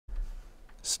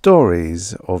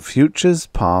Stories of Futures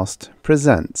Past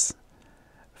presents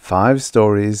 5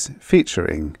 stories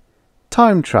featuring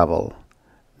time travel.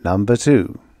 Number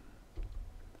 2.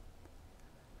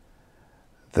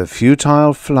 The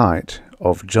Futile Flight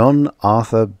of John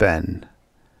Arthur Benn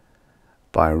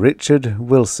by Richard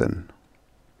Wilson.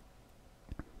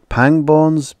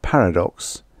 Pangborn's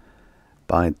Paradox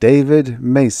by David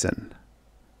Mason.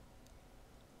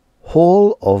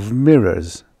 Hall of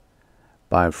Mirrors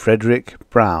by Fredric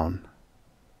Brown.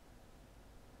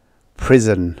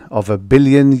 Prison of a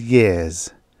Billion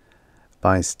Years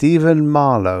by Stephen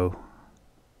Marlowe.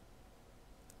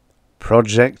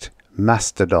 Project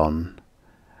Mastodon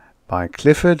by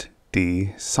Clifford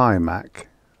D. Simak.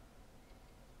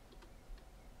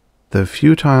 The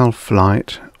Futile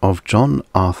Flight of John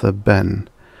Arthur Benn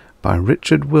by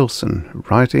Richard Wilson,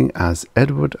 writing as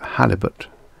Edward Halibut.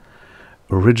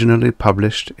 Originally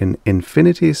published in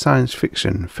Infinity Science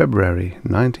Fiction, February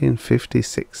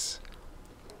 1956.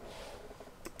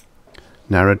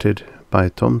 Narrated by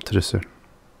Tom Trussel.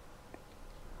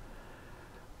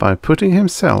 By putting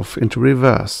himself into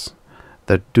reverse,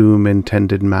 the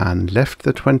doom-intended man left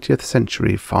the 20th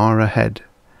century far ahead.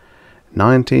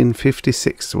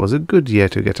 1956 was a good year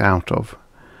to get out of.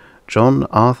 John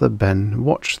Arthur Benn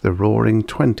watched the roaring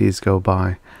 20s go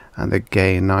by and the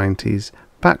gay 90s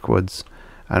backwards,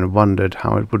 and wondered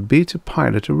how it would be to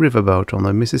pilot a riverboat on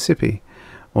the Mississippi,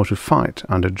 or to fight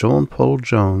under John Paul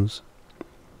Jones.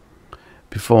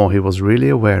 Before he was really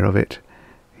aware of it,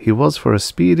 he was for a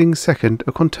speeding second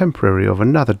a contemporary of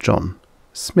another John,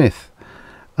 Smith,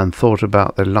 and thought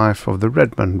about the life of the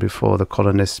Redman before the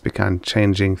colonists began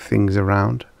changing things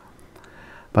around.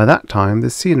 By that time the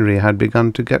scenery had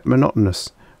begun to get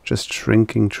monotonous, just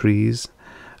shrinking trees,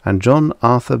 and John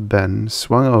Arthur Benn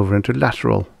swung over into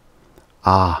lateral.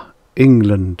 Ah,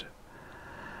 England!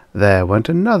 There went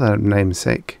another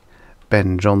namesake,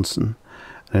 Ben Jonson,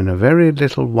 and in a very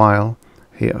little while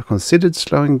he considered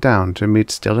slowing down to meet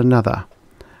still another.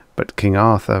 But King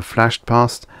Arthur flashed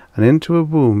past and into a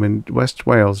womb in West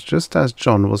Wales just as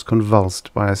John was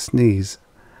convulsed by a sneeze.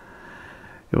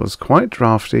 It was quite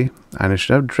draughty, and he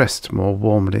should have dressed more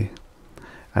warmly.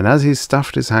 And as he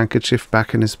stuffed his handkerchief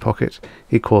back in his pocket,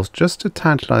 he caught just a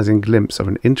tantalizing glimpse of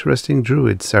an interesting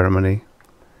Druid ceremony.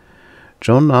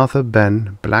 John Arthur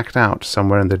Benn blacked out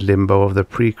somewhere in the limbo of the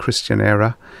pre-Christian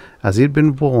era, as he'd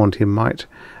been warned he might,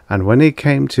 and when he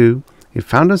came to, he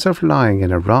found himself lying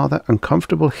in a rather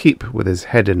uncomfortable heap with his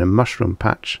head in a mushroom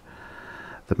patch.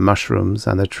 The mushrooms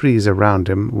and the trees around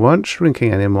him weren't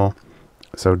shrinking any more,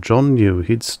 so John knew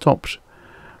he'd stopped,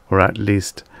 or at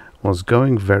least was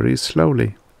going very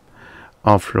slowly.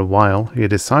 After a while he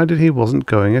decided he wasn't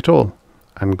going at all,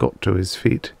 and got to his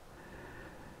feet.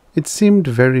 It seemed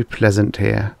very pleasant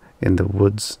here, in the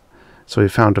woods, so he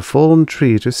found a fallen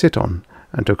tree to sit on,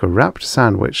 and took a wrapped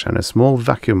sandwich and a small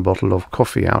vacuum bottle of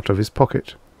coffee out of his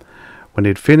pocket. When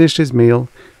he'd finished his meal,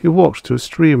 he walked to a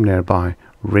stream nearby,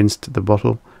 rinsed the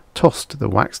bottle, tossed the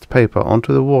waxed paper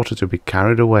onto the water to be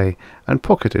carried away, and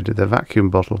pocketed the vacuum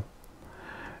bottle.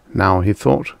 Now he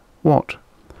thought, what?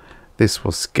 This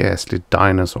was scarcely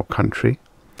dinosaur country.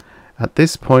 At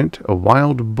this point a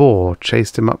wild boar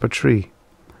chased him up a tree.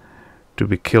 To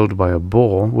be killed by a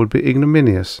boar would be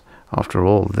ignominious after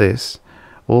all this,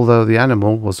 although the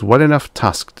animal was well enough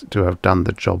tusked to have done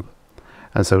the job,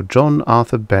 and so John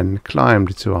Arthur Benn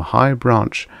climbed to a high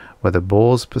branch where the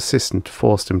boar's persistence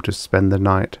forced him to spend the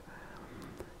night.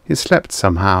 He slept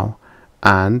somehow,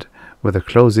 and, with the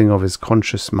closing of his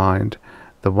conscious mind,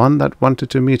 the one that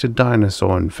wanted to meet a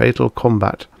dinosaur in fatal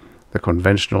combat, the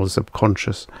conventional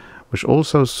subconscious, which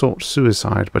also sought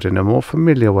suicide but in a more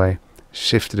familiar way,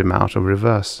 shifted him out of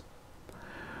reverse.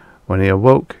 When he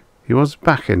awoke, he was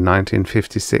back in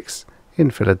 1956,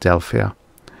 in Philadelphia.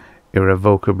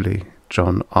 Irrevocably,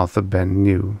 John Arthur Benn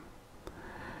knew.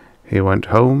 He went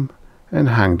home and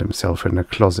hanged himself in a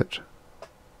closet.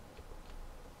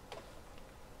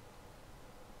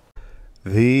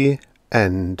 The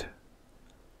end.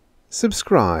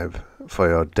 Subscribe for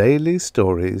your daily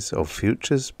stories of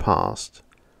futures past.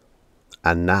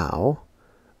 And now,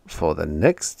 for the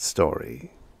next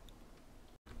story.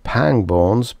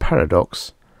 Pangborn's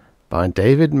Paradox by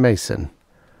David Mason,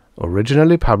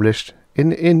 originally published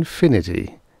in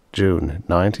Infinity, June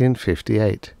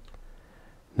 1958.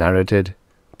 Narrated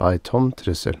by Tom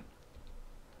Trussel.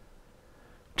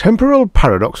 Temporal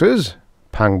paradoxes,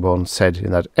 Pangborn said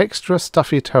in that extra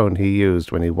stuffy tone he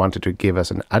used when he wanted to give us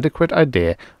an adequate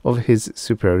idea of his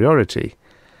superiority,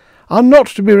 are not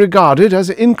to be regarded as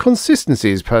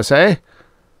inconsistencies per se.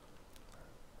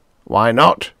 Why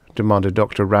not? Demanded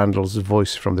Dr. Randall's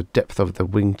voice from the depth of the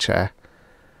wing chair.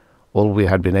 All we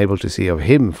had been able to see of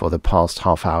him for the past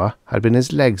half-hour had been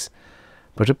his legs,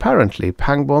 but apparently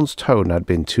Pangborn's tone had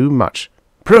been too much.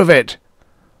 "Prove it!"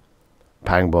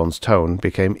 Pangborn's tone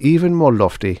became even more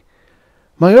lofty.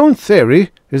 "My own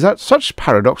theory is that such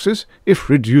paradoxes, if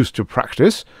reduced to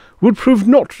practice, would prove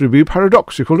not to be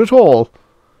paradoxical at all."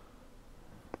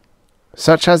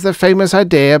 "Such as the famous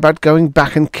idea about going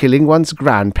back and killing one's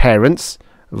grandparents?"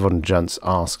 von Juntz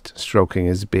asked, stroking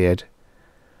his beard.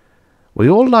 We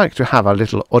all like to have our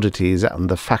little oddities and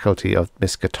the faculty of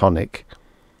Miskatonic.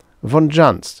 Von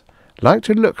Juntz liked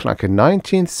to look like a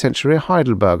 19th century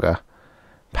Heidelberger.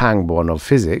 Pangborn of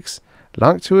physics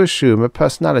liked to assume a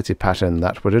personality pattern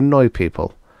that would annoy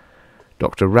people.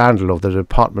 Dr. Randall of the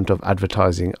Department of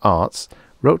Advertising Arts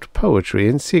wrote poetry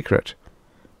in secret.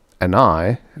 And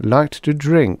I liked to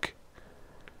drink.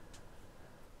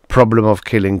 "Problem of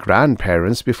killing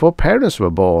grandparents before parents were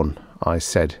born," I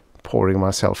said, pouring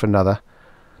myself another.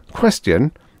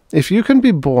 "Question, if you can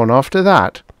be born after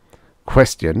that.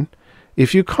 Question,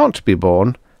 if you can't be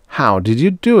born, how did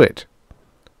you do it?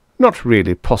 Not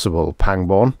really possible,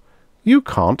 Pangborn. You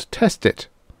can't test it."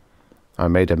 I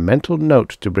made a mental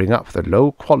note to bring up the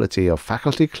low quality of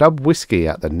Faculty Club whiskey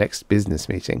at the next business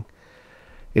meeting.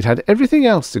 It had everything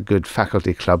else a good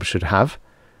faculty club should have: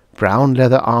 brown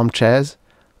leather armchairs,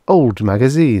 old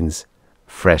magazines,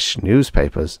 fresh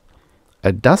newspapers,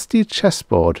 a dusty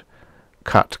chessboard,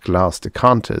 cut glass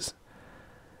decanters.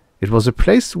 It was a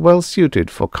place well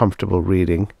suited for comfortable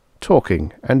reading,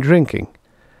 talking, and drinking,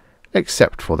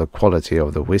 except for the quality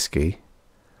of the whiskey.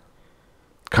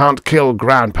 "Can't kill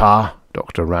Grandpa,"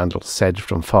 Dr. Randall said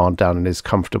from far down in his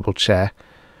comfortable chair.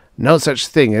 "No such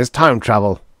thing as time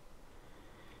travel."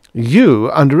 "You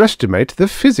underestimate the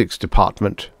physics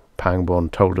department," Pangborn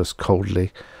told us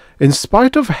coldly. "In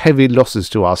spite of heavy losses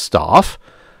to our staff,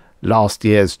 last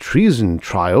year's treason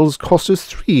trials cost us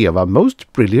 3 of our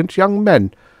most brilliant young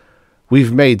men.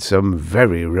 We've made some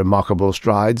very remarkable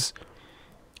strides.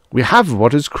 We have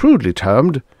what is crudely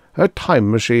termed a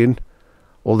time machine,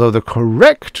 although the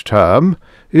correct term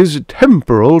is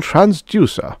temporal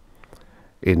transducer.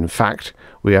 In fact,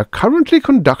 we are currently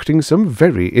conducting some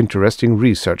very interesting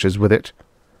researches with it."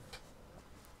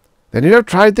 "Then you have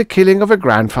tried the killing of a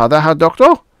grandfather, Herr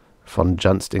Doctor?" von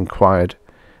Juntz inquired.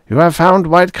 "You have found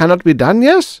why it cannot be done,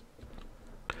 yes?"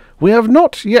 "We have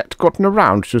not yet gotten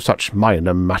around to such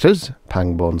minor matters,"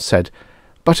 Pangborn said,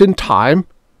 "but in time—"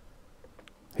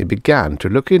 He began to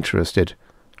look interested.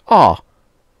 "Ah,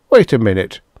 wait a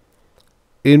minute.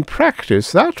 In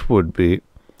practice that would be—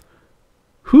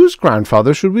 Whose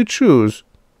grandfather should we choose?"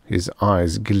 His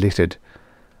eyes glittered.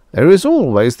 "There is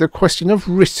always the question of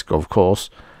risk, of course,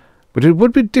 but it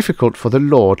would be difficult for the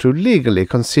law to legally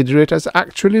consider it as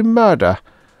actually murder.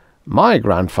 My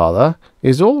grandfather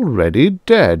is already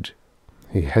dead."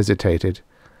 He hesitated.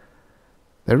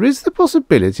 "There is the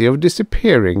possibility of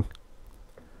disappearing."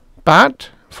 "But,"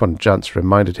 von Juntz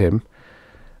reminded him,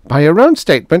 "by your own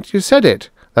statement you said it,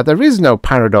 that there is no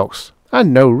paradox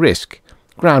and no risk.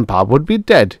 Grandpa would be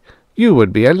dead, you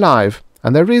would be alive,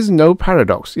 and there is no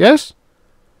paradox, yes?"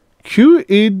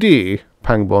 "QED,"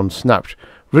 Pangborn snapped.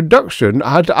 "Reduction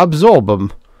ad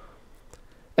absurdum."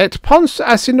 "Et pons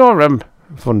asinorum,"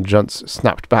 von Juntz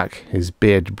snapped back, his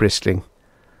beard bristling.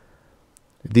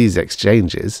 These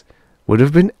exchanges would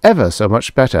have been ever so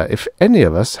much better if any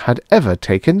of us had ever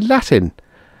taken Latin,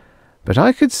 but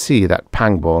I could see that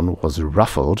Pangborn was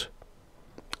ruffled.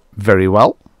 "Very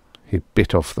well," he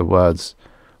bit off the words.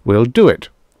 "We'll do it."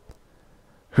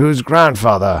 "Whose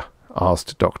grandfather?"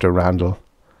 asked Dr. Randall.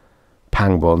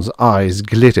 Pangborn's eyes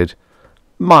glittered.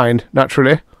 "Mine,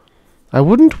 naturally. I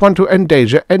wouldn't want to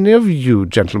endanger any of you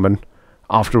gentlemen.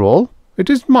 After all, it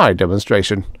is my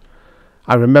demonstration.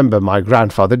 I remember my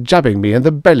grandfather jabbing me in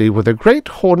the belly with a great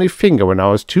horny finger when I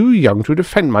was too young to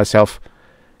defend myself.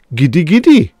 'Giddy,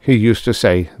 giddy,' he used to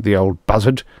say, the old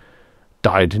buzzard.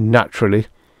 Died naturally.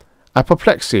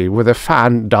 Apoplexy with a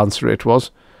fan dancer it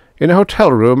was, in a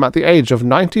hotel room at the age of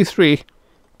 93.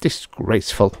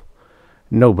 Disgraceful.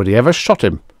 Nobody ever shot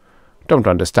him. Don't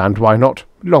understand why not.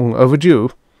 Long overdue."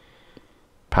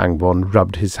 Pangborn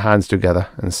rubbed his hands together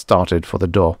and started for the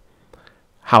door.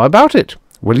 "How about it?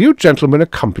 Will you gentlemen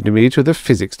accompany me to the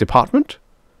physics department?"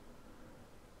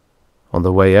 On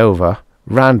the way over,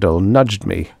 Randall nudged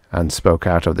me and spoke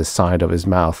out of the side of his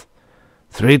mouth.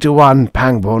 3-1,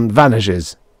 Pangborn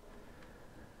vanishes."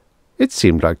 It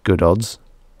seemed like good odds.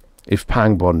 If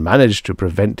Pangborn managed to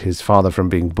prevent his father from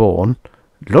being born,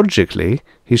 logically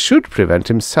he should prevent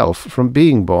himself from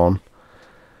being born.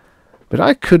 But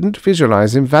I couldn't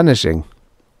visualize him vanishing.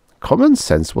 Common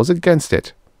sense was against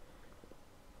it.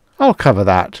 "I'll cover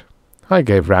that." I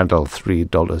gave Randall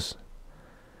 $3.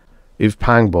 If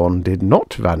Pangborn did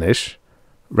not vanish,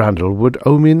 Randall would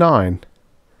owe me 9.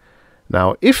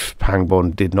 Now, if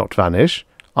Pangborn did not vanish,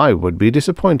 I would be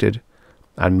disappointed,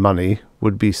 and money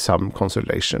would be some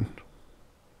consolation.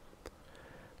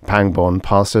 Pangborn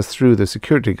passed us through the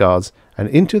security guards and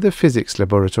into the physics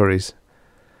laboratories.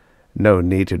 No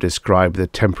need to describe the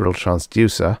temporal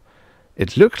transducer.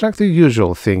 It looked like the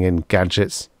usual thing in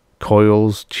gadgets: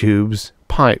 coils, tubes,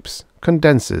 pipes,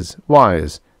 condensers,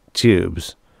 wires,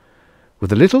 tubes,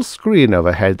 with a little screen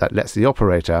overhead that lets the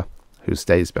operator, who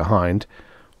stays behind,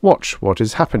 watch what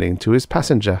is happening to his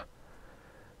passenger.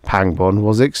 Pangborn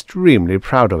was extremely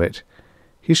proud of it.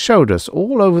 He showed us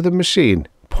all over the machine,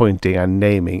 pointing and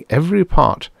naming every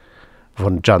part.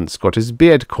 Von Juntz got his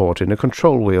beard caught in a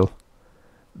control wheel.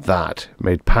 That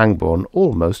made Pangborn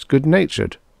almost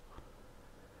good-natured.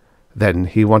 Then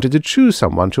he wanted to choose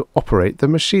someone to operate the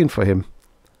machine for him.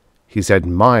 He said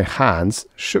my hands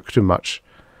shook too much,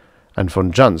 and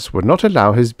von Juntz would not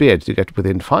allow his beard to get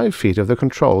within 5 feet of the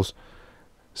controls,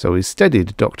 so he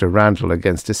steadied Dr. Randall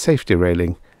against a safety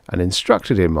railing and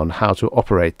instructed him on how to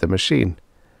operate the machine.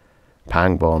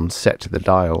 Pangborn set the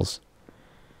dials.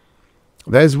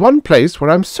 "There's one place where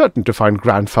I'm certain to find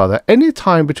Grandfather any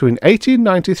time between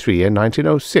 1893 and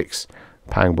 1906,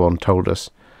 Pangborn told us.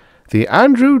 "The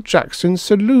Andrew Jackson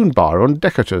Saloon Bar on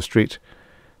Decatur Street.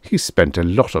 He spent a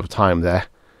lot of time there.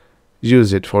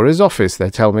 Use it for his office, they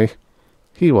tell me.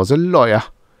 He was a lawyer.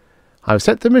 I've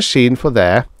set the machine for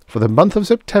there for the month of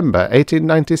September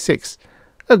 1896.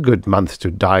 A good month to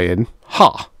die in.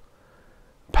 Ha!"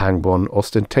 Pangborn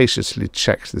ostentatiously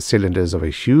checked the cylinders of a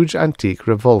huge antique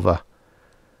revolver.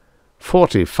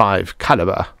 "45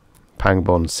 caliber,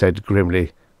 Pangborn said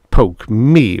grimly. "Poke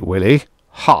me, Willie.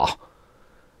 Ha!"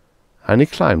 And he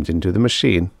climbed into the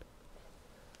machine.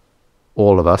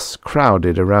 All of us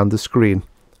crowded around the screen,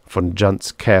 von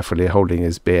Juntz carefully holding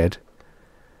his beard.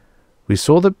 We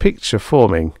saw the picture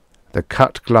forming, the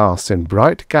cut glass in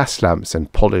bright gas lamps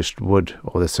and polished wood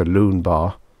of the saloon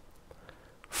bar.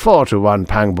 4-1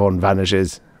 Pangborn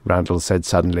vanishes, Randall said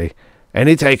suddenly.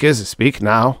 "Any takers? Speak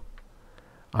now."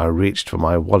 I reached for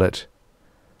my wallet.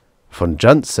 Von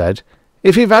Juntz said,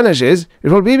 "If he vanishes,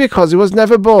 it will be because he was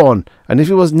never born, and if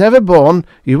he was never born,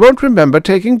 you won't remember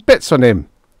taking bets on him."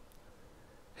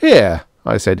 "Here,"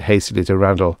 I said hastily to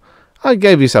Randall. "I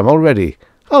gave you some already.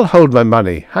 I'll hold my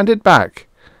money. Hand it back."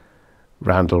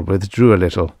 Randall withdrew a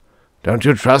little. "Don't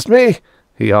you trust me?"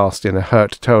 he asked in a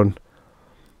hurt tone.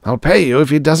 "I'll pay you if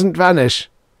he doesn't vanish."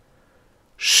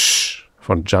 "Shh,"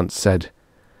 von Juntz said.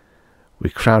 We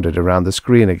crowded around the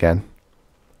screen again.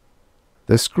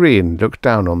 The screen looked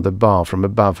down on the bar from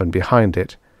above and behind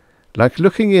it, like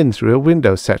looking in through a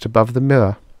window set above the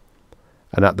mirror.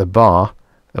 And at the bar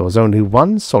there was only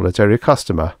one solitary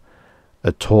customer,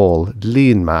 a tall,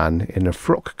 lean man in a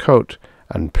frock coat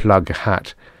and plug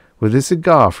hat, with a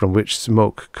cigar from which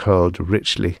smoke curled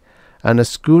richly, and a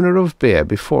schooner of beer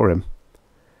before him.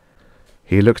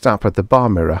 He looked up at the bar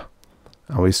mirror,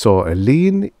 and we saw a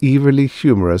lean, evilly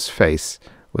humorous face,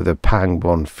 with the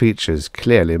Pangborn features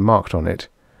clearly marked on it.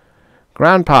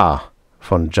 "Grandpa,"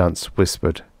 von Juntz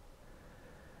whispered.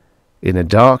 In a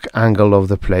dark angle of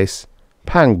the place,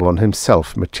 Pangborn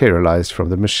himself materialized from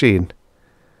the machine.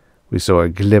 We saw a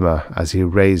glimmer as he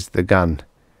raised the gun.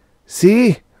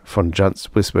 "See," von Juntz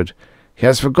whispered, "he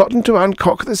has forgotten to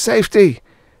uncock the safety.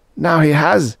 Now he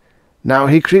has. Now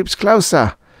he creeps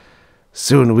closer.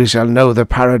 Soon we shall know the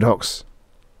paradox."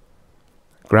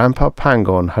 Grandpa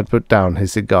Pangborn had put down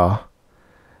his cigar.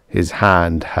 His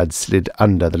hand had slid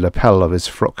under the lapel of his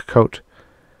frock coat.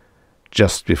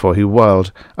 Just before he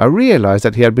whirled, I realized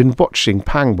that he had been watching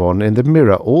Pangborn in the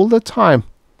mirror all the time.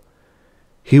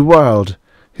 He whirled,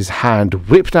 his hand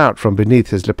whipped out from beneath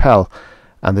his lapel,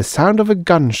 and the sound of a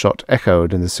gunshot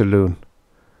echoed in the saloon.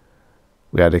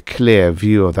 We had a clear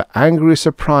view of the angry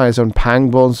surprise on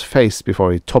Pangborn's face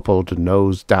before he toppled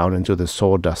nose down into the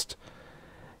sawdust.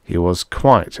 He was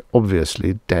quite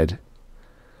obviously dead.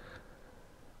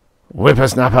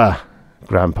 "Whippersnapper,"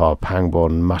 Grandpa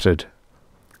Pangborn muttered.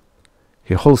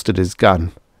 He holstered his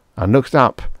gun and looked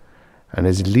up, and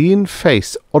his lean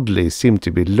face oddly seemed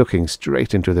to be looking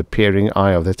straight into the peering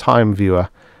eye of the time viewer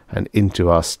and into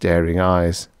our staring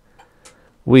eyes.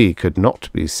 We could not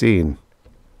be seen.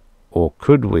 Or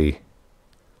could we?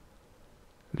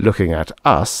 Looking at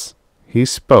us, he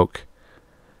spoke.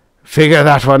 "Figure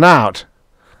that one out,"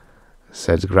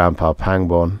 said Grandpa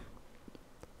Pangborn.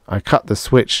 I cut the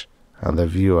switch, and the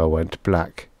viewer went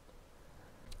black.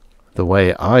 The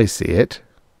way I see it,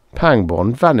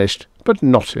 Pangborn vanished, but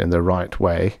not in the right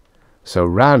way, so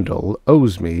Randall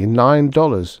owes me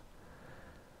 $9.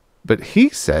 But he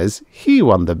says he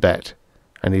won the bet,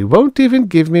 and he won't even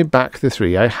give me back the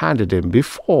 3 I handed him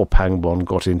before Pangborn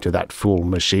got into that fool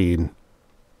machine.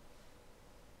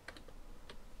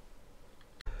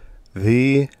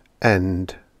 The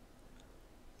end.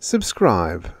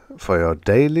 Subscribe for your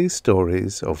daily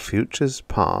stories of futures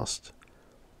past.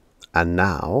 And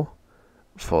now,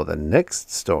 for the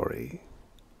next story.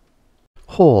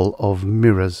 Hall of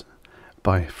Mirrors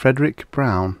by Fredric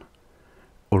Brown.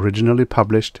 Originally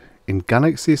published in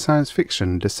Galaxy Science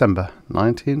Fiction, December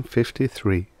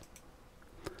 1953.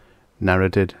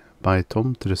 Narrated by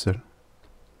Tom Trussel.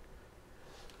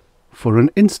 For an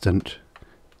instant,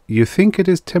 you think it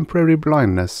is temporary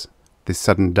blindness, this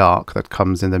sudden dark that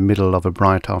comes in the middle of a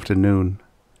bright afternoon.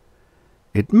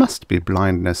 It must be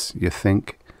blindness, you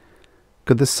think.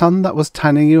 Could the sun that was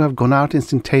tanning you have gone out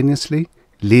instantaneously,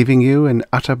 leaving you in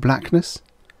utter blackness?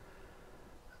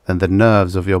 Then the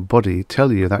nerves of your body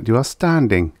tell you that you are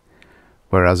standing,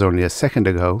 whereas only a second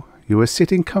ago you were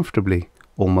sitting comfortably,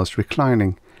 almost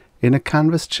reclining, in a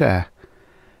canvas chair,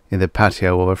 in the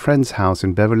patio of a friend's house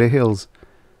in Beverly Hills,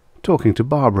 talking to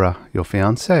Barbara, your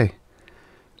fiancée.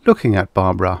 Looking at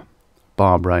Barbara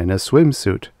in a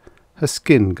swimsuit, her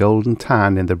skin golden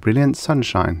tan in the brilliant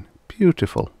sunshine,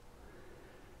 beautiful.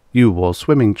 You wore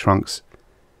swimming trunks.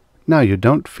 Now you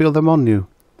don't feel them on you.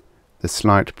 The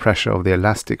slight pressure of the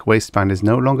elastic waistband is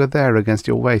no longer there against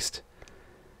your waist.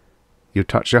 You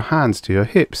touch your hands to your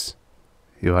hips.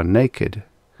 You are naked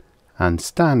and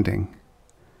standing.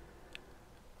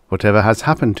 Whatever has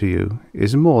happened to you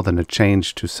is more than a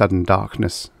change to sudden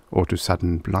darkness or to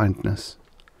sudden blindness.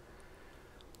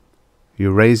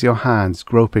 You raise your hands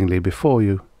gropingly before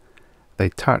you. They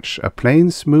touch a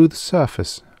plain smooth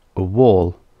surface, a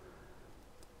wall.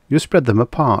 You spread them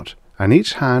apart, and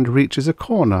each hand reaches a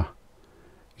corner.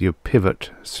 You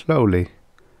pivot slowly.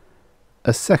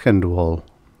 A second wall,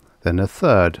 then a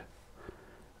third,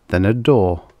 then a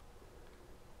door.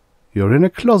 You're in a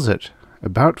closet,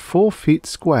 about 4 feet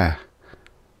square.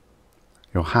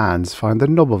 Your hands find the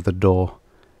knob of the door.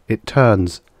 It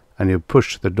turns, and you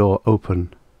push the door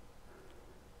open.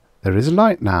 There is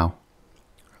light now.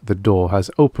 The door has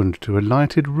opened to a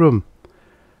lighted room,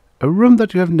 a room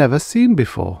that you have never seen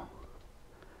before.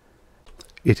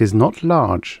 It is not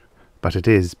large, but it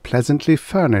is pleasantly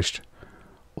furnished,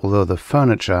 although the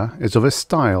furniture is of a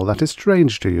style that is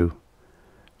strange to you.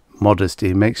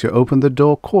 Modesty makes you open the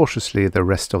door cautiously the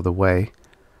rest of the way,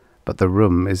 but the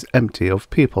room is empty of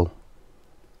people.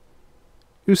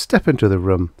 You step into the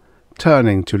room,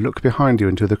 turning to look behind you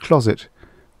into the closet,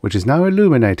 which is now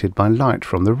illuminated by light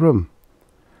from the room.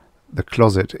 The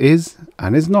closet is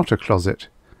and is not a closet.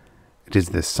 It is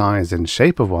the size and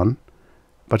shape of one,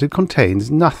 but it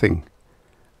contains nothing.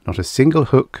 Not a single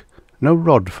hook, no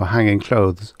rod for hanging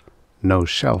clothes, no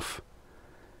shelf.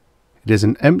 It is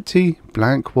an empty,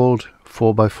 blank-walled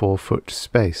 4x4-foot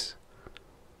space.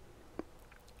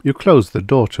 You close the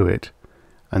door to it,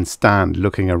 and stand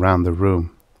looking around the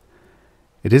room.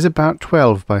 It is about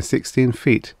 12 by 16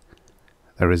 feet.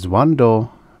 There is one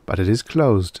door, but it is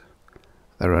closed.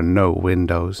 There are no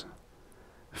windows.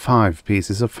 5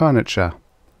 pieces of furniture.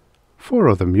 4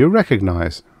 of them you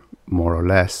recognize, more or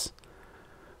less.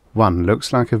 One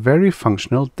looks like a very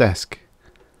functional desk.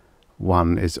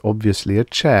 One is obviously a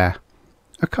chair,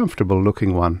 a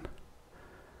comfortable-looking one.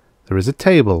 There is a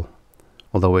table,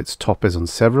 although its top is on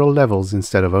several levels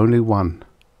instead of only one.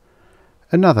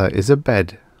 Another is a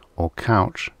bed, or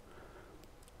couch.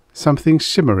 Something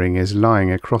shimmering is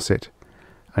lying across it,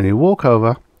 and you walk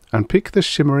over and pick the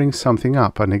shimmering something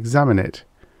up and examine it.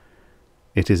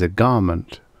 It is a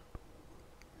garment.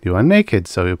 You are naked,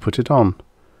 so you put it on.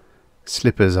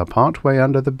 Slippers are part way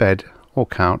under the bed, or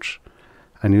couch,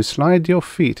 and you slide your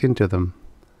feet into them.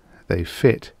 They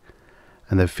fit,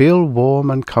 and they feel warm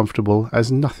and comfortable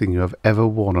as nothing you have ever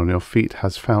worn on your feet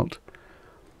has felt.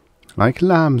 Like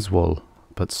lamb's wool,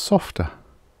 but softer.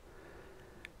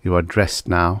 You are dressed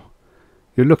now.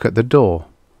 You look at the door,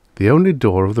 the only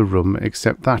door of the room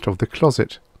except that of the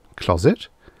closet. Closet?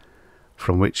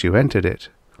 From which you entered it.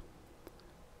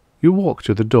 You walk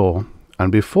to the door,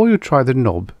 and before you try the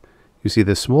knob, you see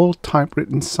the small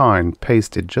typewritten sign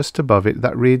pasted just above it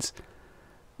that reads,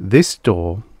 "This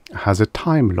door has a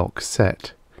time lock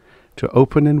set to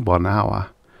open in 1 hour.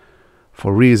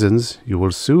 For reasons you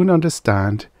will soon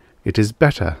understand, it is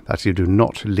better that you do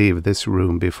not leave this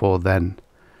room before then.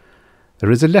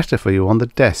 There is a letter for you on the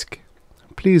desk.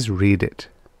 Please read it."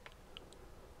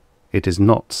 It is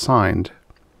not signed.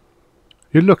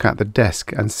 You look at the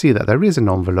desk and see that there is an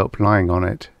envelope lying on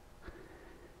it.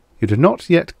 You do not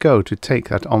yet go to take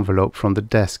that envelope from the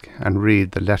desk and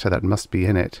read the letter that must be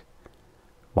in it.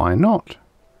 Why not?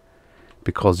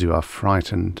 Because you are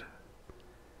frightened.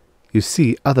 You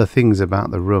see other things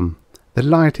about the room. The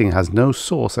lighting has no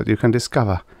source that you can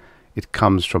discover. It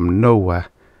comes from nowhere.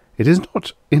 It is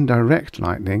not indirect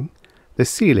lighting. The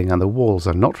ceiling and the walls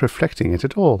are not reflecting it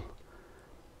at all.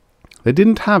 They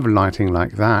didn't have lighting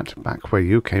like that back where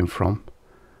you came from.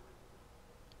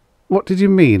 What did you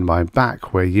mean by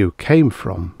back where you came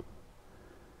from?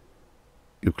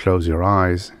 You close your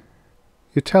eyes.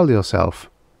 You tell yourself,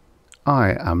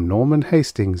 I am Norman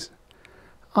Hastings.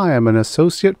 I am an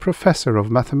associate professor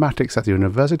of mathematics at the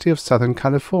University of Southern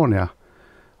California.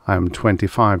 I am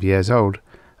 25 years old,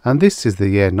 and this is the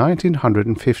year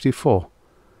 1954.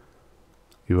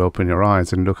 You open your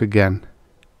eyes and look again.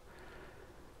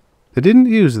 They didn't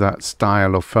use that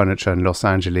style of furniture in Los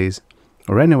Angeles,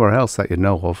 or anywhere else that you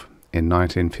know of, in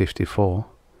 1954.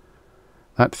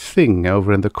 That thing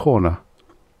over in the corner,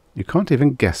 you can't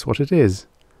even guess what it is.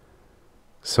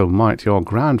 So might your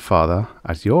grandfather,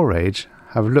 at your age,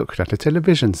 have looked at a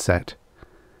television set.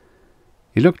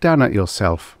 You look down at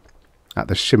yourself, at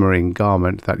the shimmering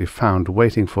garment that you found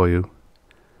waiting for you.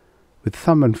 With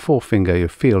thumb and forefinger you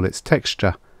feel its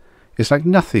texture. It's like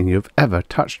nothing you've ever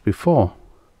touched before.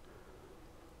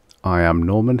 I am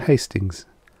Norman Hastings.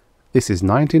 This is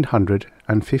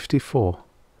 1954.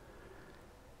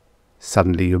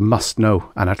 Suddenly you must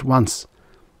know, and at once.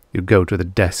 You go to the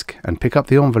desk and pick up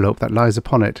the envelope that lies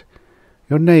upon it.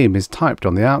 Your name is typed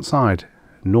on the outside,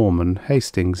 Norman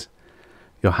Hastings.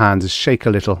 Your hands shake a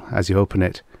little as you open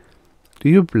it. Do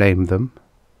you blame them?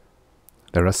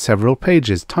 There are several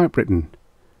pages typewritten.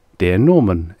 Dear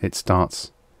Norman, it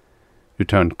starts. You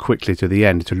turn quickly to the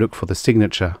end to look for the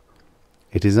signature.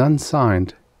 It is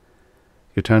unsigned.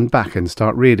 You turn back and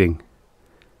start reading.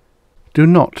 Do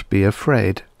not be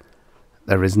afraid.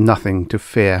 There is nothing to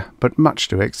fear, but much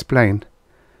to explain.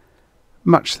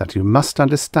 Much that you must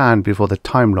understand before the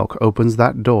time lock opens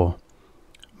that door.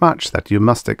 Much that you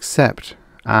must accept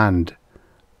and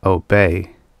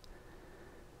obey.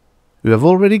 You have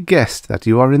already guessed that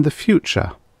you are in the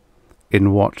future,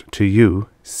 in what, to you,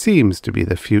 seems to be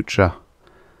the future.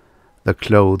 The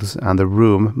clothes and the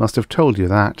room must have told you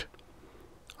that.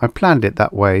 I planned it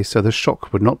that way so the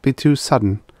shock would not be too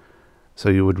sudden, so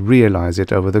you would realize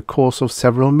it over the course of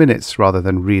several minutes rather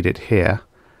than read it here,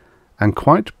 and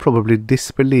quite probably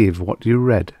disbelieve what you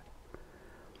read.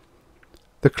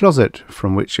 The closet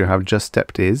from which you have just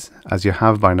stepped is, as you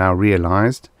have by now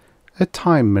realized, a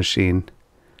time machine.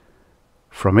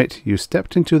 From it you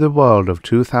stepped into the world of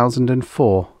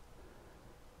 2004.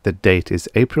 The date is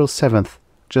April 7th,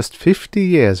 just 50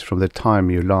 years from the time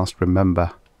you last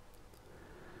remember.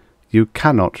 You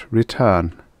cannot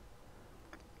return.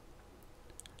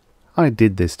 I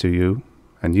did this to you,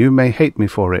 and you may hate me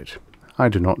for it. I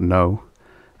do not know.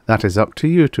 That is up to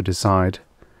you to decide.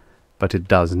 But it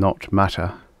does not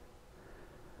matter.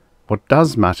 What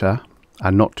does matter,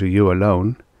 and not to you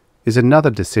alone, is another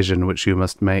decision which you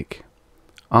must make.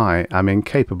 I am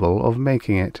incapable of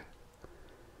making it.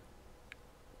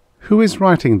 Who is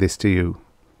writing this to you?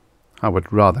 I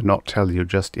would rather not tell you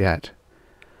just yet.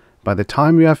 By the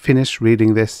time you have finished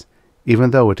reading this,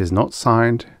 even though it is not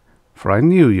signed, for I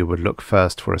knew you would look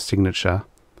first for a signature,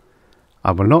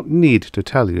 I will not need to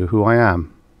tell you who I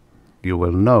am. You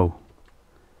will know.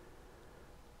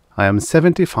 I am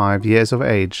 75 years of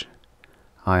age.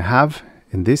 I have,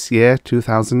 in this year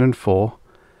 2004,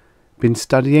 been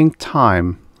studying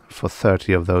time for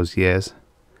 30 of those years.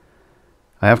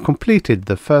 I have completed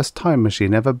the first time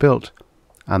machine ever built,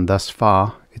 and thus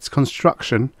far its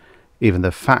construction, even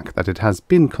the fact that it has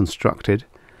been constructed,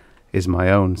 is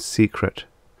my own secret.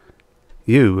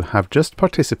 You have just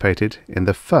participated in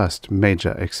the first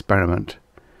major experiment.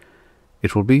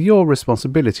 It will be your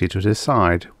responsibility to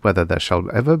decide whether there shall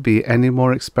ever be any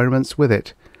more experiments with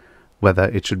it, whether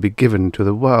it should be given to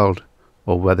the world,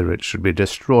 or whether it should be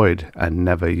destroyed and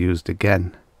never used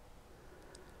again.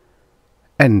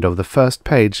 End of the first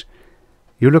page.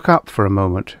 You look up for a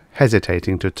moment,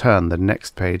 hesitating to turn the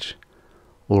next page.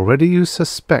 Already you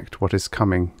suspect what is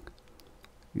coming.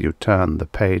 You turn the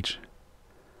page.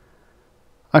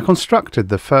 I constructed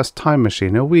the first time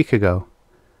machine a week ago.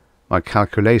 My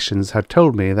calculations had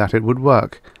told me that it would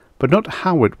work, but not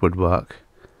how it would work.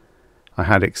 I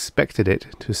had expected it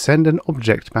to send an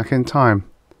object back in time.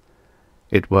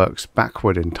 It works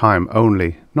backward in time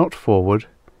only, not forward,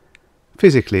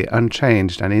 physically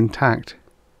unchanged and intact.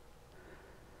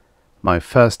 My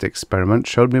first experiment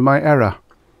showed me my error.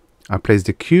 I placed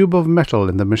a cube of metal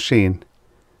in the machine.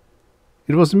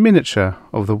 It was a miniature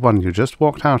of the one you just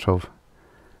walked out of,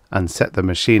 and set the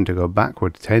machine to go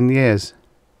backward 10 years.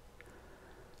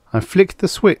 I flicked the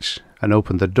switch and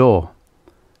opened the door,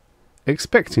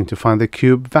 expecting to find the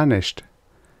cube vanished.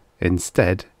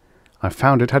 Instead, I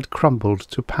found it had crumbled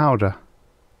to powder.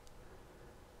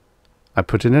 I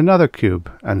put in another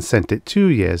cube and sent it 2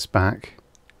 years back.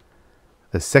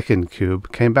 The second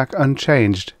cube came back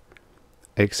unchanged,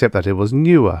 except that it was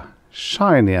newer,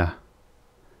 shinier.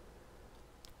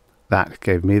 That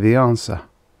gave me the answer.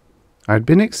 I had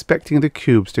been expecting the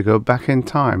cubes to go back in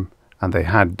time, and they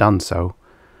had done so,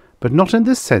 but not in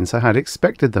the sense I had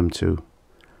expected them to.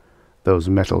 Those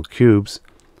metal cubes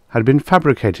had been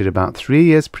fabricated about 3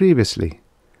 years previously.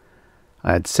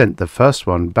 I had sent the first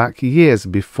one back years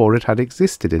before it had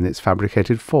existed in its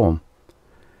fabricated form.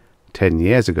 10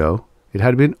 years ago it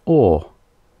had been ore.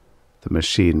 The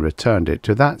machine returned it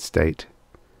to that state.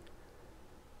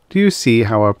 Do you see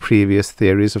how our previous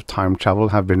theories of time travel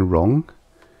have been wrong?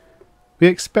 We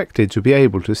expected to be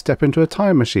able to step into a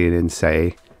time machine in,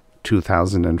 say,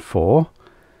 2004,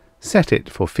 set it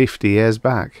for 50 years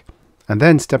back, and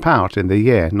then step out in the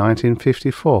year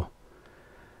 1954.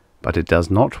 But it does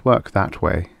not work that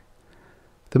way.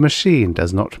 The machine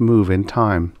does not move in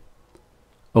time.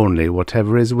 Only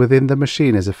whatever is within the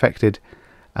machine is affected,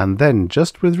 and then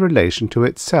just with relation to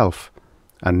itself,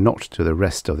 and not to the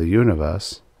rest of the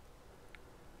universe.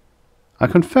 I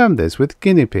confirmed this with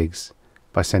guinea pigs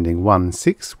by sending one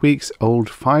 6 weeks old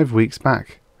 5 weeks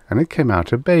back, and it came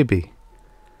out a baby.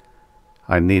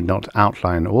 I need not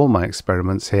outline all my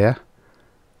experiments here.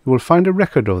 You will find a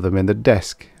record of them in the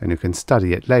desk, and you can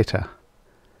study it later.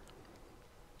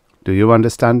 Do you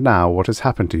understand now what has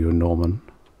happened to you, Norman?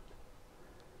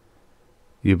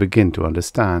 You begin to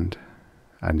understand,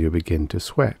 and you begin to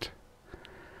sweat.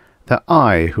 The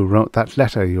I who wrote that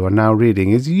letter you are now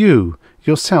reading is you,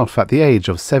 yourself at the age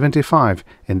of 75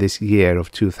 in this year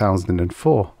of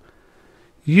 2004.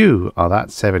 You are that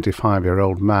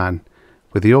 75-year-old man,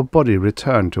 with your body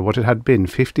returned to what it had been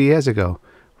 50 years ago,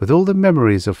 with all the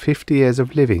memories of 50 years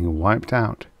of living wiped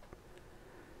out.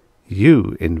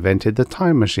 You invented the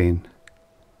time machine.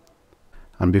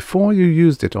 And before you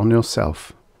used it on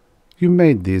yourself, you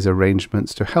made these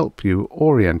arrangements to help you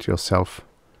orient yourself.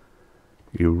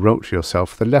 You wrote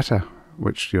yourself the letter,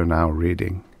 which you're now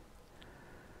reading.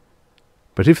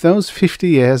 But if those 50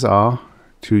 years are,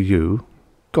 to you,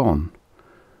 gone,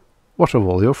 what of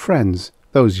all your friends,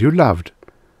 those you loved?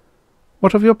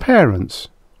 What of your parents?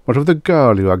 What of the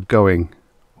girl you were going,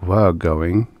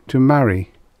 to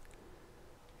marry?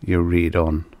 You read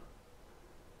on.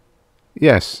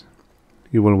 Yes,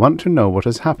 you will want to know what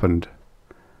has happened.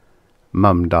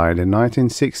 Mum died in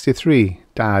 1963,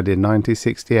 Dad in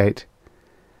 1968.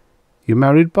 You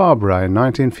married Barbara in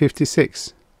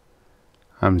 1956.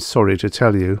 I'm sorry to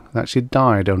tell you that she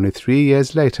died only 3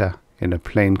 years later in a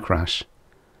plane crash.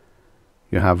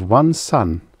 You have one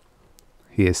son.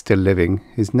 He is still living.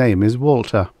 His name is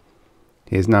Walter.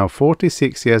 He is now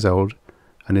 46 years old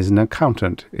and is an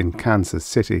accountant in Kansas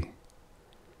City.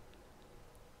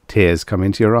 Tears come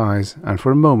into your eyes, and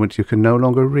for a moment you can no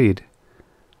longer read.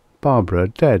 Barbara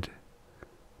dead.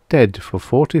 Dead for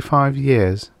 45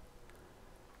 years.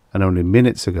 And only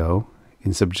minutes ago,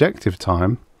 in subjective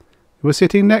time, you were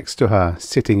sitting next to her,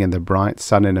 sitting in the bright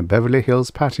sun in a Beverly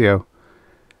Hills patio.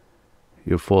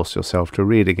 You force yourself to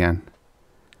read again.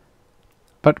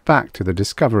 But back to the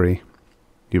discovery.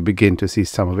 You begin to see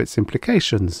some of its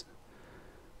implications.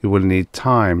 You will need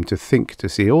time to think to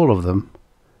see all of them.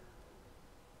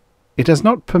 It does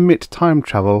not permit time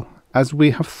travel as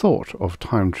we have thought of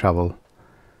time travel,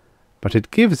 but it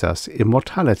gives us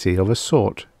immortality of a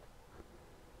sort.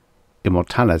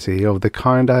 Immortality of the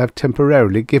kind I have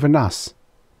temporarily given us.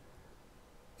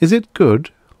 Is it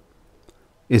good?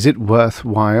 Is it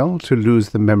worthwhile to lose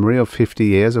the memory of 50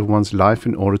 years of one's life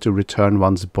in order to return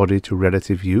one's body to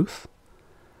relative youth?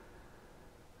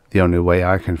 The only way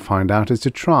I can find out is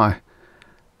to try,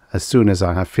 as soon as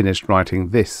I have finished writing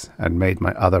this and made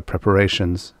my other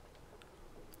preparations.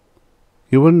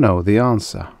 You will know the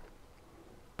answer.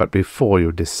 But before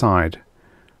you decide,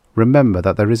 remember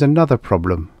that there is another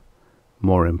problem,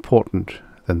 more important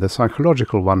than the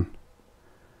psychological one.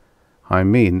 I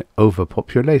mean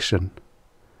overpopulation.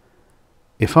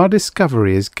 If our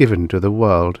discovery is given to the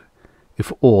world,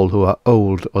 if all who are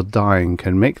old or dying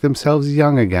can make themselves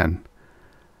young again,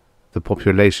 the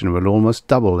population will almost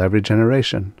double every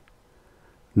generation.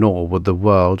 Nor would the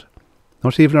world,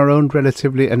 not even our own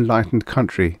relatively enlightened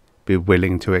country, be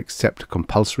willing to accept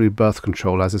compulsory birth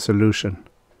control as a solution.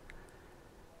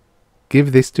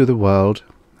 Give this to the world,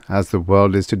 as the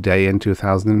world is today in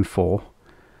 2004,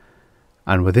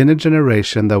 and within a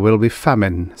generation there will be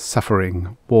famine,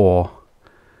 suffering, war,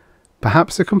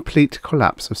 perhaps a complete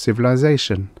collapse of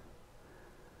civilization.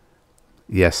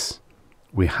 Yes,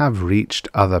 we have reached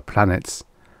other planets,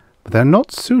 but they are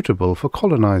not suitable for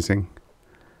colonizing.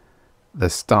 The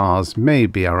stars may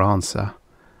be our answer,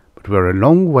 but we're a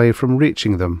long way from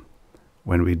reaching them.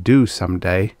 When we do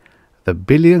someday, the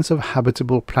billions of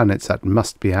habitable planets that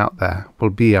must be out there will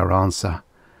be our answer,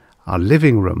 our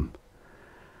living room.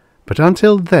 But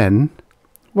until then,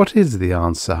 what is the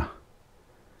answer?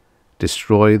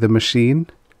 Destroy the machine?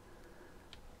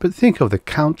 But think of the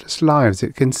countless lives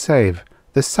it can save,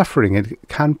 the suffering it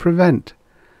can prevent.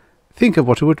 Think of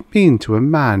what it would mean to a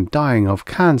man dying of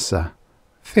cancer.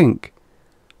 Think.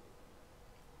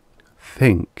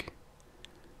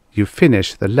 You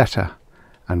finish the letter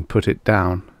and put it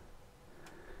down.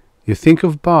 You think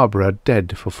of Barbara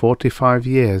dead for 45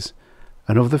 years,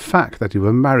 and of the fact that you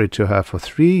were married to her for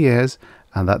 3 years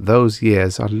and that those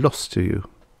years are lost to you.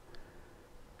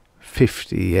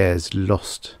 50 years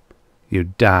lost.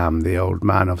 You damn the old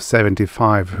man of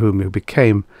 75 whom you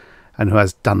became and who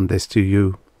has done this to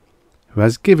you, who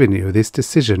has given you this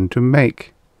decision to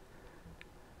make.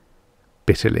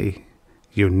 Bitterly,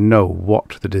 you know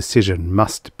what the decision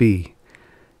must be.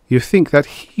 You think that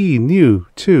he knew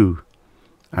too,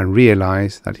 and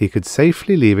realize that he could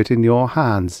safely leave it in your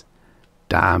hands.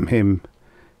 Damn him!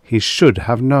 He should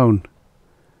have known.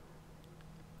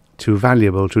 Too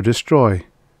valuable to destroy,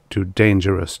 too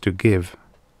dangerous to give.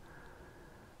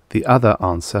 The other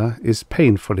answer is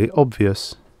painfully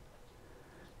obvious.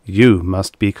 You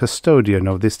must be custodian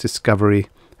of this discovery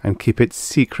and keep it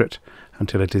secret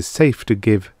until it is safe to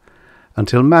give,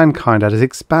 until mankind has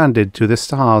expanded to the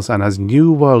stars and has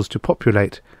new worlds to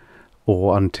populate,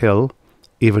 or until,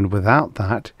 even without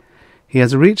that, he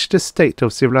has reached a state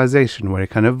of civilization where he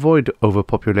can avoid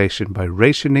overpopulation by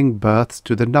rationing births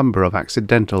to the number of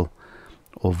accidental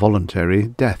or voluntary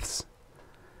deaths.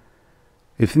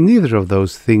 If neither of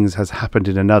those things has happened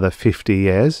in another 50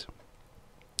 years,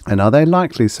 and are they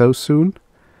likely so soon,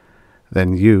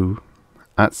 then you,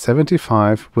 at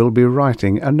 75, will be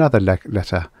writing another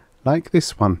letter like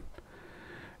this one.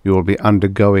 You will be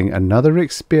undergoing another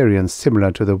experience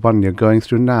similar to the one you're going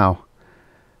through now,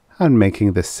 and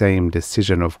making the same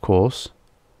decision, of course.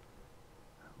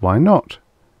 Why not?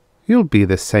 You'll be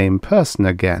the same person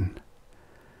again.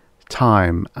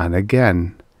 Time and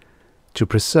again, to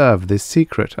preserve this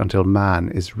secret until man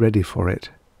is ready for it.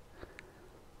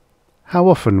 How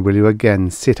often will you again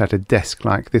sit at a desk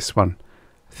like this one,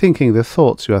 thinking the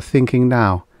thoughts you are thinking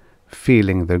now,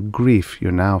 feeling the grief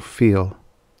you now feel?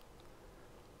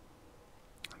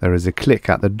 There is a click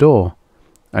at the door,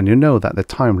 and you know that the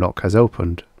time lock has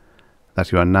opened,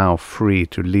 that you are now free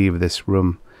to leave this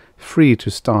room, free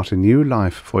to start a new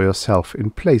life for yourself in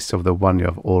place of the one you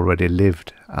have already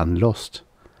lived and lost.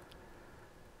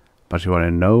 But you are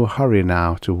in no hurry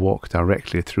now to walk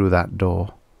directly through that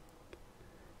door.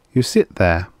 You sit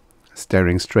there,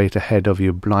 staring straight ahead of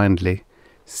you blindly,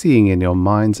 seeing in your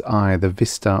mind's eye the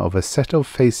vista of a set of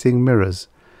facing mirrors,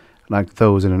 like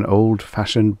those in an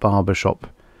old-fashioned barber shop,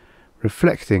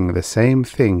 reflecting the same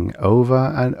thing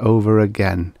over and over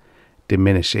again,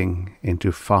 diminishing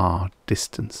into far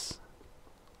distance.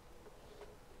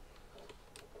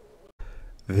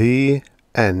 The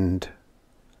end.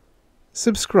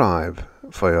 Subscribe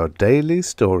for your daily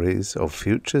stories of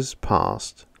futures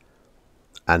past.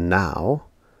 And now,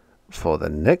 for the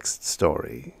next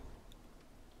story.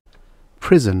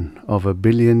 Prison of a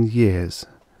Billion Years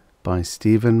by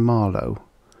Stephen Marlowe,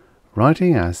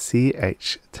 writing as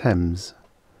C.H. Thames.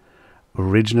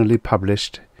 Originally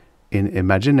published in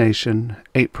Imagination,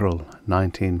 April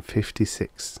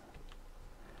 1956.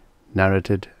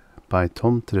 Narrated by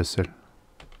Tom Trussel.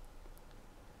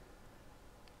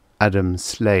 Adam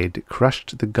Slade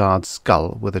crushed the guard's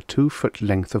skull with a 2-foot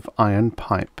length of iron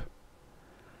pipe.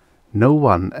 No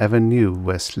one ever knew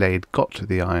where Slade got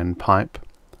the iron pipe,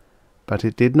 but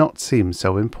it did not seem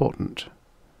so important.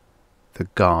 The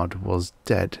guard was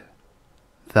dead.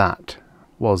 That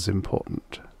was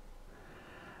important.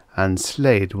 And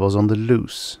Slade was on the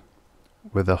loose,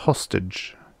 with a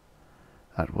hostage.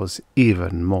 That was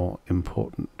even more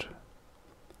important.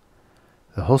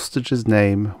 The hostage's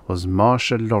name was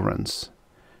Marcia Lawrence.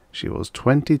 She was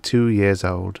 22 years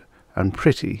old, and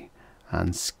pretty,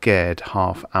 and scared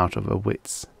half out of her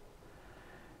wits.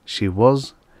 She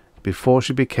was, before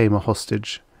she became a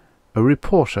hostage, a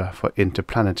reporter for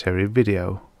Interplanetary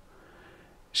Video.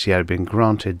 She had been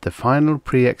granted the final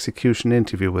pre-execution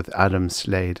interview with Adam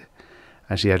Slade,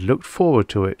 and she had looked forward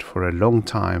to it for a long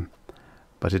time,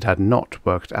 but it had not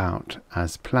worked out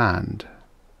as planned.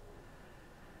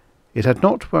 It had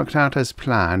not worked out as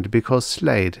planned because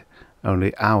Slade,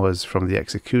 only hours from the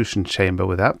execution chamber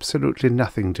with absolutely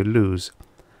nothing to lose,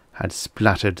 had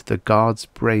splattered the guard's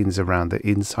brains around the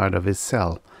inside of his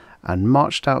cell and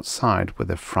marched outside with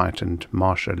the frightened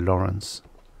Marcia Lawrence.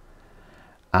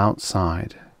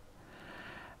 outside.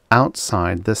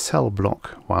 Outside the cell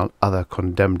block, while other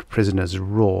condemned prisoners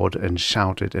roared and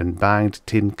shouted and banged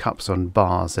tin cups on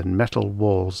bars and metal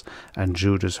walls and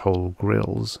Judas hole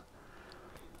grills.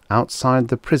 Outside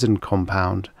the prison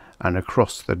compound and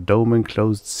across the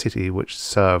dome-enclosed city which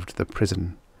served the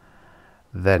prison.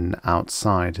 Then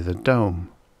outside the dome.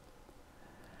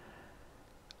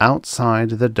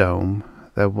 Outside the dome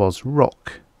there was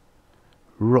rock.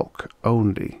 Rock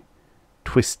only,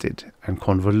 twisted and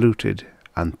convoluted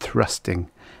and thrusting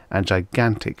and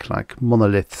gigantic like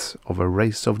monoliths of a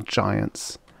race of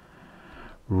giants.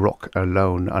 Rock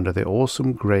alone under the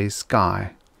awesome grey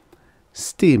sky.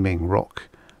 Steaming rock,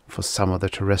 for some of the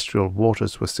terrestrial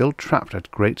waters were still trapped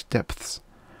at great depths.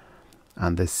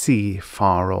 And the sea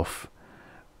far off,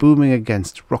 booming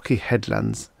against rocky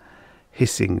headlands,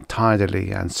 hissing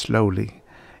tidally and slowly,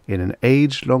 in an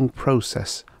age-long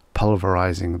process,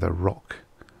 pulverizing the rock.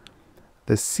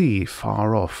 The sea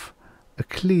far off, a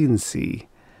clean sea,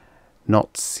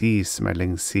 not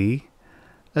sea-smelling sea,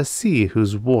 a sea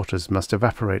whose waters must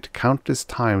evaporate countless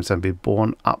times and be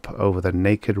borne up over the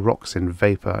naked rocks in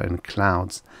vapour and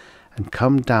clouds, and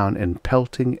come down in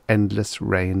pelting endless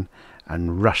rain,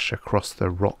 and rush across the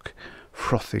rock,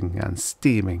 frothing and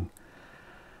steaming.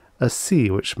 A sea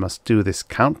which must do this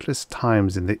countless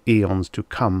times in the eons to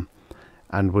come,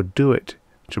 and would do it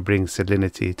to bring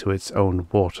salinity to its own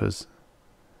waters.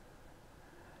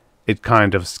 "It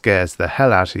kind of scares the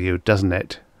hell out of you, doesn't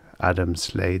it?" Adam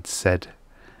Slade said.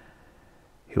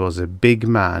 He was a big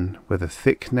man with a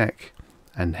thick neck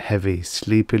and heavy,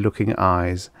 sleepy-looking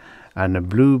eyes and a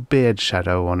blue beard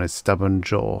shadow on his stubborn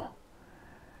jaw.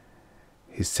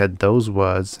 He said those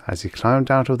words as he climbed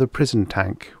out of the prison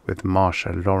tank with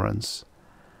Marsha Lawrence.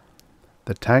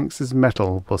 The tank's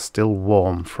metal was still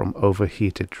warm from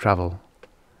overheated travel.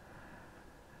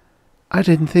 "I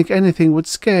didn't think anything would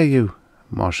scare you,"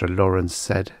 Marsha Lawrence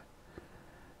said.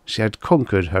 She had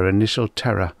conquered her initial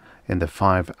terror in the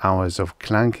 5 hours of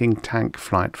clanking tank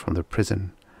flight from the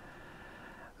prison.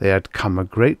 They had come a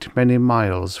great many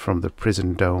miles from the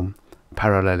prison dome,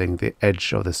 paralleling the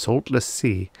edge of the saltless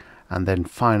sea, and then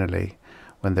finally,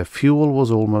 when the fuel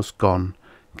was almost gone,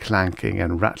 clanking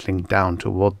and rattling down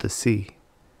toward the sea.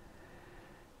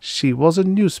 She was a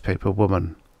newspaper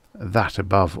woman, that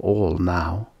above all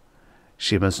now.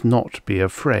 She must not be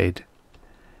afraid.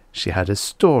 She had a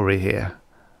story here,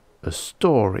 a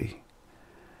story.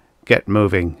 "Get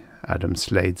moving," Adam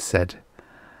Slade said.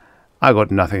 "I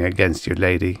got nothing against you,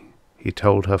 lady," he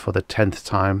told her for the 10th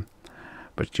time.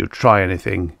 "But you try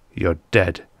anything, you're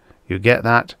dead. You get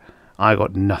that? I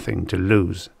got nothing to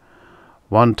lose.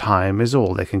 One time is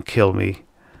all they can kill me.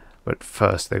 But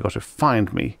first they got to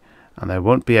find me, and they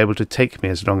won't be able to take me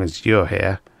as long as you're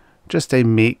here. Just stay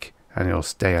meek, and you'll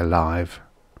stay alive."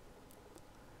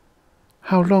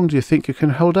 "How long do you think you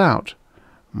can hold out?"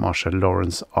 Marsha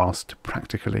Lawrence asked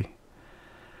practically.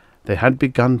 They had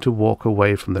begun to walk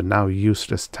away from the now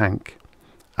useless tank.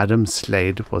 Adam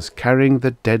Slade was carrying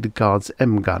the dead guard's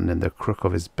M-gun in the crook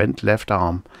of his bent left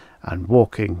arm and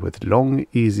walking with long,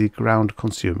 easy,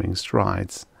 ground-consuming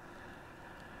strides.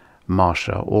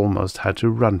 Marsha almost had to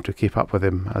run to keep up with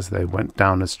him as they went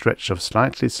down a stretch of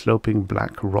slightly sloping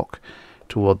black rock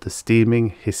toward the steaming,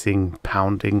 hissing,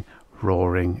 pounding,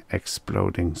 roaring,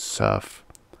 exploding surf.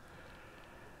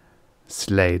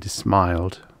 Slade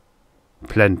smiled.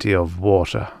 "Plenty of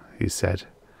water," he said.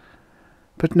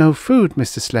 "But no food,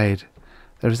 Mr. Slade.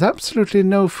 There is absolutely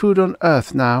no food on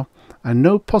Earth now, and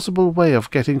no possible way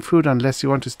of getting food unless you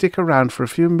want to stick around for a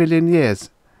few million years."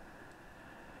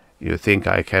 "You think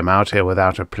I came out here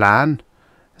without a plan?"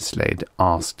 Slade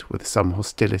asked with some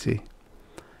hostility.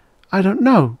 "I don't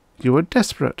know. You were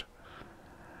desperate."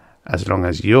 "As long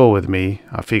as you're with me,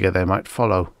 I figure they might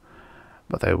follow.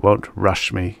 But they won't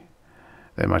rush me.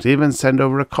 They might even send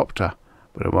over a copter,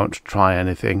 but it won't try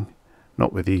anything.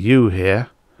 Not with you here.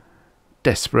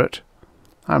 Desperate?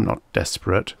 I'm not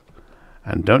desperate.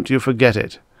 And don't you forget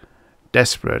it.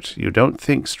 Desperate, you don't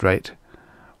think straight.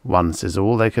 Once is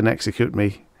all they can execute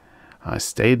me. I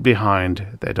stayed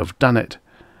behind, they'd have done it.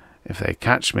 If they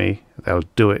catch me, they'll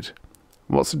do it.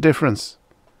 What's the difference?"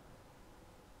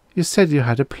 "You said you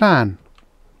had a plan."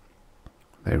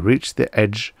 They reached the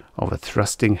edge of a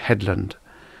thrusting headland,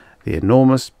 the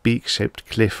enormous beak-shaped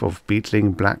cliff of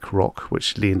beetling black rock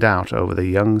which leaned out over the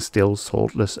young, still,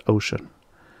 saltless ocean.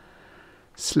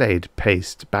 Slade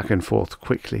paced back and forth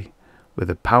quickly, with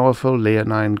a powerful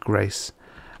leonine grace,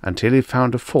 until he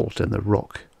found a fault in the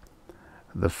rock.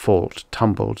 The fault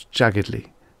tumbled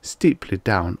jaggedly, steeply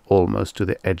down almost to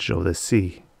the edge of the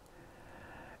sea.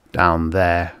 "Down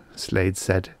there," Slade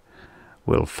said,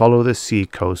 We'll follow the sea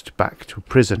coast back to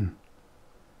prison."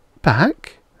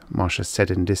 "Back?" Marcia said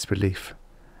in disbelief.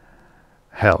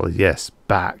 "Hell yes,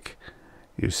 back.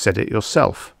 You said it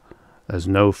yourself. There's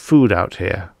no food out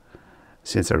here.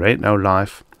 Since there ain't no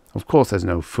life, of course there's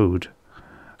no food.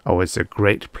 Oh, it's a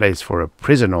great place for a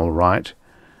prison, all right.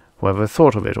 Whoever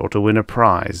thought of it ought to win a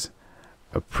prize.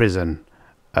 A prison,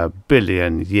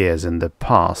 1,000,000,000 years in the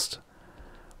past.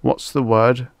 What's the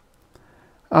word?"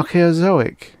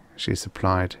 "Archaeozoic," she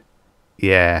supplied.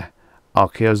 "Yeah,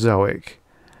 Archaeozoic.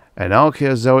 An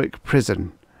Archaeozoic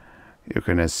prison. You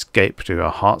can escape to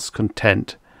your heart's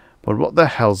content, but what the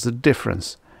hell's the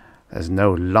difference? There's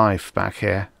no life back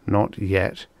here, not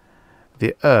yet.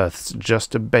 The Earth's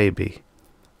just a baby.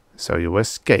 So you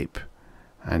escape,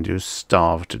 and you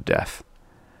starve to death.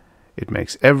 It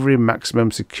makes every maximum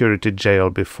security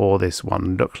jail before this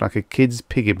one look like a kid's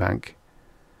piggy bank."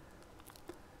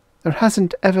 "There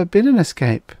hasn't ever been an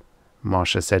escape,"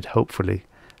 Marcia said hopefully,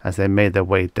 as they made their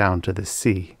way down to the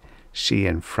sea, she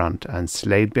in front and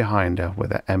Slade behind her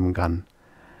with her M-gun.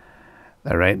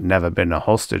 "There ain't never been a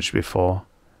hostage before."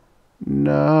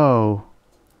 "No."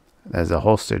 "There's a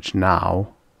hostage now."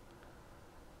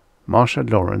 Marcia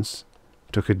Lawrence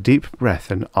took a deep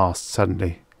breath and asked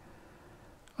suddenly,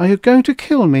 "Are you going to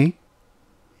kill me?"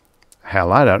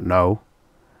 "Hell, I don't know.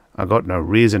 I got no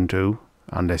reason to,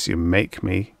 unless you make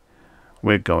me.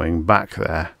 We're going back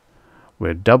there.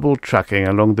 We're double-tracking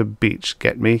along the beach,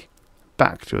 get me?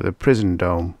 Back to the prison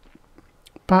dome."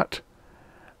 "But—"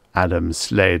 "Adam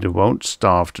Slade won't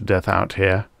starve to death out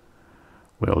here.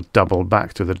 We'll double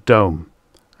back to the dome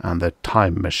and the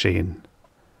time machine."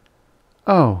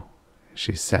 "Oh,"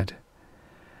 she said.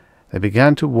 They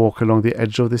began to walk along the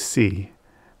edge of the sea,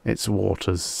 its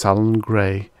waters sullen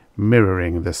grey,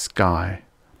 mirroring the sky.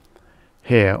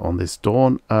 Here on this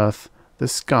dawn earth the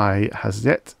sky has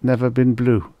yet never been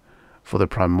blue, for the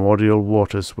primordial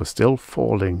waters were still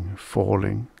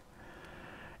falling.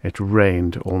 It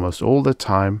rained almost all the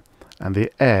time, and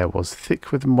the air was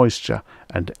thick with moisture,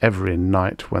 and every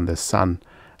night when the sun,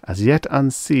 as yet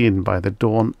unseen by the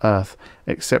dawn earth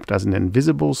except as an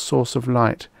invisible source of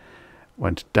light,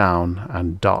 went down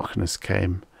and darkness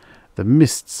came, the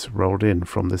mists rolled in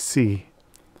from the sea.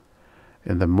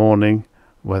 In the morning,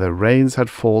 whether rains had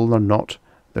fallen or not,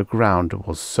 the ground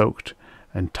was soaked,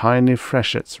 and tiny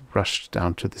freshets rushed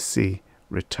down to the sea,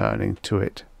 returning to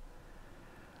it.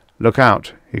 "Look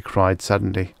out!" he cried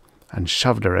suddenly, and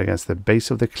shoved her against the base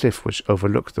of the cliff which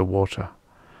overlooked the water.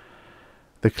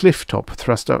 The cliff top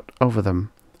thrust out over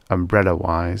them,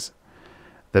 umbrella-wise.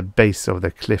 The base of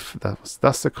the cliff was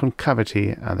thus a concavity,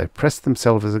 and they pressed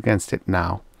themselves against it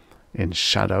now, in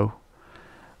shadow.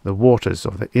 The waters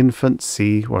of the infant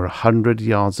sea were 100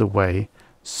 yards away,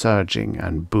 surging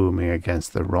and booming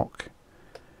against the rock.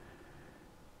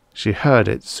 She heard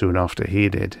it soon after he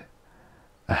did.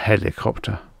 A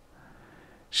helicopter.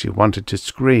 She wanted to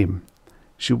scream.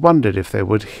 She wondered if they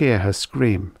would hear her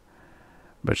scream.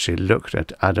 But she looked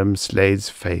at Adam Slade's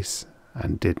face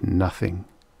and did nothing.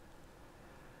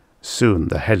 Soon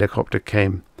the helicopter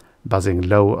came, buzzing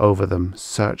low over them,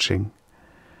 searching.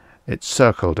 It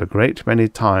circled a great many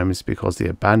times because the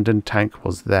abandoned tank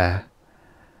was there.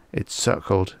 It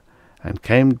circled and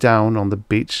came down on the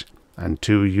beach, and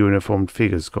 2 uniformed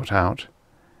figures got out.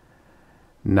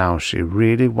 Now she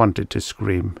really wanted to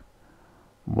scream.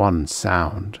 One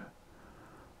sound,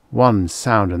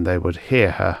 and they would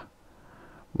hear her.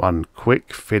 One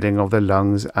quick filling of the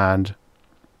lungs, and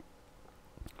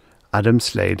Adam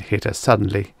Slade hit her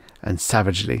suddenly and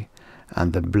savagely,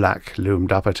 and the black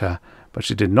loomed up at her, but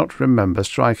she did not remember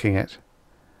striking it.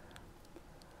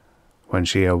 When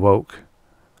she awoke,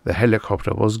 the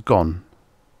helicopter was gone.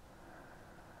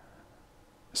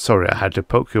 "Sorry I had to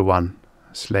poke you one,"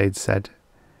 Slade said.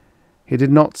 He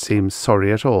did not seem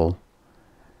sorry at all.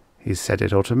 He said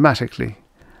it automatically,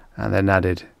 and then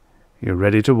added, "You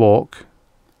ready to walk?"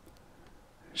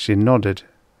 She nodded.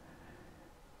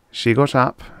 She got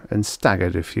up and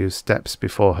staggered a few steps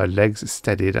before her legs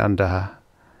steadied under her.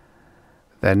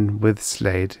 Then, with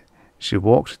Slade, she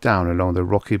walked down along the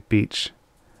rocky beach.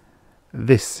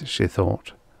 This, she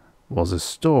thought, was a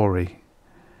story.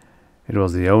 It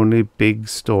was the only big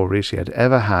story she had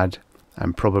ever had,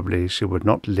 and probably she would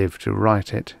not live to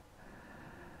write it.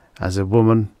 As a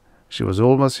woman, she was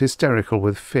almost hysterical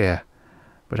with fear,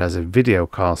 but as a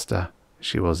videocaster,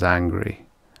 she was angry.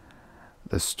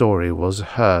 The story was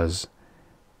hers,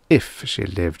 if she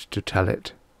lived to tell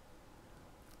it.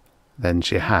 Then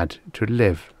she had to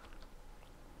live.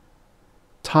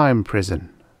 Time prison.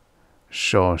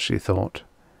 Sure, she thought.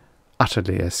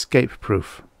 Utterly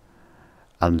escape-proof.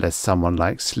 Unless someone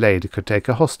like Slade could take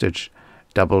a hostage,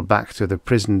 double back to the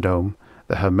prison dome,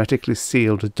 the hermetically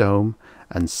sealed dome,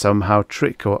 and somehow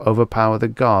trick or overpower the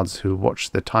guards who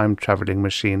watched the time-travelling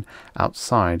machine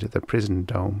outside the prison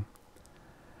dome.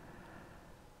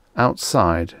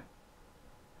 Outside.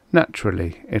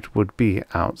 Naturally, it would be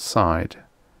outside.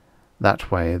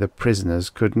 That way the prisoners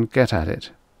couldn't get at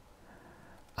it.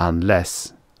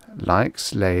 Unless, like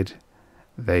Slade,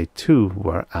 they too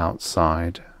were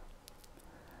outside.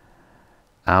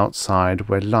 Outside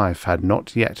where life had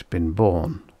not yet been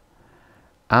born.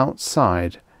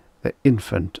 Outside the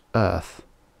infant earth.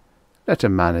 Let a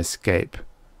man escape.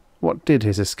 What did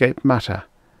his escape matter?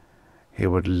 He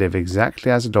would live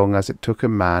exactly as long as it took a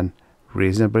man,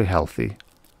 reasonably healthy,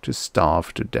 to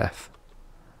starve to death.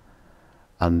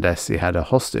 Unless he had a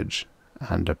hostage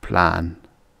and a plan.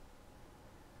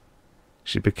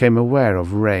 She became aware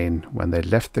of rain when they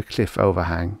left the cliff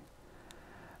overhang.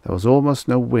 There was almost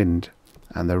no wind,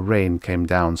 and the rain came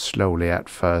down slowly at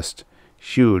first,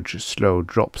 huge slow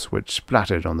drops which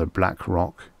splattered on the black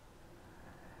rock.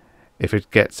 "If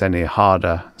it gets any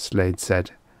harder," Slade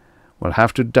said, "we'll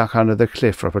have to duck under the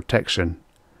cliff for protection.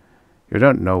 You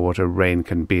don't know what a rain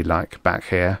can be like back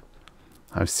here.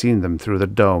 I've seen them through the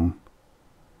dome."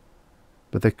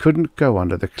 But they couldn't go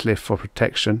under the cliff for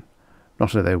protection,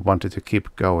 not if they wanted to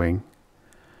keep going.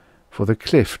 For the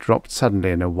cliff dropped suddenly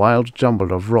in a wild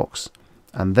jumble of rocks,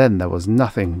 and then there was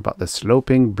nothing but the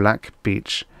sloping black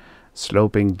beach,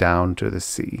 sloping down to the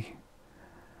sea.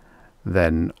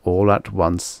 Then, all at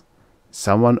once,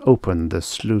 someone opened the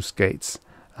sluice gates,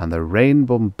 and the rain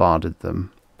bombarded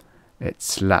them. It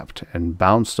slapped and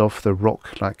bounced off the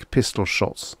rock like pistol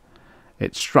shots.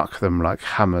 It struck them like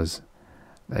hammers.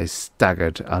 They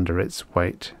staggered under its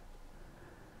weight.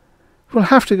 "We'll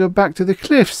have to go back to the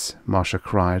cliffs," Marcia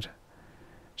cried.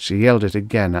 She yelled it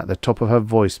again at the top of her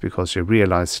voice because she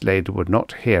realized Slade would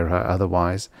not hear her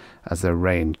otherwise, as the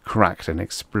rain cracked and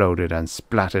exploded and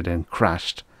splattered and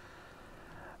crashed.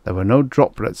 There were no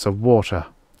droplets of water,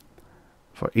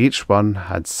 for each one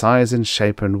had size and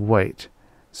shape and weight,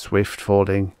 swift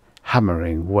falling,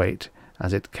 hammering weight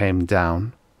as it came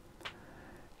down.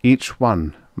 Each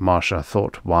one, Marcia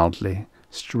thought wildly,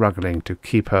 struggling to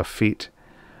keep her feet,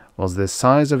 was the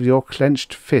size of your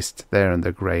clenched fist there in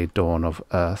the grey dawn of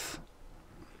earth.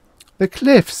 "The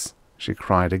cliffs!" she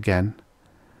cried again.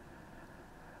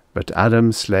 But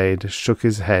Adam Slade shook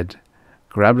his head,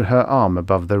 grabbed her arm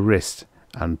above the wrist,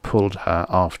 and pulled her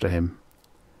after him.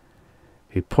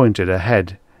 He pointed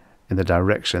ahead in the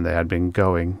direction they had been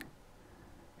going.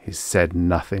 He said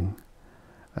nothing.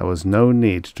 There was no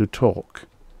need to talk.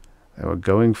 They were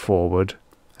going forward,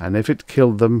 and if it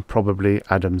killed them, probably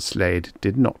Adam Slade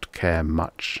did not care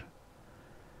much.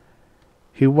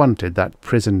 He wanted that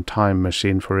prison time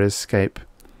machine for escape,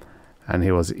 and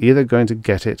he was either going to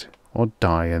get it or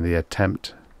die in the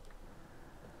attempt.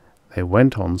 They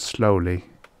went on slowly.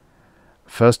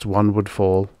 First one would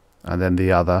fall, and then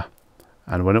the other,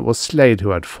 and when it was Slade who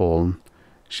had fallen,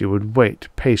 she would wait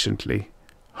patiently,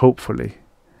 hopefully,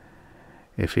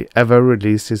 if he ever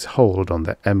released his hold on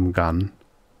the M-gun.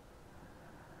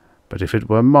 But if it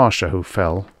were Marcia who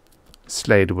fell,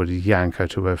 Slade would yank her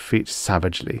to her feet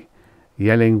savagely,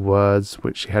 yelling words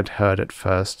which she had heard at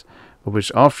first, but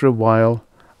which after a while,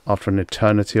 after an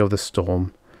eternity of the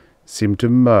storm, seemed to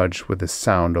merge with the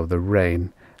sound of the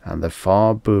rain and the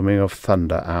far booming of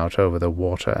thunder out over the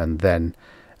water, and then,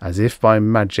 as if by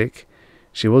magic,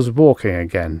 she was walking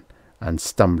again and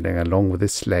stumbling along with the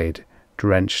Slade,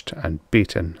 drenched and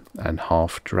beaten and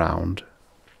half drowned.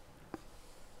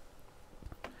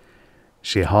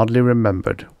 She hardly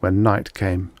remembered when night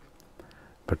came,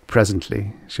 but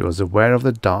presently she was aware of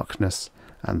the darkness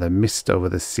and the mist over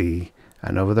the sea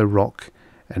and over the rock,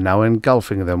 and now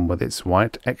engulfing them with its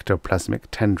white ectoplasmic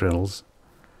tendrils.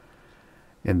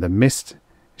 In the mist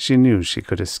she knew she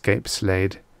could escape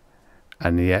Slade,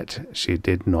 and yet she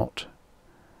did not.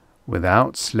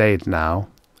 Without Slade now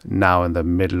in the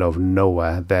middle of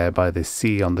nowhere there by the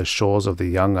sea on the shores of the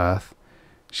young earth,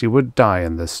 she would die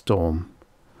in the storm.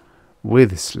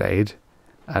 With Slade,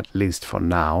 at least for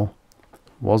now,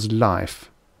 was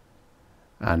life,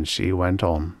 and she went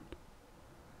on.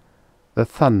 The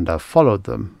thunder followed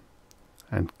them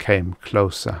and came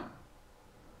closer.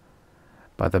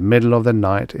 By the middle of the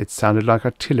night it sounded like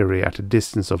artillery at a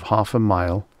distance of half a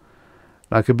mile,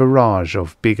 like a barrage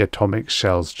of big atomic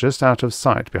shells just out of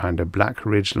sight behind a black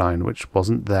ridgeline which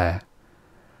wasn't there.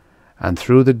 And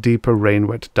through the deeper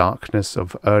rain-wet darkness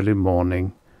of early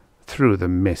morning, through the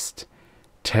mist,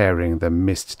 tearing the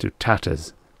mist to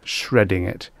tatters, shredding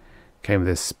it, came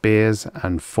the spears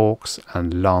and forks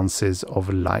and lances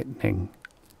of lightning.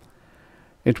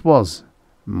 It was,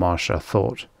 Marcia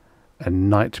thought, a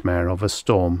nightmare of a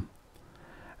storm,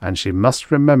 and she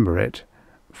must remember it,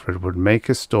 for it would make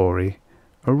a story,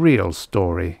 a real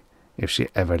story, if she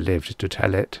ever lived to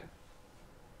tell it.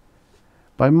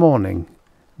 By morning,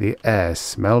 the air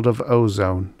smelled of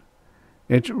ozone.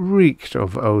 It reeked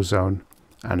of ozone,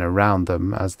 and around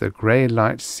them, as the grey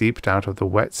light seeped out of the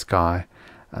wet sky,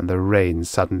 and the rain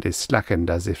suddenly slackened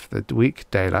as if the weak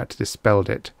daylight dispelled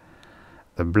it,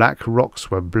 the black rocks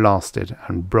were blasted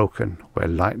and broken where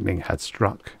lightning had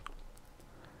struck.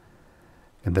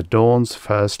 In the dawn's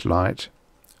first light,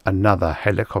 another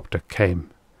helicopter came.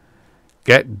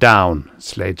 "Get down!"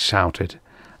 Slade shouted,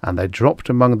 and they dropped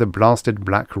among the blasted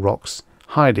black rocks,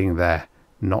 hiding there,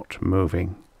 not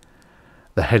moving.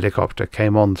 The helicopter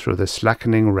came on through the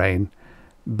slackening rain,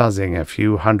 buzzing a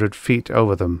few 100 feet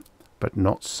over them, but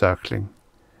not circling.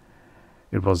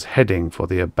 It was heading for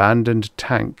the abandoned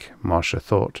tank, Marcia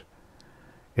thought.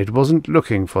 It wasn't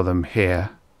looking for them here.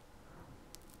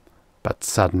 But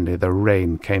suddenly the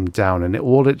rain came down in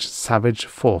all its savage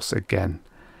force again,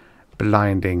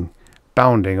 blinding,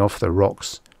 bounding off the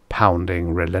rocks,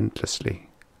 pounding relentlessly.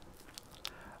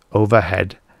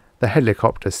 Overhead, the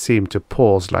helicopter seemed to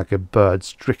pause like a bird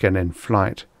stricken in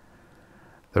flight.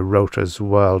 The rotors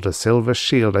whirled a silver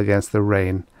shield against the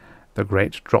rain, the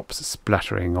great drops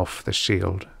splattering off the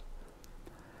shield.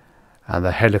 And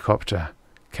the helicopter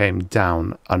came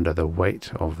down under the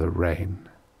weight of the rain.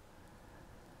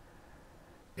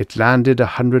 It landed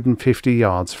 150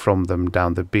 yards from them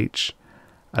down the beach,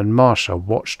 and Marcia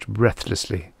watched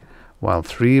breathlessly while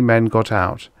 3 men got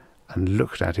out and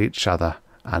looked at each other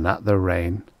and at the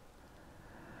rain.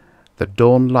 The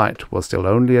dawn light was still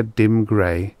only a dim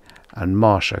grey, and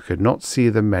Marcia could not see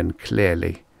the men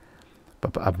clearly,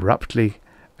 but abruptly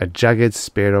a jagged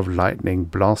spear of lightning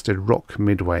blasted rock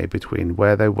midway between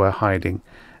where they were hiding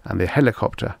and the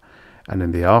helicopter, and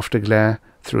in the afterglare,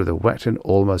 through the wet and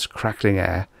almost crackling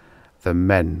air, the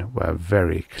men were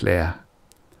very clear.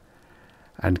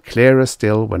 And clearer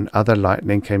still when other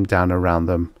lightning came down around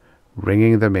them,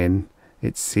 ringing them in.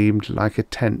 It seemed like a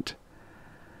tent.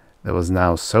 There was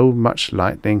now so much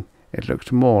lightning it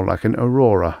looked more like an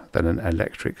aurora than an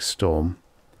electric storm.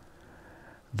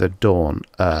 The dawn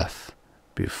earth,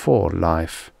 before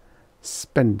life,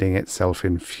 spending itself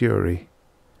in fury.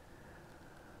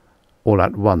 All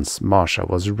at once Marcia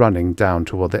was running down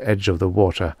toward the edge of the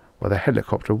water where the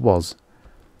helicopter was.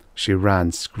 She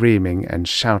ran screaming and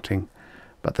shouting,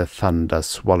 but the thunder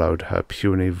swallowed her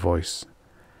puny voice.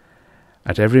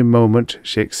 At every moment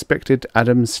she expected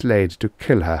Adam Slade to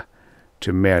kill her,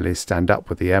 to merely stand up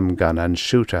with the M-gun and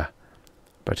shoot her,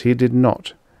 but he did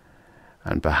not,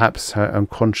 and perhaps her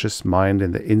unconscious mind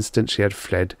in the instant she had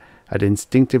fled had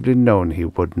instinctively known he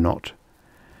would not.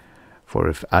 For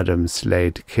if Adam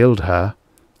Slade killed her,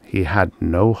 he had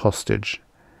no hostage.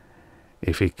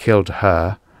 If he killed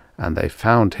her and they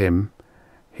found him,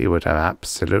 he would have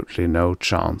absolutely no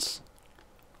chance.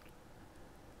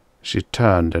 She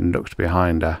turned and looked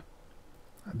behind her.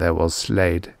 There was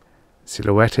Slade,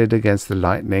 silhouetted against the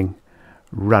lightning,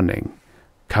 running,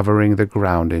 covering the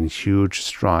ground in huge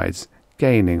strides,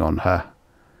 gaining on her.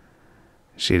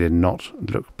 She did not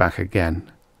look back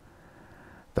again.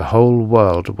 The whole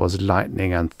world was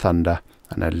lightning and thunder,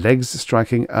 and her legs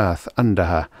striking earth under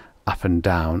her, up and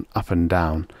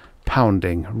down,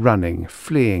 pounding, running,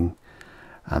 fleeing,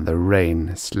 and the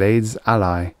rain, Slade's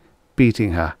ally,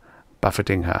 beating her,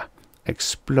 buffeting her,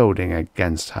 exploding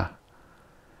against her.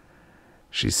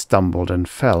 She stumbled and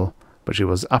fell, but she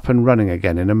was up and running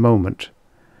again in a moment.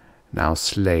 Now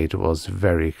Slade was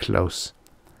very close,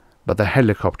 but the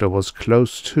helicopter was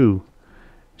close too.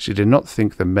 She did not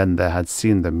think the men there had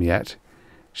seen them yet.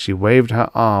 She waved her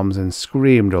arms and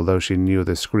screamed, although she knew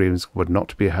the screams would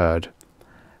not be heard.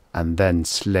 And then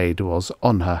Slade was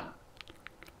on her.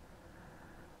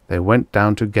 They went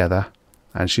down together,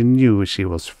 and she knew she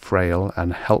was frail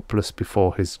and helpless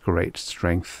before his great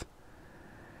strength.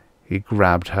 He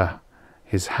grabbed her,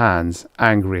 his hands,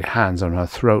 angry hands, on her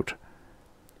throat.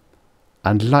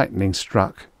 And lightning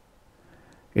struck.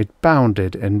 It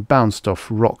bounded and bounced off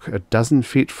rock a dozen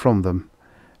feet from them.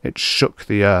 It shook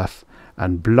the earth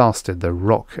and blasted the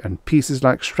rock, and pieces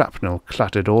like shrapnel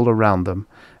clattered all around them,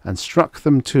 and struck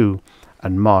them too,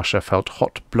 and Marcia felt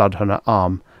hot blood on her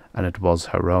arm, and it was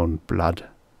her own blood.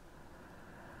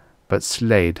 But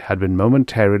Slade had been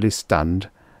momentarily stunned,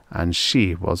 and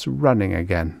she was running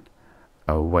again,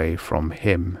 away from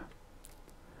him.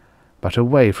 But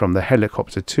away from the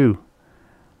helicopter too.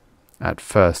 At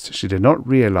first she did not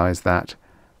realize that,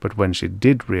 but when she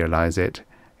did realize it,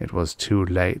 it was too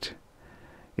late.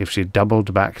 If she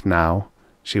doubled back now,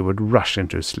 she would rush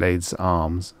into Slade's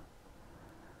arms.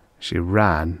 She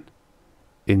ran,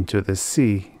 into the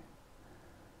sea.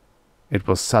 It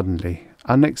was suddenly,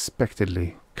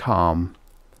 unexpectedly calm.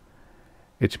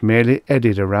 It merely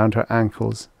eddied around her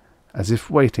ankles, as if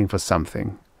waiting for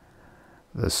something.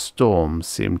 The storm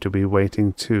seemed to be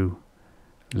waiting too,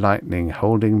 lightning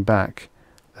holding back,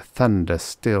 the thunder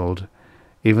stilled,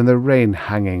 even the rain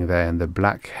hanging there in the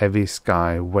black heavy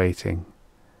sky waiting.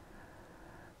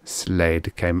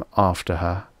 Slade came after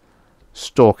her,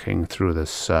 stalking through the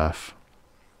surf.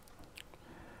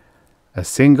 A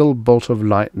single bolt of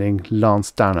lightning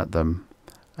lanced down at them,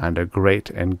 and a great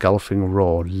engulfing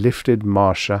roar lifted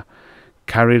Marcia,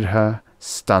 carried her,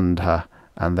 stunned her,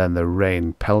 and then the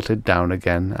rain pelted down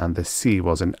again, and the sea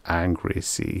was an angry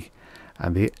sea,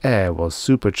 and the air was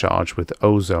supercharged with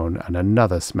ozone and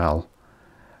another smell,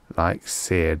 like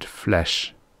seared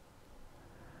flesh.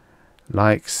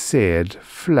 Like seared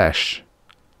flesh.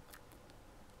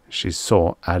 She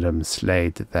saw Adam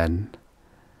Slade then.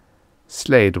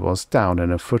 Slade was down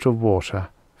in a foot of water,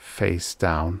 face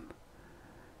down.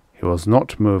 He was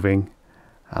not moving,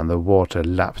 and the water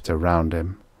lapped around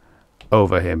him,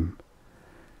 over him.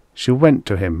 She went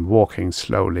to him, walking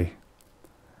slowly.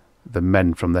 The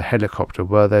men from the helicopter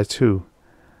were there too.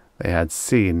 They had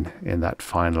seen in that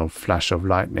final flash of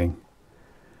lightning.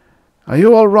 "Are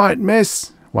you all right,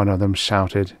 miss?" one of them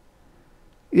shouted.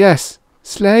 "Yes,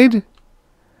 Slade?"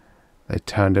 They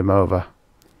turned him over.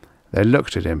 They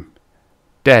looked at him.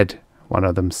 "Dead," one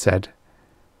of them said.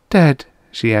 "Dead,"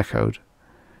 she echoed.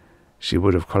 She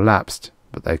would have collapsed,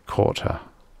 but they caught her.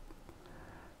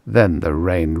 Then the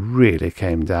rain really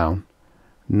came down,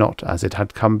 not as it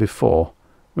had come before,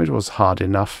 which was hard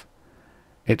enough.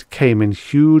 It came in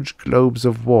huge globes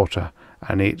of water,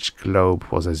 and each globe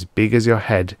was as big as your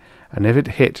head, and if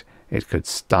it hit, it could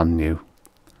stun you.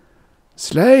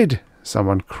 "Slade!"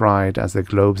 someone cried as the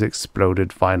globes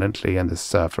exploded violently in the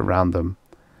surf around them.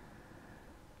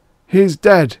 "He's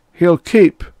dead. He'll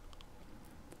keep."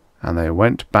 And they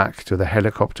went back to the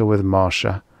helicopter with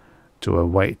Marcia to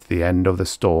await the end of the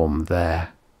storm there.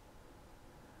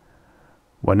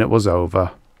 When it was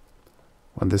over,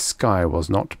 when the sky was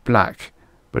not black,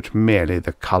 but merely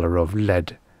the colour of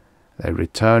lead, they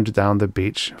returned down the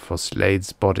beach for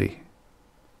Slade's body.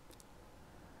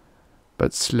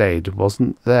 But Slade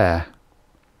wasn't there.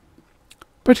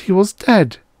 "But he was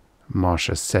dead,"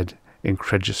 Marcia said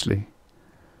incredulously.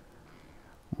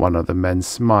 One of the men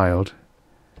smiled.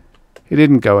 "He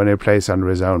didn't go any place under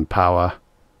his own power.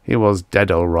 He was dead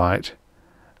all right.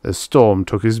 The storm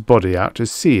took his body out to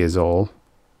sea is all."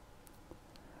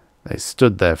 They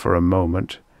stood there for a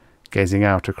moment, gazing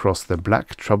out across the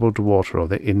black troubled water of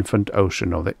the infant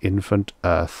ocean of the infant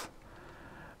earth.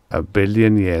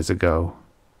 1,000,000,000 years ago.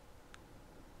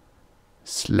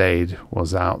 Slade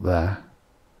was out there.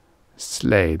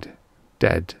 Slade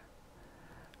dead.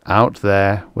 Out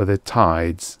there with the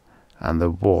tides and the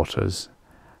waters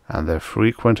and the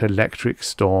frequent electric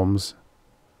storms.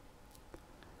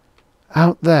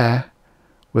 Out there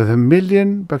with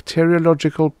 1,000,000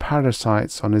 bacteriological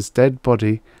parasites on his dead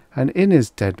body and in his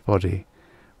dead body,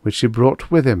 which he brought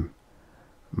with him,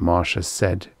 Marcia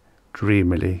said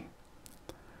dreamily.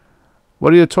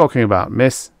 "What are you talking about,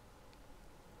 miss?"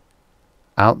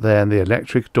 Out there in the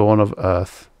electric dawn of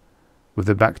Earth, with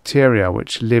the bacteria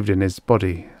which lived in his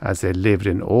body as they lived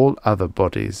in all other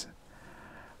bodies.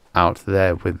 Out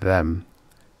there with them,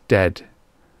 dead,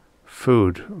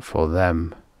 food for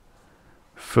them,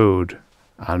 food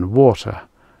and water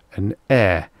and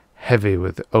air heavy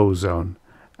with ozone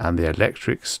and the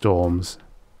electric storms.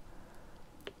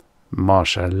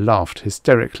 Marcia laughed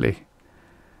hysterically.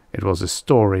 It was a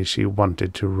story she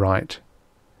wanted to write,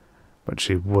 but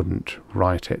she wouldn't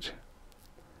write it.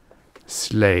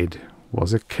 Slade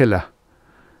was a killer,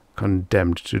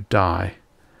 condemned to die,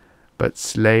 but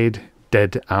Slade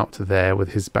dead out there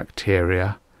with his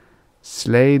bacteria,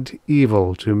 Slade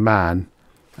evil to man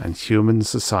and human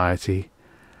society,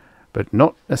 but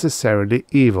not necessarily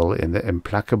evil in the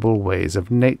implacable ways of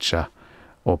nature,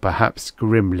 or perhaps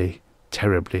grimly,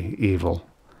 terribly evil.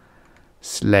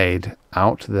 Slade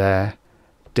out there,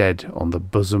 dead on the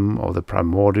bosom of the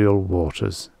primordial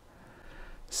waters.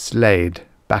 Slade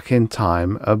back in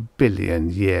time 1,000,000,000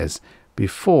 years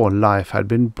before life had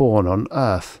been born on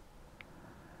Earth.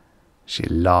 She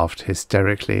laughed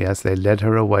hysterically as they led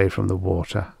her away from the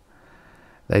water.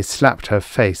 They slapped her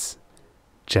face,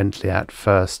 gently at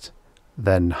first,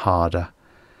 then harder.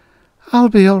 "I'll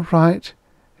be all right,"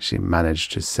 she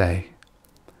managed to say.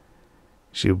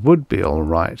 She would be all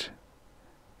right.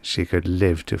 She could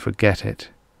live to forget it.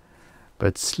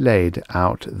 But Slade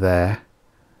out there,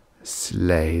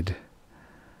 Slade.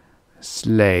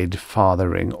 Slade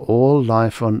fathering all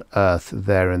life on earth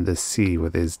there in the sea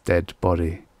with his dead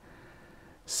body.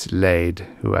 Slade,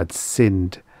 who had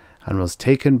sinned and was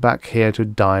taken back here to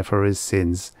die for his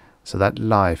sins so that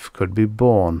life could be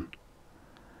born.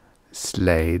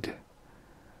 Slade,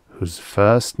 whose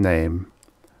first name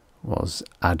was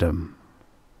Adam.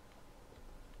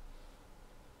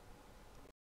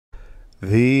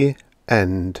 The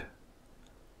end.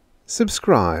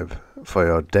 Subscribe for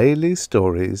your daily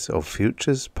stories of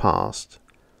futures past.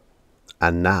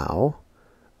 And now,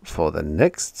 for the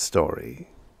next story.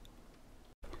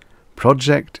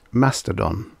 Project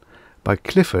Mastodon by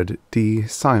Clifford D.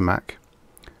 Simak.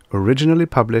 Originally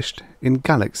published in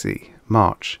Galaxy,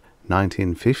 March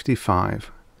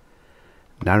 1955.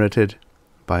 Narrated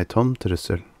by Tom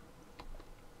Trussel.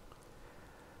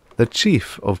 The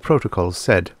Chief of Protocol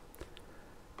said,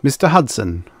 "Mr.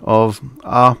 Hudson of,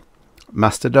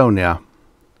 Macedonia."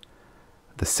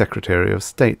 The Secretary of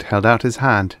State held out his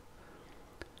hand.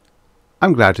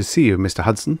 "I'm glad to see you, Mr.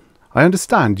 Hudson. I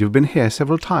understand you've been here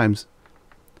several times."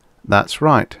 "That's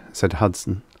right," said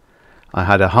Hudson. "I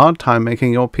had a hard time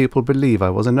making your people believe I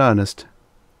was in earnest."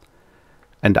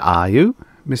 "And are you,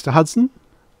 Mr. Hudson?"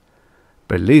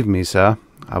 "Believe me, sir,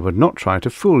 I would not try to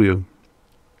fool you."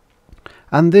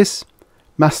 "And this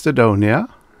Macedonia?"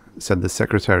 said the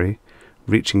Secretary,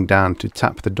 reaching down to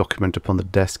tap the document upon the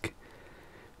desk.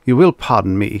 "You will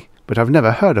pardon me, but I've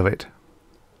never heard of it."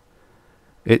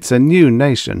 "It's a new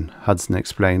nation," Hudson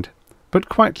explained, "but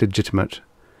quite legitimate.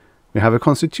 We have a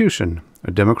constitution,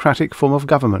 a democratic form of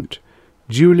government,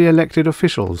 duly elected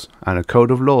officials, and a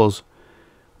code of laws.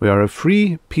 We are a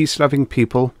free, peace-loving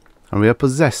people, and we are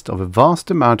possessed of a vast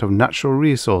amount of natural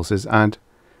resources and—"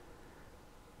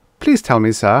 "Please tell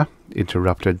me, sir,"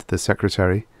 interrupted the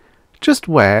Secretary, "just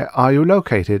where are you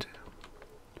located?"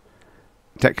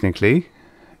 "Technically,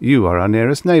 you are our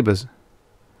nearest neighbours."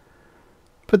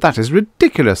 "But that is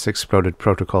ridiculous," exploded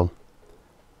Protocol.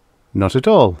 "Not at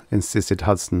all," insisted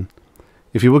Hudson.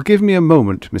 "If you will give me a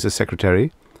moment, Mr.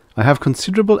 Secretary, I have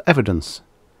considerable evidence."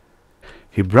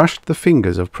 He brushed the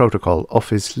fingers of Protocol off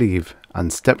his sleeve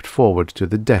and stepped forward to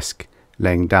the desk,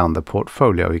 laying down the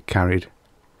portfolio he carried.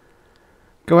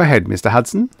 "Go ahead, Mr.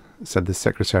 Hudson," said the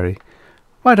Secretary.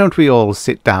 "Why don't we all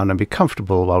sit down and be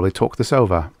comfortable while we talk this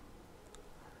over?"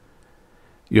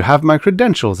 "You have my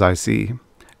credentials, I see.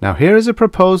 Now here is a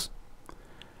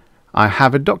I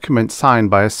have a document signed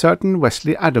by a certain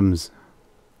Wesley Adams."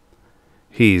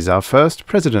 "He's our first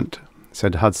president,"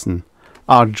 said Hudson.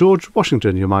 "Our George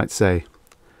Washington, you might say."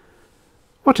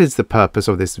 "What is the purpose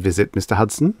of this visit, Mr.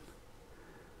 Hudson?"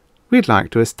 "We'd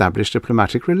like to establish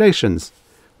diplomatic relations.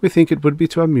 We think it would be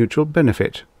to our mutual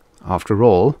benefit. After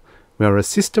all, we are a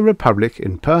sister republic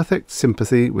in perfect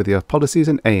sympathy with your policies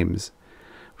and aims.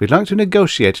 We'd like to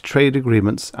negotiate trade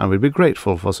agreements, and we'd be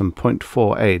grateful for some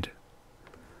 .4 aid."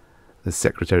 The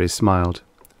Secretary smiled.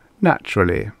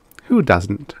 "Naturally. Who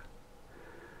doesn't?"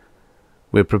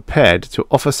 "We're prepared to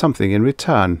offer something in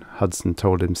return," Hudson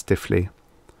told him stiffly.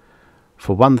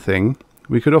 "For one thing,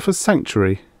 we could offer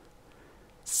sanctuary."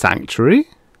 "Sanctuary?"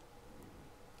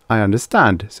 "I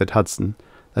understand," said Hudson,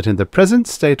 "that in the present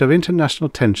state of international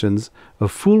tensions, a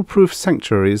foolproof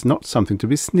sanctuary is not something to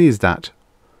be sneezed at."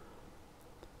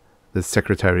 The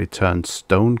Secretary turned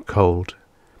stone cold.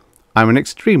 "I'm an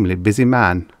extremely busy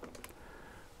man."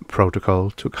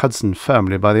 Protocol took Hudson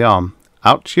firmly by the arm.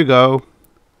 "Out you go."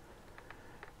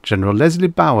 General Leslie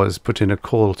Bowers put in a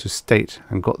call to state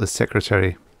and got the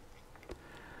Secretary.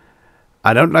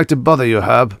 "I don't like to bother you,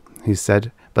 Herb," he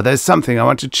said, "but there's something I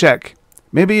want to check.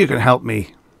 Maybe you can help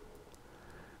me."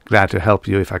 "Glad to help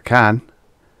you if I can."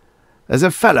 "There's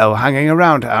a fellow hanging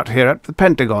around out here at the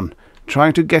Pentagon,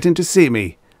 trying to get in to see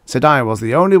me. Said I was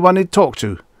the only one he'd talk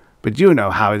to, but you know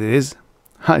how it is."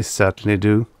 "I certainly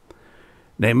do."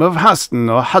 "Name of Huston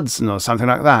or Hudson or something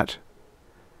like that."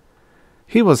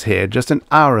 "He was here just an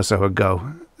hour or so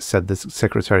ago," said the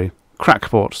Secretary.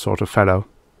 "Crackpot sort of fellow."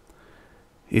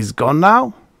 "He's gone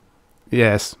now?"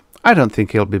 "Yes. I don't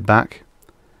think he'll be back."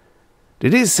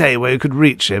 "Did he say where you could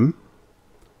reach him?"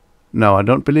 "No, I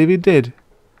don't believe he did."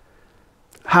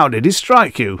 "How did he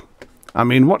strike you? I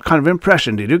mean, what kind of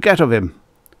impression did you get of him?"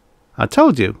 "I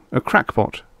told you, a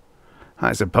crackpot."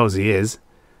 "I suppose he is.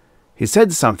 He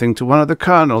said something to one of the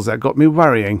colonels that got me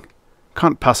worrying.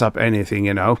 Can't pass up anything,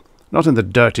 you know. Not in the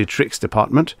dirty tricks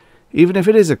department, even if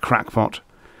it is a crackpot.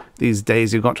 These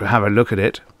days you've got to have a look at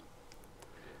it."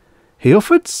 "He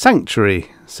offered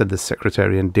sanctuary," said the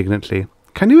Secretary indignantly.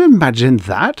 "Can you imagine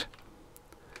that?"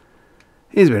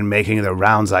 "He's been making the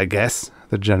rounds, I guess,"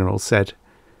 the General said.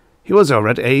 "He was over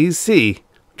at AEC.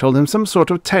 Told him some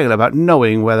sort of tale about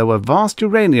knowing where there were vast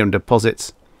uranium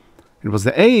deposits. It was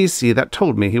the AEC that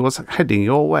told me he was heading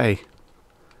your way.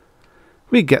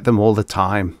 We get them all the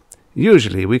time.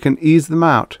 Usually we can ease them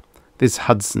out. This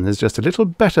Hudson is just a little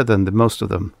better than the most of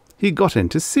them. He got in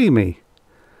to see me.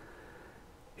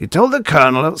 He told the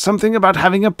Colonel something about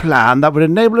having a plan that would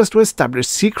enable us to establish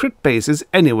secret bases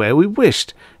anywhere we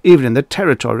wished, even in the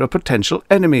territory of potential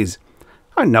enemies.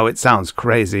 I know it sounds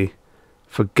crazy.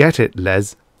 Forget it,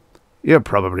 Les. You're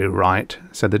probably right,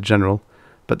 said the General,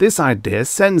 but this idea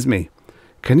sends me.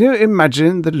 Can you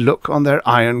imagine the look on their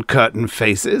Iron Curtain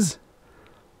faces?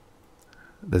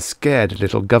 The scared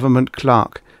little government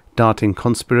clerk, darting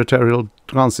conspiratorial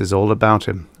glances all about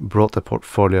him, brought the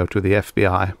portfolio to the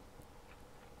FBI.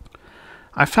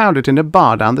 I found it in a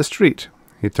bar down the street,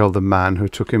 he told the man who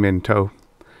took him in tow.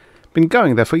 Been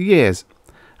going there for years,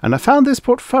 and I found this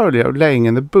portfolio laying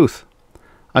in the booth.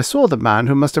 I saw the man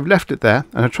who must have left it there,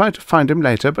 and I tried to find him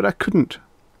later, but I couldn't.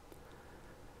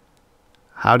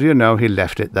 How do you know he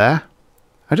left it there?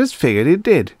 I just figured he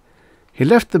did. He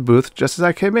left the booth just as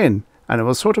I came in, and it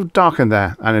was sort of dark in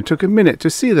there, and it took a minute to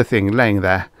see the thing laying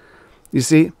there. You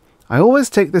see, I always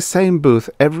take the same booth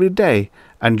every day,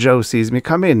 and Joe sees me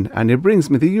come in, and he brings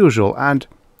me the usual, and—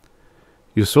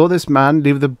 You saw this man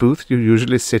leave the booth you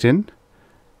usually sit in?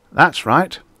 That's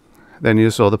right. Then you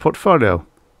saw the portfolio?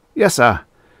 Yes, sir.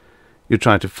 You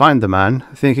tried to find the man,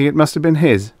 thinking it must have been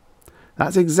his.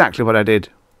 That's exactly what I did.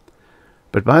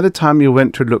 But by the time you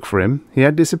went to look for him, he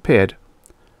had disappeared.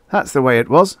 That's the way it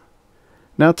was.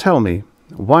 Now tell me,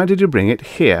 why did you bring it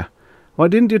here? Why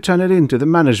didn't you turn it in to the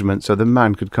management so the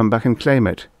man could come back and claim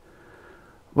it?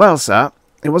 Well, sir,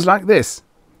 it was like this.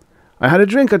 I had a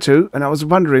drink or two, and I was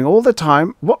wondering all the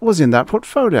time what was in that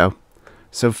portfolio.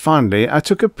 So finally I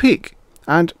took a peek,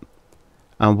 and—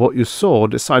 And what you saw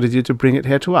decided you to bring it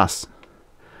here to us.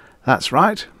 That's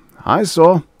right. I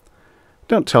saw—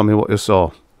 Don't tell me what you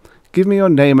saw. Give me your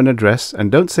name and address,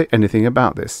 and don't say anything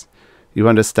about this. You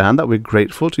understand that we're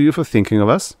grateful to you for thinking of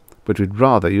us, but we'd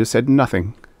rather you said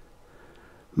nothing.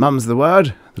 Mum's the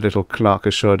word, the little clerk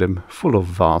assured him, full of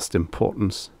vast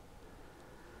importance.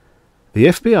 The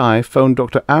FBI phoned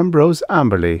Dr. Ambrose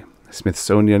Amberley,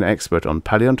 Smithsonian expert on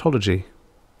paleontology.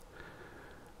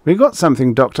 We got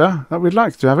something, Doctor, that we'd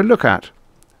like to have a look at.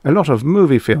 A lot of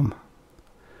movie film.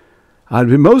 I'd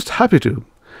be most happy to.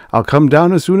 I'll come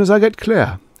down as soon as I get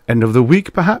clear. End of the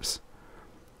week, perhaps?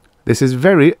 This is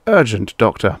very urgent,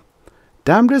 Doctor.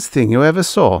 Damnedest thing you ever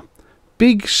saw.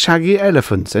 Big shaggy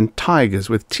elephants and tigers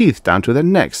with teeth down to their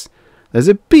necks. There's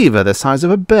a beaver the size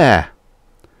of a bear.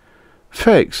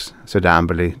 Fakes, said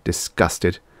Amberley,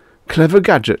 disgusted. Clever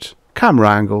gadget. Camera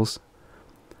angles.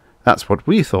 That's what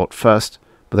we thought first,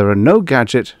 but there are no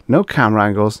gadget, no camera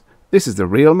angles. This is the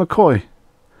real McCoy.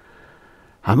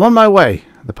 I'm on my way,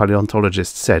 the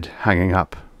paleontologist said, hanging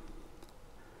up.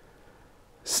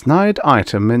 Snide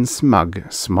item in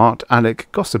smug, smart Alec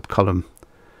gossip column.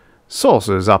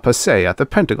 Saucers are passé at the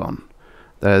Pentagon.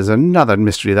 There's another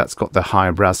mystery that's got the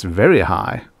highbrows very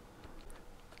high.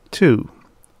 2.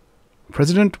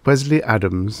 President Wesley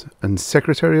Adams and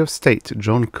Secretary of State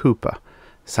John Cooper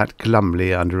sat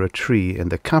glumly under a tree in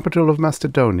the capital of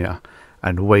Macedonia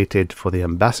and waited for the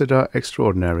Ambassador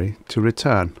Extraordinary to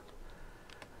return.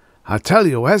 I tell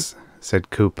you, Wes, said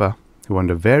Cooper, who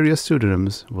under various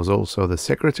pseudonyms was also the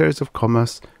Secretaries of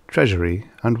Commerce, Treasury,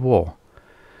 and War.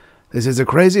 This is a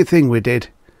crazy thing we did.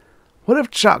 What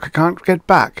if Chuck can't get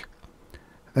back?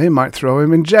 They might throw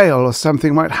him in jail, or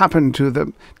something might happen to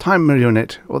the timey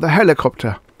unit or the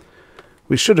helicopter.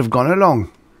 We should have gone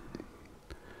along.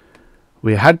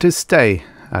 We had to stay,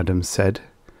 Adams said.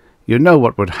 You know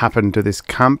what would happen to this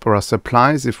camp or our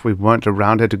supplies if we weren't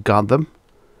around here to guard them?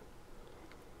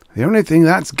 The only thing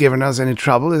that's given us any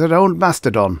trouble is that old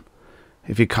Mastodon.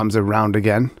 If he comes around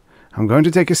again, I'm going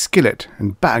to take a skillet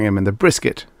and bang him in the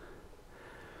brisket.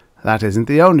 That isn't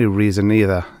the only reason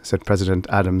either, said President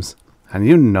Adams, and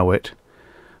you know it.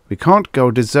 We can't go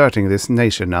deserting this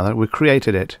nation now that we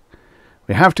created it.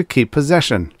 We have to keep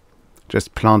possession.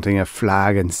 Just planting a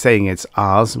flag and saying it's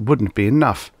ours wouldn't be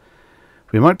enough.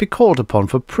 We might be called upon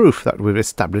for proof that we've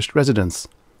established residence.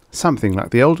 Something like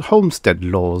the old homestead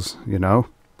laws, you know.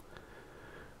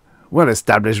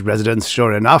 Well-established residence,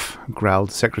 sure enough,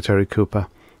 growled Secretary Cooper.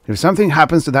 If something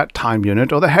happens to that time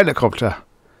unit or the helicopter.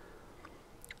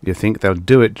 You think they'll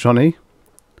do it, Johnny?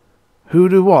 Who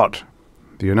do what?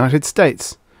 The United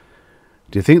States.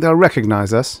 Do you think they'll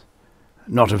recognize us?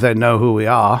 Not if they know who we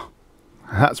are.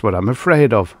 That's what I'm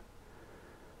afraid of.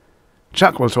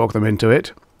 Chuck will talk them into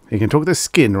it. He can talk the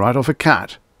skin right off a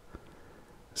cat.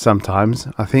 Sometimes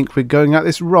I think we're going at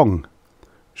this wrong.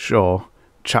 Sure,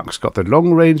 Chuck's got the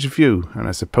long-range view, and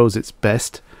I suppose it's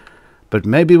best. But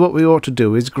maybe what we ought to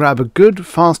do is grab a good,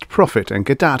 fast profit and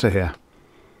get out of here.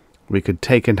 We could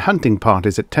take in hunting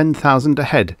parties at 10,000 a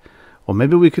head, or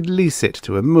maybe we could lease it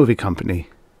to a movie company."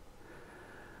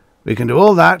 "We can do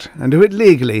all that, and do it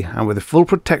legally and with full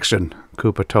protection,"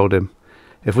 Cooper told him,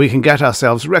 "if we can get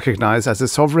ourselves recognized as a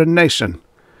sovereign nation.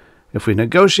 If we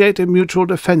negotiate a mutual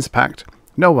defense pact,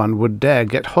 no one would dare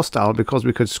get hostile because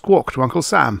we could squawk to Uncle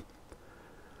Sam."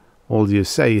 "All you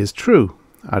say is true,"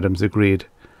 Adams agreed,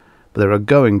 "but there are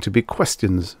going to be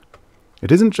questions.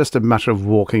 It isn't just a matter of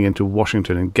walking into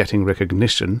Washington and getting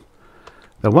recognition.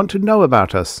 They'll want to know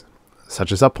about us,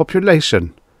 such as our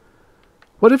population.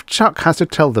 What if Chuck has to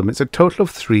tell them it's a total of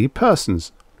 3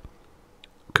 persons?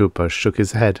 Cooper shook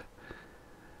his head.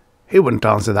 "He wouldn't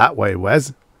answer that way,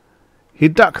 Wes.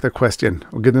 He'd duck the question,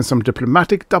 or give them some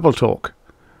diplomatic double-talk.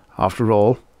 After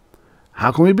all,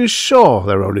 how can we be sure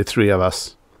there are only 3 of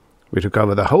us? We took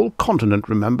over the whole continent,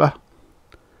 remember?"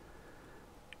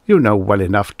 "You know well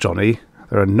enough, Johnny.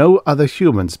 There are no other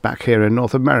humans back here in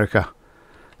North America.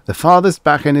 The farthest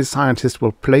back any scientist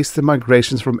will place the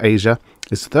migrations from Asia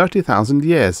is 30,000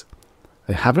 years.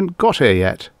 They haven't got here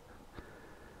yet."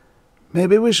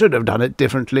 "Maybe we should have done it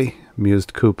differently,"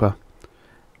 mused Cooper.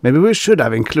 "Maybe we should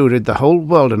have included the whole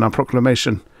world in our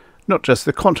proclamation, not just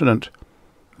the continent.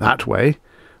 That way,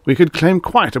 we could claim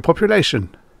quite a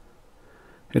population."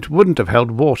 "It wouldn't have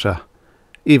held water.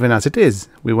 Even as it is,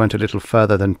 we went a little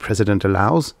further than precedent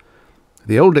allows.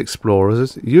 The old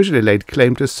explorers usually laid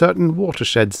claim to certain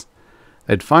watersheds.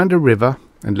 They'd find a river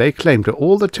and lay claim to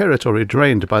all the territory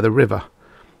drained by the river.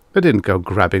 They didn't go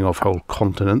grabbing off whole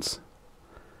continents."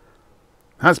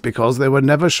 "That's because they were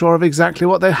never sure of exactly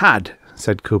what they had,"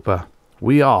 said Cooper.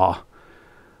 "We are.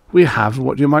 We have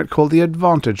what you might call the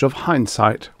advantage of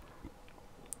hindsight."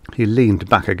 He leaned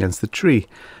back against the tree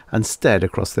and stared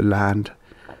across the land.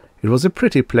 It was a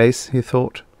pretty place, he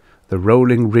thought, the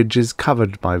rolling ridges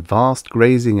covered by vast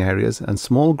grazing areas and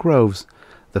small groves,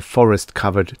 the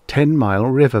forest-covered 10-mile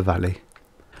river valley.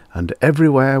 And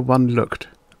everywhere one looked,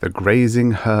 the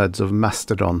grazing herds of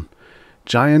Mastodon,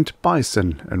 giant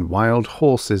bison and wild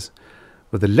horses,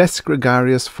 with the less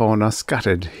gregarious fauna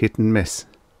scattered hit and miss.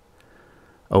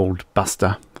 Old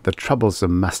Buster, the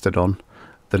troublesome Mastodon,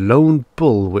 the lone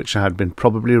bull which had been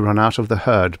probably run out of the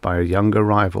herd by a younger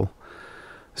rival,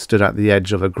 stood at the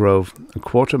edge of a grove a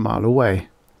quarter-mile away.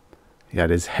 He had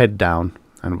his head down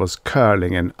and was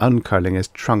curling and uncurling his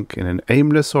trunk in an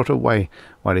aimless sort of way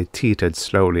while he teetered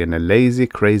slowly in a lazy,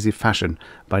 crazy fashion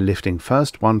by lifting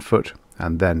first one foot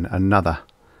and then another.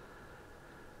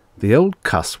 The old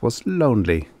cuss was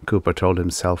lonely, Cooper told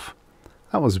himself.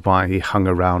 That was why he hung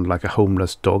around like a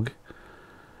homeless dog.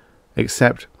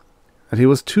 Except that he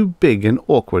was too big and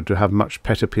awkward to have much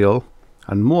pet appeal,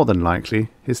 and more than likely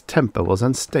his temper was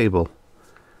unstable.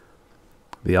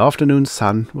 The afternoon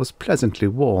sun was pleasantly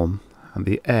warm, and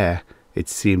the air, it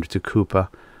seemed to Cooper,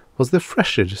 was the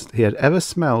freshest he had ever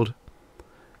smelled.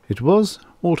 It was,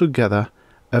 altogether,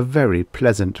 a very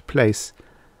pleasant place,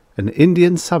 an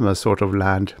Indian summer sort of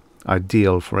land,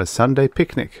 ideal for a Sunday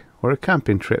picnic or a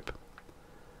camping trip.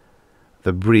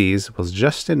 The breeze was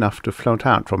just enough to float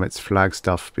out from its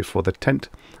flagstaff before the tent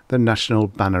the national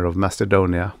banner of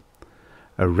Macedonia,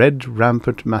 a red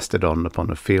rampant mastodon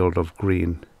upon a field of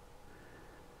green.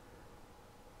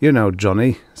 "You know,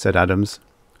 Johnny," said Adams,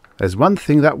 "there's one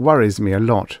thing that worries me a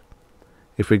lot.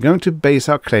 If we're going to base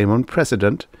our claim on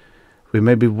precedent, we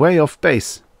may be way off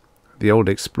base. The old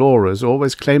explorers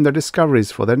always claimed their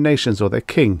discoveries for their nations or their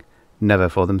king, never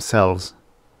for themselves."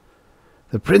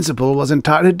 "The principle was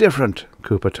entirely different,"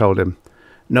 Cooper told him.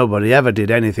 "Nobody ever did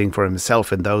anything for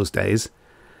himself in those days.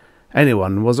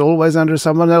 Anyone was always under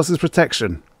someone else's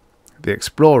protection. The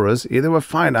explorers either were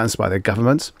financed by the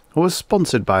governments, or were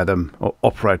sponsored by them, or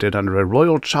operated under a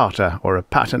royal charter or a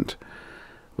patent.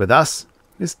 With us,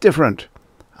 it's different.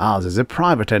 Ours is a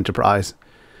private enterprise.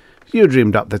 You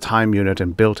dreamed up the time unit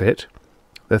and built it.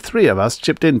 The 3 of us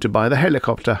chipped in to buy the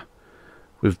helicopter.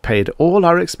 We've paid all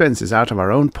our expenses out of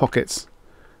our own pockets.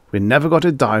 We never got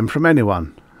a dime from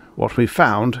anyone. What we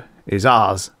found is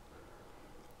ours."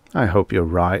 "I hope you're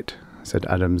right," said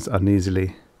Adams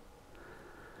uneasily.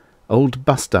 Old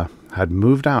Buster had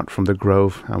moved out from the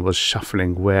grove and was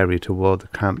shuffling wary toward the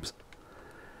camps.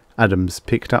 Adams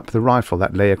picked up the rifle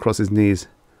that lay across his knees.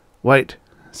 "Wait,"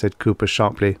 said Cooper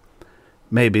sharply.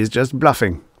 "Maybe he's just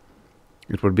bluffing.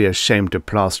 It would be a shame to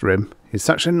plaster him. He's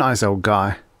such a nice old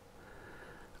guy."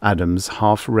 Adams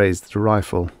half raised the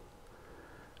rifle.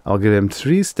 "I'll give him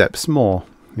 3 steps more,"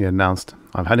 he announced.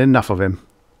 "I've had enough of him."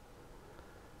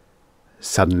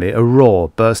 Suddenly a roar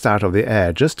burst out of the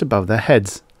air just above their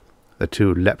heads. The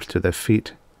 2 leapt to their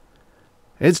feet.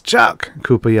 "It's Chuck!"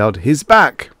 Cooper yelled. "He's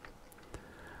back!"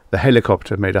 The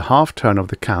helicopter made a half-turn of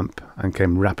the camp and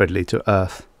came rapidly to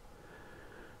earth.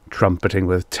 Trumpeting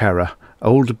with terror,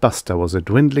 old Buster was a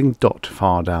dwindling dot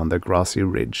far down the grassy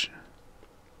ridge.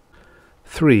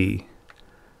 3.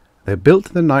 They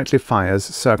built the nightly fires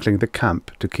circling the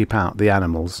camp to keep out the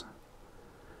animals.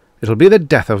 "It'll be the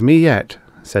death of me yet,"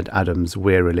 said Adams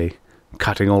wearily,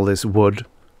 "cutting all this wood."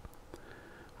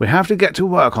 "We have to get to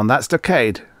work on that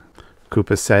stockade,"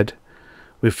 Cooper said.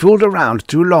 "We've fooled around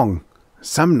too long.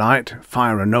 Some night,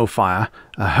 fire or no fire,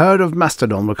 a herd of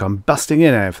Mastodon will come busting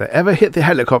in, and if they ever hit the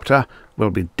helicopter, we'll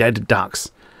be dead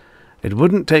ducks. It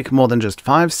wouldn't take more than just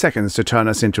 5 seconds to turn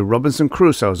us into Robinson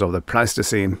Crusoes of the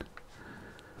Pleistocene."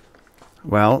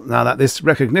 "Well, now that this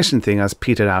recognition thing has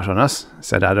petered out on us,"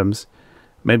 said Adams,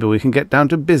 "maybe we can get down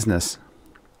to business."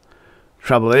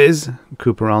 "Trouble is,"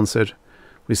 Cooper answered,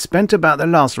 "we spent about the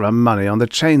last of our money on the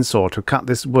chainsaw to cut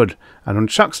this wood and on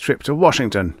Chuck's trip to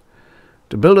Washington.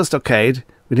 To build a stockade,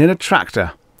 we need a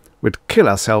tractor. We'd kill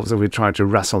ourselves if we tried to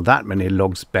rustle that many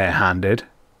logs barehanded."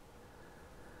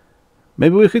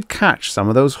 "Maybe we could catch some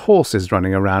of those horses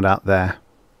running around out there."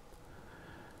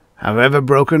 "Have you ever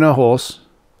broken a horse?"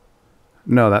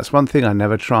 "No, that's one thing I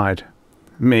never tried."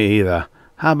 "Me either.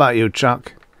 How about you,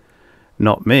 Chuck?"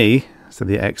 "Not me," said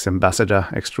the ex-ambassador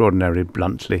extraordinary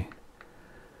bluntly.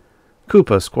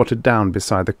 Cooper squatted down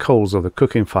beside the coals of the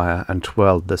cooking fire and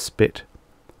twirled the spit.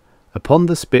 Upon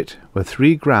the spit were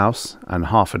 3 grouse and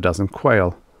 6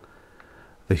 quail.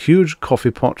 The huge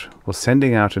coffee pot was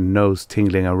sending out a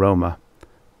nose-tingling aroma.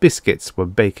 Biscuits were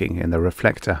baking in the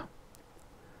reflector.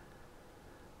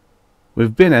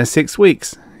 "We've been here 6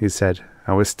 weeks," he said,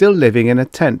 "and we're still living in a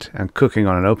tent and cooking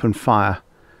on an open fire.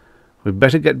 We'd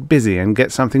better get busy and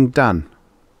get something done."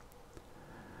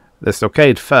 "The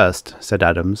stockade first," said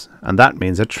Adams, "and that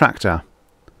means a tractor."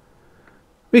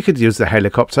 "We could use the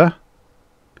helicopter."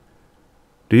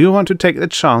 "Do you want to take the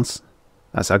chance?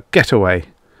 That's our getaway,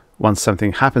 once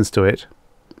something happens to it."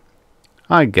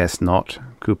 "I guess not,"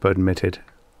 Cooper admitted,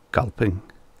 gulping.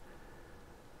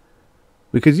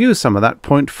 "We could use some of that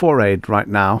 .4 aid right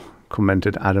now,"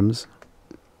 commented Adams.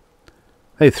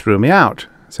 "They threw me out,"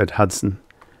 said Hudson.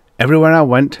 "Everywhere I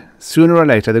went, sooner or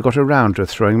later they got around to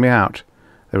throwing me out.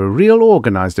 They were real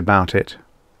organized about it."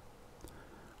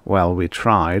 "Well, we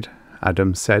tried,"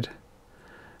 Adams said.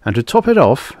 "And to top it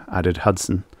off," added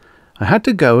Hudson, "I had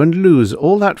to go and lose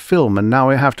all that film, and now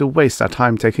we have to waste our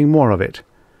time taking more of it.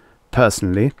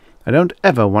 Personally, I don't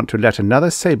ever want to let another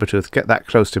saber-tooth get that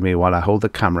close to me while I hold the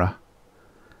camera."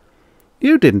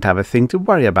 "You didn't have a thing to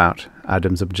worry about,"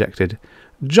 Adams objected.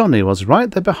 "Johnny was right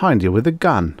there behind you with a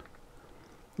gun."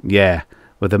 "Yeah,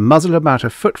 with the muzzle about a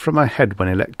foot from my head when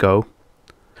he let go."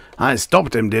 "I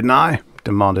stopped him, didn't I?"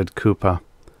 demanded Cooper.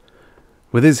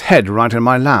 "With his head right in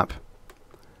my lap."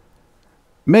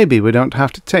 "Maybe we don't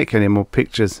have to take any more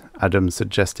pictures," Adams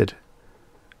suggested.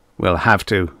 "We'll have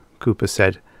to," Cooper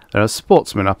said. "There are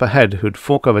sportsmen up ahead who'd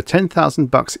fork over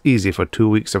 $10,000 easy for 2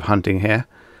 weeks of hunting here.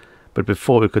 But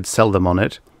before we could sell them on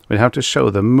it, we'd have to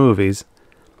show them movies.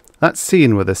 That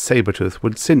scene with the saber-tooth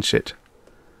would cinch it."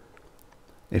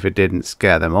 "If it didn't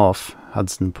scare them off,"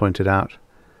 Hudson pointed out.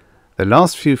 "The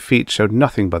last few feet showed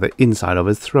nothing but the inside of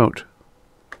his throat."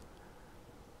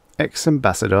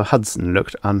 Ex-Ambassador Hudson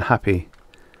looked unhappy.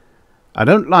 "I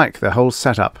don't like the whole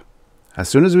setup. As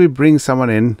soon as we bring someone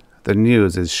in, the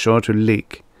news is sure to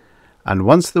leak. And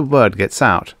once the word gets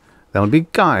out, there'll be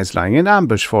guys lying in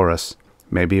ambush for us,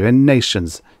 maybe even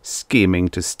nations, scheming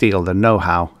to steal the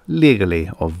know-how, legally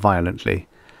or violently.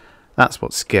 That's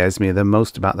what scares me the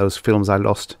most about those films I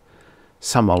lost.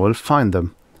 Someone will find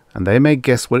them, and they may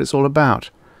guess what it's all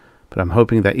about, but I'm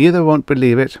hoping they either won't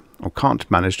believe it or can't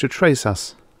manage to trace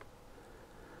us."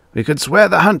 "We could swear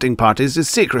the hunting parties to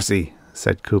secrecy,"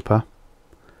 said Cooper.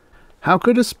 "How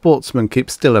could a sportsman keep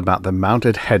still about the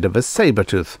mounted head of a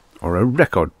saber-tooth or a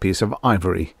record piece of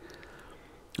ivory?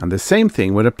 And the same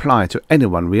thing would apply to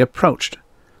anyone we approached.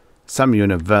 Some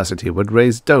university would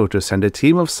raise dough to send a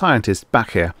team of scientists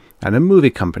back here, and a movie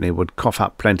company would cough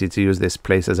up plenty to use this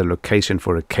place as a location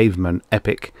for a caveman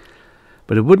epic.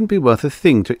 But it wouldn't be worth a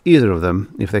thing to either of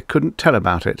them if they couldn't tell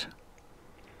about it.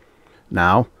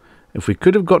 Now, if we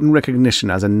could have gotten recognition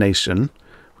as a nation,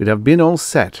 we'd have been all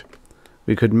set.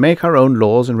 We could make our own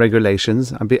laws and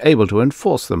regulations and be able to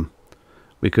enforce them.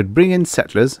 We could bring in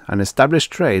settlers and establish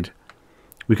trade.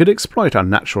 We could exploit our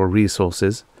natural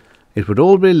resources. It would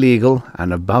all be legal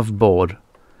and above board.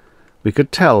 We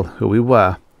could tell who we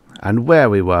were, and where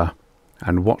we were,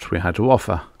 and what we had to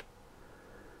offer."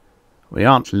 "We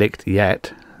aren't licked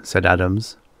yet," said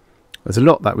Adams. "There's a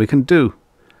lot that we can do.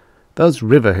 Those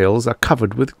river hills are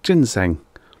covered with ginseng.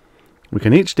 We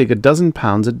can each dig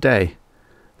 £12 a day.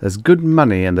 There's good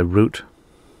money in the root."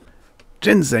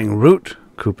 "Ginseng root,"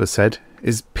 Cooper said,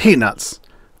 "is peanuts.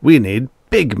 We need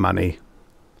big money."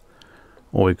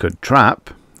 "Or we could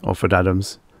trap," offered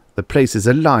Adams. "The place is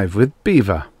alive with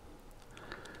beaver."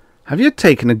 "Have you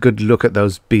taken a good look at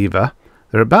those beaver?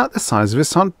 They're about the size of a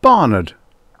St. Bernard."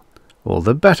 "All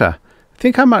the better.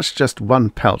 Think how much just one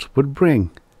pelt would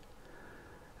bring."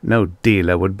 "No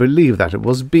dealer would believe that it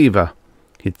was beaver.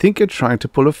 He'd think you're trying to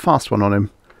pull a fast one on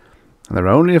him. And there are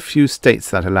only a few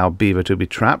states that allow beaver to be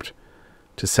trapped.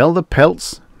 To sell the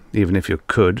pelts, even if you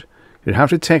could, you'd have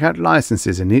to take out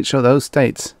licenses in each of those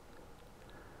states."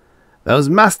 "Those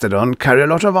Mastodon carry a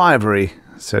lot of ivory,"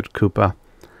 said Cooper.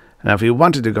 "And if we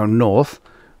wanted to go north,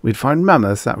 we'd find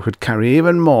mammoths that could carry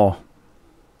even more."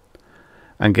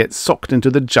 "And get socked into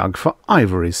the jug for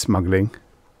ivory smuggling."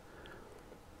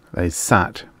 They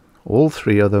sat, all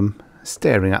three of them,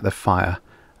 staring at the fire,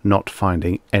 not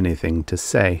finding anything to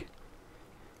say.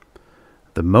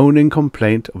 The moaning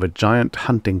complaint of a giant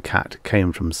hunting cat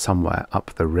came from somewhere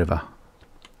up the river.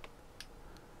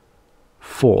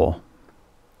 4.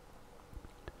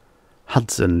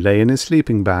 Hudson lay in his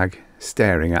sleeping bag,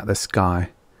 staring at the sky.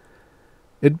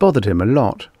 It bothered him a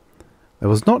lot. There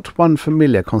was not one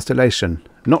familiar constellation,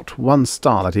 not one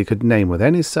star that he could name with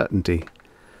any certainty.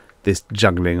 This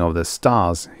juggling of the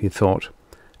stars, he thought,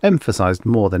 emphasized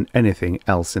more than anything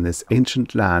else in this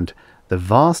ancient land the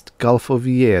vast gulf of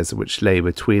years which lay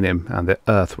between him and the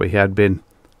earth where he had been,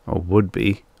 or would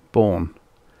be, born.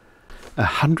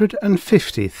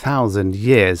 150,000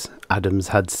 years, Adams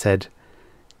had said,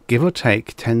 give or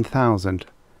take 10,000.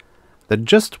 There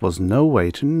just was no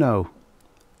way to know.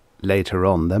 Later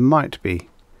on there might be.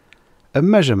 A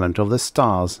measurement of the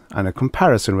stars and a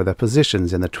comparison with their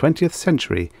positions in the 20th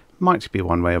century might be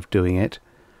one way of doing it.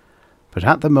 But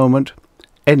at the moment,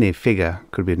 any figure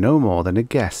could be no more than a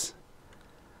guess.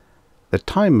 The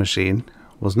time machine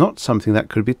was not something that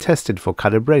could be tested for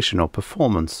calibration or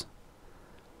performance.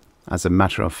 As a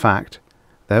matter of fact,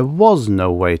 there was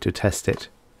no way to test it.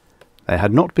 They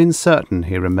had not been certain,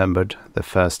 he remembered, the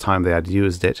first time they had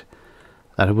used it,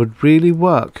 that it would really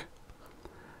work.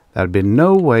 There had been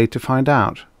no way to find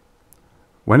out.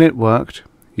 When it worked,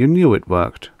 you knew it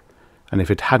worked, and if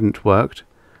it hadn't worked,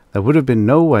 there would have been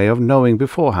no way of knowing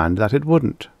beforehand that it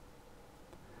wouldn't.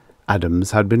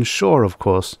 Adams had been sure, of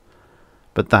course,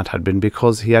 but that had been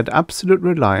because he had absolute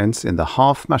reliance in the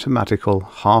half-mathematical,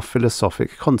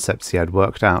 half-philosophic concepts he had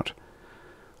worked out,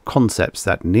 concepts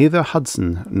that neither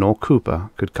Hudson nor Cooper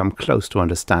could come close to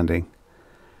understanding.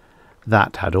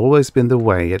 That had always been the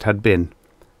way it had been,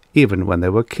 even when they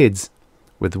were kids,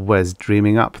 with Wes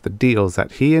dreaming up the deals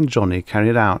that he and Johnny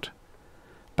carried out.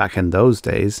 Back in those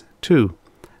days, too,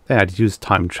 they had used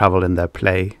time travel in their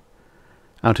play.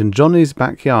 Out in Johnny's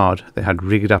backyard they had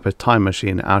rigged up a time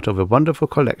machine out of a wonderful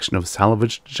collection of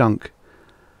salvaged junk.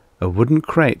 A wooden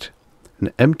crate,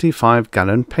 an empty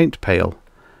 5-gallon paint pail,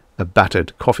 a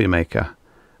battered coffee maker,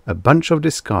 a bunch of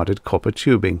discarded copper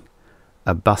tubing,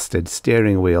 a busted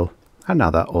steering wheel, and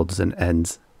other odds and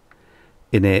ends.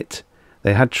 In it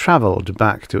they had travelled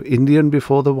back to Indian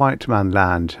before the white man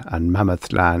land, and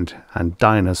mammoth land, and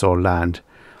dinosaur land,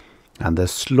 and the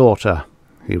slaughter,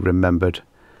 he remembered,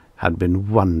 had been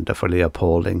wonderfully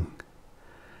appalling.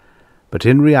 But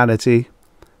in reality,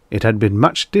 it had been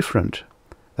much different.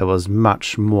 There was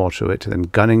much more to it than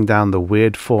gunning down the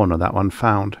weird fauna that one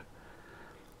found.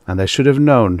 And they should have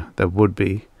known there would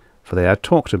be, for they had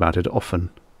talked about it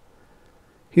often.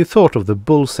 He thought of the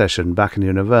bull session back in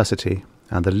university,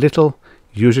 and the little,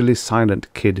 usually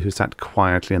silent kid who sat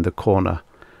quietly in the corner,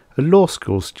 a law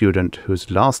school student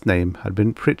whose last name had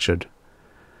been Pritchard.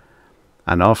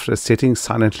 And after sitting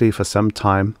silently for some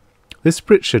time, this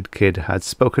Pritchard kid had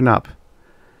spoken up.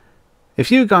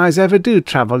 "If you guys ever do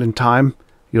travel in time,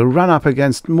 you'll run up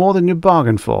against more than you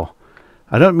bargained for.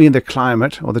 I don't mean the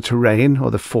climate, or the terrain,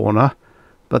 or the fauna,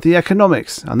 but the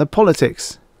economics and the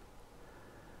politics."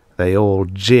 They all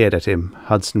jeered at him,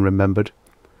 Hudson remembered,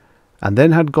 and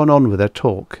then had gone on with their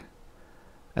talk.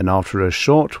 And after a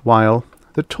short while,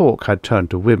 the talk had turned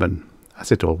to women,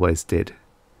 as it always did.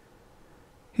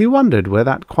 He wondered where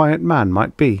that quiet man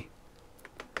might be.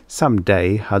 Some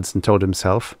day, Hudson told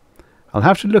himself, I'll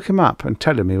have to look him up and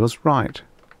tell him he was right.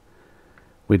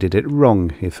 We did it wrong,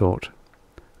 he thought.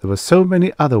 There were so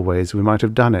many other ways we might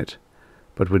have done it,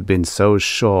 but we'd been so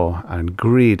sure and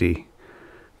greedy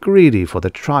for the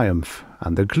triumph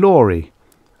and the glory,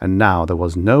 and now there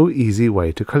was no easy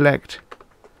way to collect.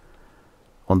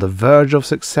 On the verge of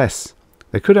success,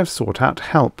 they could have sought out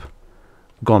help,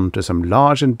 gone to some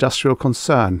large industrial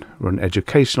concern or an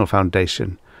educational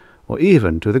foundation, or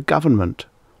even to the government.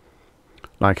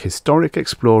 Like historic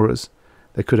explorers,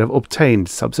 they could have obtained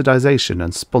subsidization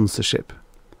and sponsorship.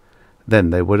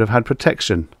 Then they would have had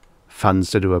protection,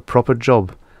 funds to do a proper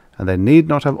job, and they need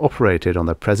not have operated on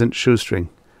the present shoestring,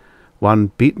 one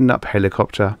beaten-up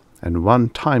helicopter and one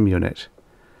time unit.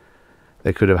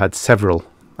 They could have had several,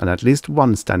 and at least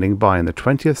one standing by in the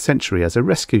 20th century as a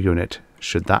rescue unit,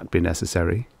 should that be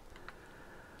necessary.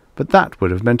 But that would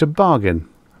have meant a bargain,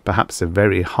 perhaps a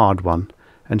very hard one,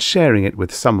 and sharing it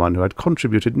with someone who had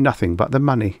contributed nothing but the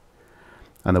money.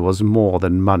 And there was more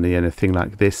than money in a thing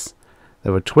like this.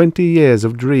 There were 20 years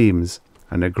of dreams,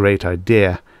 and a great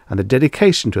idea, and the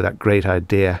dedication to that great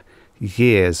idea,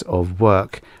 years of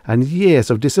work, and years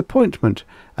of disappointment,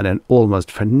 and an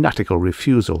almost fanatical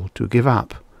refusal to give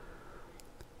up.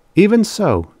 Even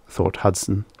so, thought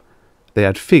Hudson, they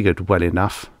had figured well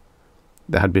enough.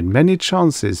 There had been many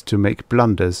chances to make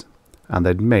blunders, and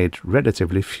they'd made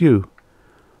relatively few.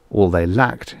 All they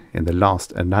lacked, in the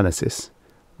last analysis,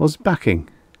 was backing.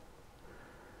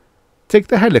 Take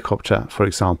the helicopter, for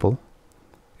example.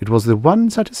 It was the one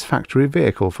satisfactory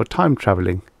vehicle for time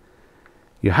travelling.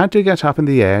 You had to get up in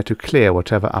the air to clear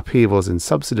whatever upheavals and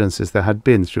subsidences there had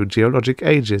been through geologic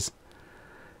ages.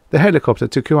 The helicopter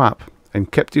took you up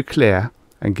and kept you clear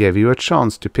and gave you a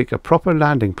chance to pick a proper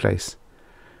landing place.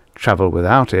 Travel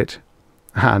without it,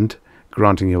 and,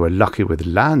 granting you were lucky with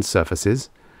land surfaces,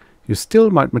 you still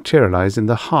might materialize in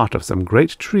the heart of some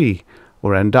great tree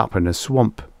or end up in a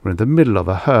swamp or in the middle of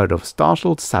a herd of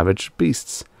startled savage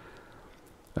beasts.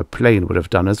 A plane would have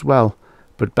done as well,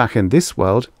 but back in this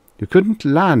world you couldn't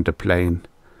land a plane,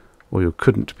 or you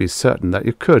couldn't be certain that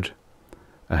you could.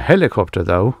 A helicopter,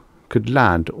 though, could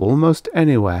land almost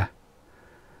anywhere.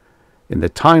 In the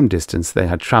time distance they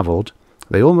had travelled,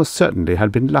 they almost certainly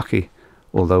had been lucky,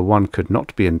 although one could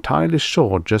not be entirely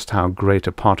sure just how great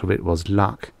a part of it was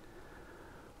luck.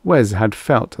 Wes had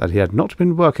felt that he had not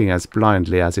been working as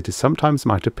blindly as it sometimes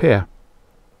might appear.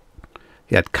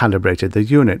 He had calibrated the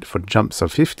unit for jumps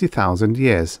of 50,000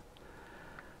 years.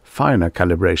 Finer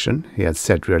calibration, he had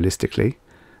said realistically,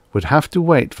 would have to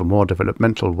wait for more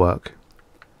developmental work.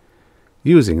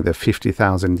 Using the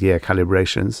 50,000-year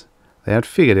calibrations, they had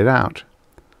figured it out.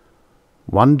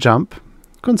 One jump,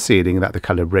 conceding that the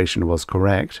calibration was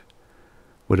correct,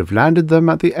 would have landed them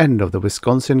at the end of the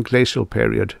Wisconsin glacial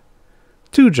period.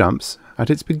 2 jumps at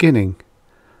its beginning.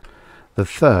 The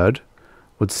third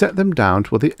would set them down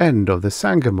toward the end of the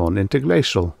Sangamon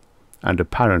interglacial, and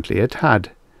apparently it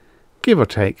had, give or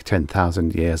take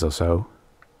 10,000 years or so.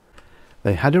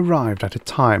 They had arrived at a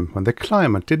time when the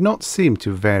climate did not seem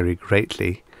to vary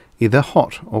greatly, either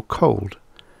hot or cold.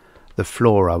 The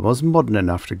flora was modern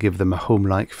enough to give them a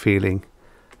home-like feeling.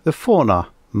 The fauna,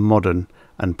 modern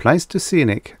and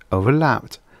Pleistocenic,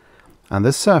 overlapped, and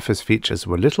the surface features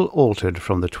were little altered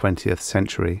from the 20th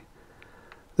century.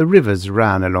 The rivers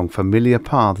ran along familiar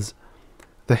paths.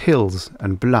 The hills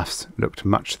and bluffs looked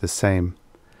much the same.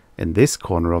 In this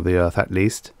corner of the earth, at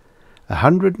least,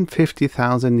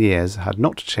 150,000 years had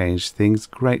not changed things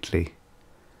greatly.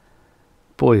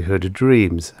 Boyhood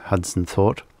dreams, Hudson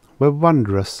thought, were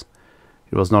wondrous.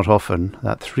 It was not often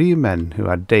that 3 men who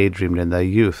had daydreamed in their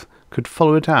youth could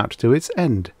follow it out to its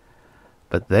end.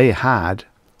 But they had,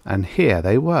 and here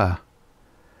they were.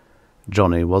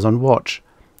 Johnny was on watch,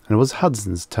 and it was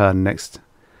Hudson's turn next,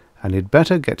 and he'd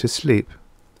better get to sleep.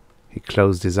 He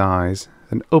closed his eyes,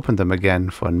 then opened them again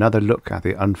for another look at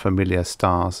the unfamiliar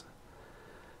stars.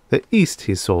 The east,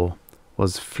 he saw,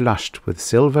 was flushed with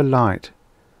silver light.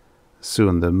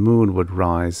 Soon the moon would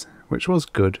rise, which was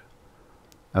good.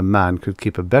 A man could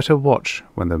keep a better watch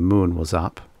when the moon was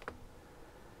up.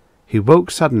 He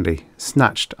woke suddenly,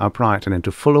 snatched upright and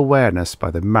into full awareness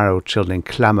by the marrow-chilling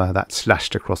clamour that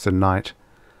slashed across the night.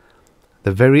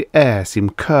 The very air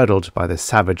seemed curdled by the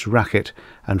savage racket,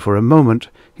 and for a moment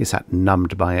he sat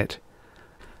numbed by it.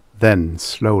 Then,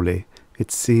 slowly,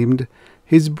 it seemed,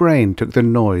 his brain took the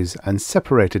noise and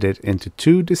separated it into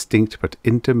 2 distinct but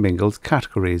intermingled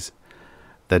categories: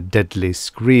 the deadly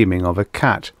screaming of a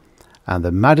cat and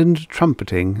the maddened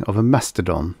trumpeting of a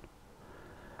mastodon.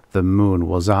 The moon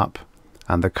was up,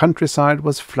 and the countryside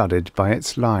was flooded by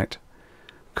its light.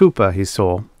 Cooper, he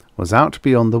saw, was out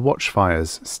beyond the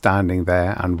watchfires, standing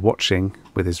there and watching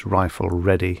with his rifle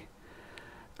ready.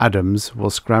 Adams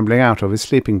was scrambling out of his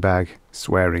sleeping bag,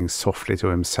 swearing softly to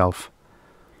himself.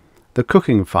 The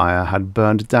cooking fire had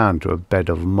burned down to a bed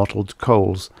of mottled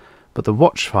coals, but the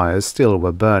watchfires still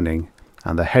were burning,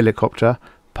 and the helicopter,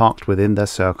 parked within their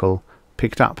circle,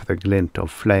 picked up the glint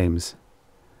of flames.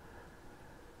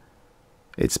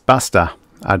 "It's Buster,"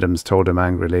 Adams told him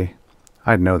angrily.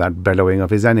 "I'd know that bellowing of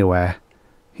his anywhere.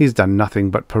 He's done nothing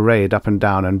but parade up and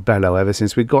down and bellow ever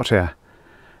since we got here.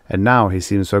 and now he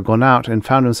seems to have gone out and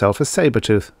found himself a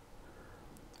saber-tooth.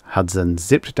 Hudson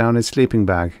zipped down his sleeping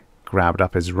bag, grabbed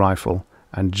up his rifle,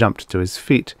 and jumped to his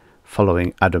feet,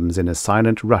 following Adams in a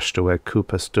silent rush to where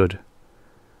Cooper stood.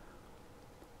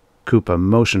 Cooper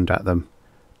motioned at them.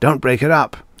 "Don't break it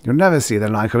up. You'll never see the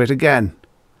like of it again."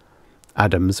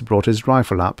 Adams brought his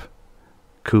rifle up.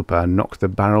 Cooper knocked the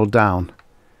barrel down.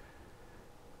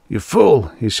 "You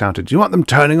fool!" he shouted. "Do you want them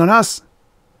turning on us?"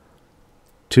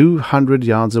 200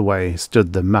 yards away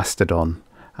stood the Mastodon,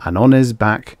 and on his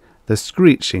back the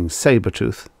screeching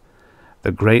saber-tooth.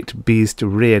 The great beast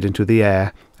reared into the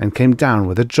air and came down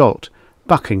with a jolt,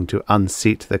 bucking to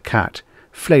unseat the cat,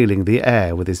 flailing the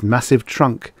air with his massive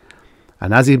trunk.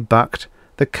 And as he bucked,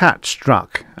 the cat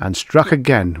struck, and struck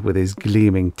again with his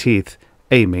gleaming teeth,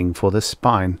 aiming for the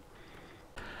spine.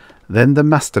 Then the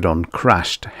Mastodon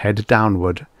crashed head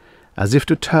downward, as if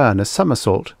to turn a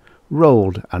somersault,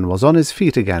 rolled, and was on his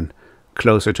feet again,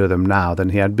 closer to them now than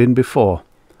he had been before.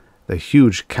 The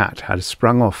huge cat had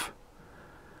sprung off.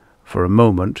 For a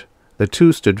moment the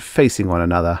two stood facing one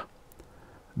another.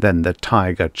 Then the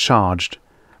tiger charged,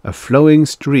 a flowing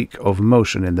streak of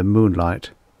motion in the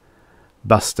moonlight.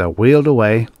 Buster wheeled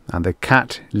away, and the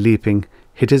cat, leaping,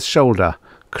 hit his shoulder,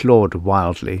 clawed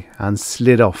wildly, and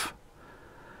slid off.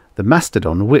 The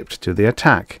Mastodon whipped to the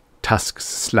attack, tusks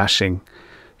slashing,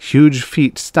 huge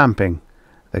feet stamping.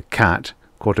 The cat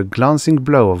caught a glancing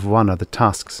blow of one of the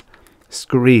tusks,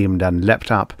 screamed and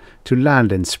leapt up to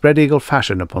land in spread-eagle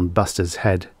fashion upon Buster's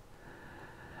head.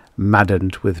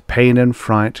 Maddened with pain and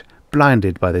fright,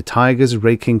 blinded by the tiger's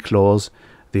raking claws,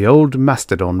 the old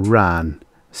Mastodon ran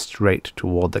straight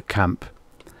toward the camp.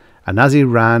 And as he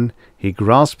ran, he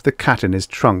grasped the cat in his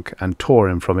trunk and tore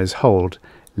him from his hold,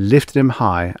 lifted him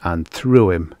high and threw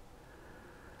him.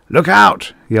 "Look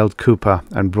out!" yelled Cooper,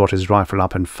 and brought his rifle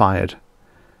up and fired.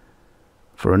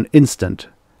 For an instant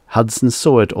Hudson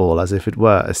saw it all as if it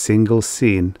were a single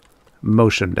scene,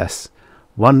 motionless,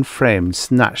 one frame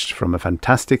snatched from a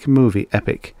fantastic movie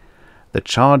epic, the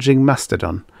charging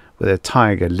Mastodon with a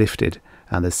tiger lifted,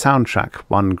 and the soundtrack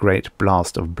one great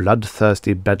blast of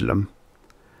bloodthirsty bedlam.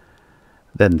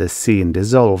 Then the scene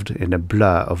dissolved in a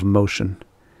blur of motion.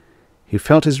 He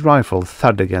felt his rifle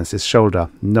thud against his shoulder,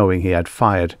 knowing he had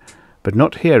fired, but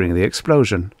not hearing the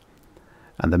explosion.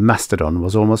 And the Mastodon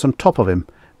was almost on top of him,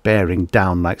 bearing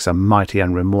down like some mighty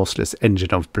and remorseless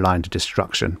engine of blind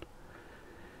destruction.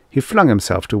 He flung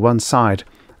himself to one side,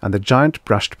 and the giant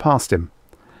brushed past him.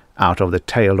 Out of the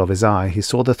tail of his eye he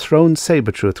saw the thrown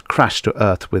saber-tooth crash to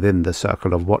earth within the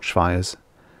circle of watchfires.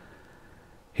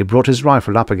 He brought his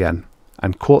rifle up again,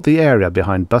 and caught the area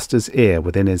behind Buster's ear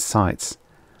within his sights.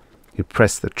 He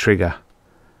pressed the trigger.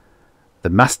 The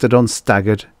Mastodon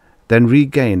staggered, then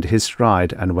regained his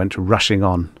stride and went rushing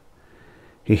on.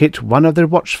 He hit one of the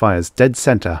watchfires dead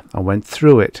centre and went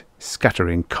through it,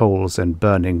 scattering coals and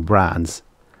burning brands.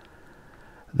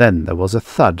 Then there was a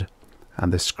thud,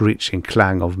 and the screeching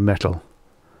clang of metal.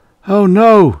 "Oh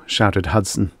no!" shouted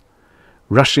Hudson.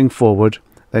 Rushing forward,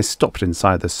 they stopped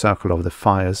inside the circle of the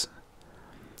fires.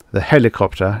 The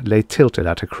helicopter lay tilted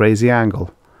at a crazy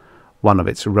angle. One of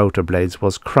its rotor blades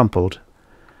was crumpled.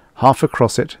 Half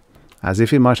across it, as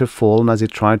if he might have fallen as he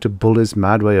tried to bull his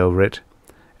mad way over it,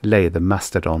 lay the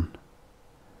Mastodon.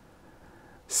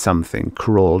 Something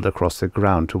crawled across the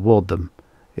ground toward them,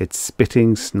 its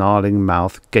spitting, snarling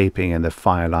mouth gaping in the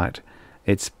firelight,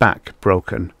 its back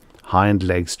broken, hind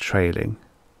legs trailing.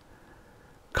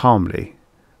 Calmly,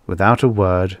 without a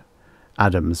word,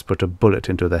 Adams put a bullet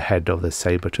into the head of the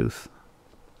saber-tooth.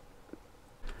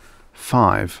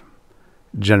 5.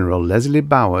 General Leslie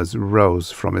Bowers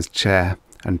rose from his chair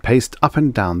and paced up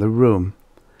and down the room.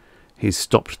 He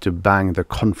stopped to bang the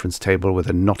conference table with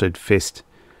a knotted fist.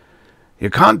 "You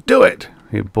can't do it,"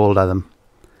 he bawled at them.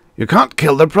 "You can't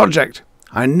kill the project.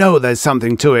 I know there's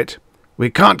something to it. We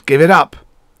can't give it up."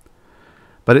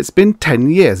 "But it's been 10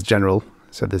 years, General,"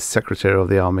 said the Secretary of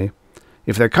the Army.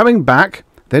 "If they're coming back,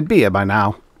 they'd be here by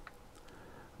now."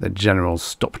 The General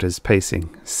stopped his pacing,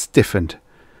 stiffened.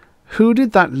 Who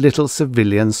did that little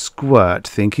civilian squirt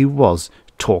think he was,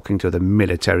 talking to the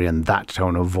military in that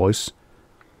tone of voice?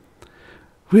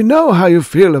 "We know how you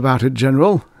feel about it,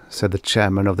 General," said the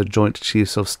Chairman of the Joint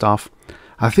Chiefs of Staff.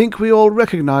 "I think we all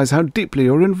recognize how deeply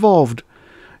you're involved.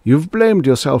 You've blamed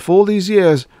yourself all these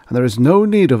years, and there is no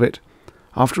need of it.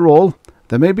 After all,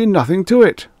 there may be nothing to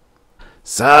it."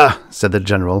 "Sir," said the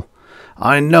General,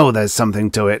 "I know there's something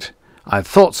to it. I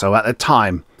thought so at the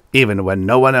time, even when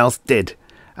no one else did.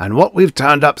 And what we've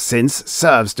turned up since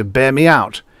serves to bear me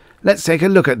out. Let's take a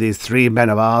look at these 3 men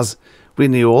of ours. We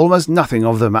knew almost nothing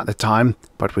of them at the time,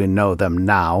 but we know them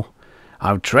now.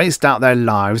 I've traced out their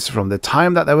lives from the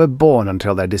time that they were born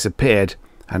until they disappeared,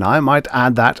 and I might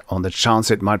add that, on the chance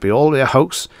it might be all a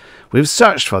hoax, we've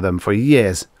searched for them for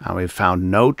years, and we've found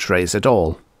no trace at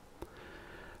all.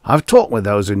 I've talked with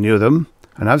those who knew them,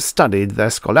 and I've studied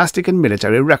their scholastic and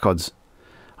military records.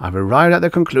 I've arrived at the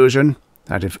conclusion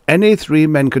that if any 3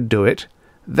 men could do it,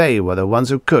 they were the ones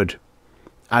who could.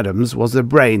 Adams was the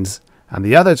brains, and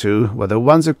the other 2 were the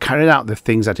ones who carried out the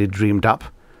things that he dreamed up.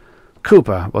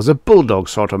 Cooper was a bulldog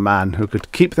sort of man who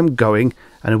could keep them going,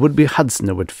 and it would be Hudson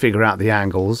who would figure out the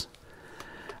angles.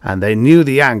 And they knew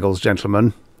the angles,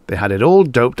 gentlemen. They had it all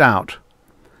doped out.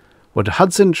 What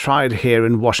Hudson tried here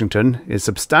in Washington is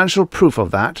substantial proof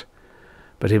of that.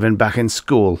 But even back in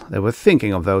school, they were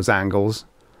thinking of those angles.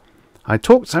 I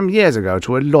talked some years ago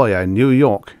to a lawyer in New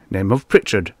York, named of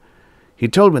Pritchard. He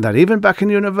told me that even back in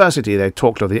university they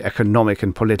talked of the economic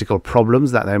and political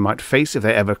problems that they might face if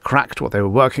they ever cracked what they were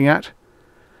working at.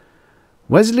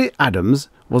 Wesley Adams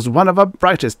was one of our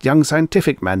brightest young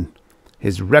scientific men.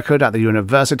 His record at the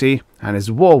university and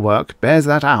his war work bears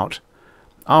that out.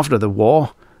 After the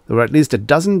war, there were at least a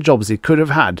dozen jobs he could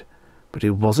have had, but he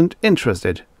wasn't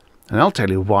interested. And I'll tell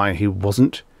you why he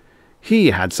wasn't. He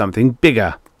had something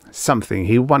bigger, something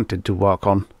he wanted to work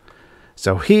on.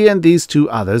 So he and these 2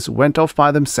 others went off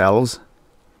by themselves.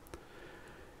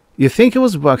 You think he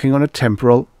was working on a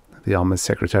temporal? The Army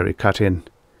Secretary cut in.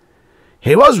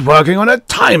 He was working on a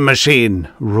time machine,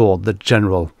 roared the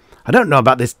General. I don't know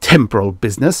about this temporal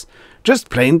business. Just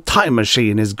plain time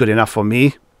machine is good enough for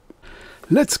me.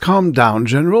 Let's calm down,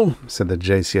 General, said the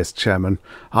JCS chairman.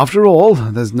 After all,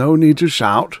 there's no need to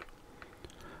shout.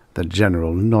 The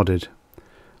General nodded.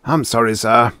 I'm sorry,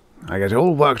 sir. I get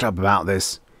all worked up about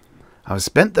this. I've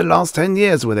spent the last 10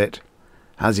 years with it.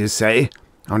 As you say,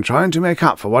 I'm trying to make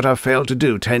up for what I failed to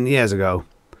do 10 years ago.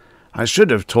 I should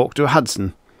have talked to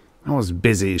Hudson. I was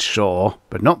busy, sure,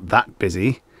 but not that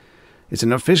busy. It's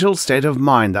an official state of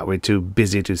mind that we're too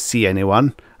busy to see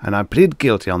anyone, and I plead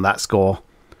guilty on that score.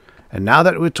 And now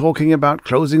that we're talking about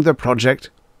closing the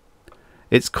project...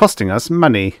 It's costing us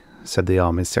money, said the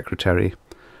Army Secretary.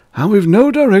 And we've no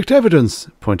direct evidence,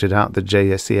 pointed out the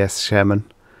JCS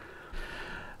chairman.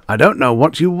 I don't know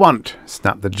what you want,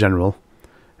 snapped the General.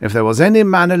 If there was any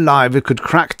man alive who could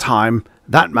crack time,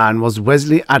 that man was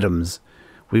Wesley Adams.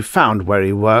 We found where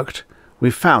he worked.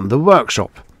 We found the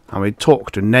workshop. And we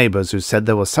talked to neighbours who said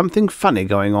there was something funny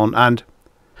going on and...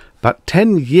 But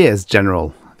 10 years,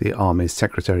 General, the Army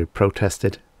Secretary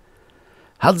protested.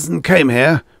 Hudson came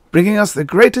here, bringing us the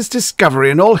greatest discovery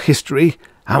in all history,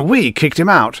 and we kicked him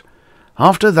out.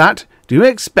 After that, do you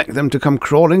expect them to come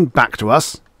crawling back to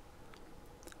us?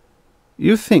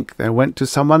 You think they went to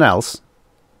someone else?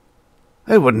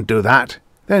 They wouldn't do that.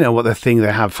 They know what the thing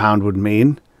they have found would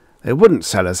mean. They wouldn't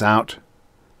sell us out.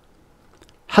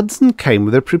 Hudson came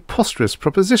with a preposterous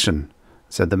proposition,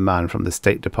 said the man from the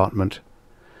State Department.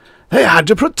 They had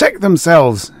to protect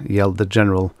themselves, yelled the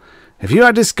General. If you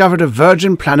had discovered a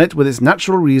virgin planet with its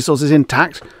natural resources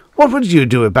intact, what would you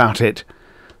do about it?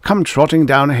 Come trotting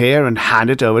down here and hand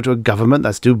it over to a government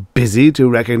that's too busy to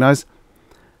recognize...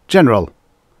 General.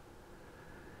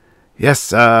 Yes,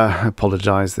 sir,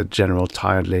 apologized the General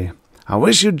tiredly. I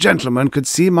wish you gentlemen could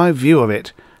see my view of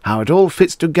it, how it all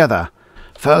fits together.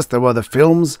 First there were the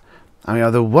films, and we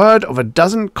have the word of a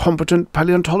dozen competent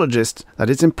paleontologists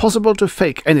that it's impossible to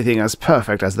fake anything as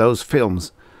perfect as those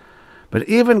films. But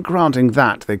even granting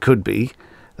that they could be,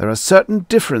 there are certain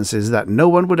differences that no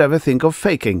one would ever think of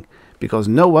faking, because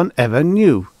no one ever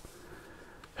knew.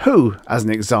 Who, as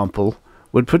an example,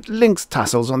 would put lynx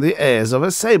tassels on the ears of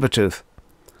a saber-tooth?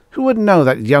 Who would know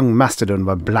that young Mastodon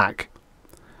were black?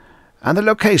 And the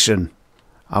location.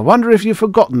 I wonder if you've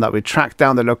forgotten that we tracked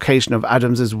down the location of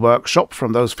Adams's workshop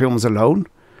from those films alone?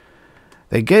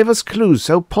 They gave us clues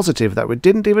so positive that we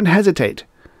didn't even hesitate.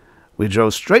 We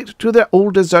drove straight to the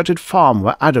old deserted farm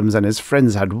where Adams and his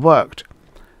friends had worked.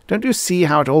 Don't you see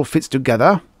how it all fits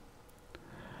together?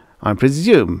 I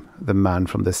presume, the man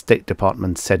from the State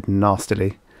Department said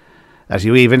nastily, that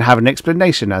you even have an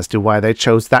explanation as to why they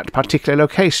chose that particular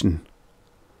location.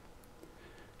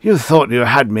 You thought you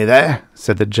had me there,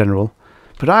 said the General,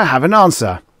 but I have an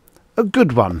answer. A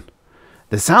good one.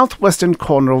 The southwestern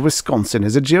corner of Wisconsin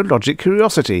is a geologic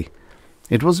curiosity.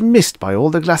 It was missed by all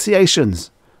the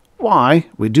glaciations. Why,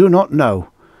 we do not know.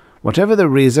 Whatever the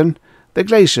reason, the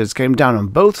glaciers came down on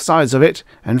both sides of it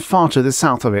and far to the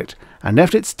south of it, and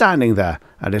left it standing there,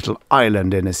 a little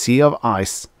island in a sea of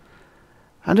ice.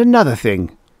 And another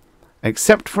thing.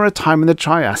 Except for a time in the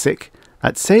Triassic,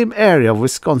 that same area of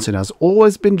Wisconsin has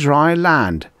always been dry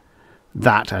land.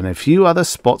 That and a few other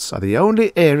spots are the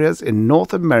only areas in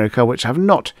North America which have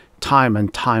not, time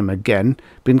and time again,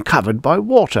 been covered by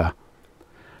water.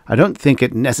 I don't think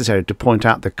it necessary to point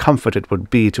out the comfort it would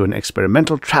be to an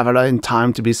experimental traveller in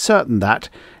time to be certain that,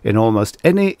 in almost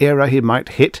any era he might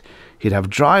hit, he'd have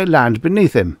dry land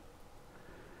beneath him.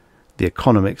 The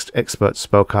economics expert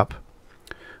spoke up.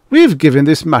 We've given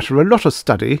this matter a lot of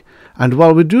study, and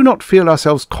while we do not feel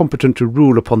ourselves competent to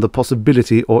rule upon the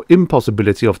possibility or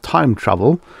impossibility of time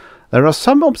travel, there are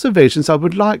some observations I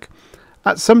would like,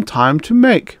 at some time, to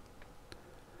make.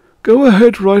 Go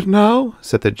ahead right now,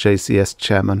 said the JCS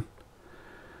chairman.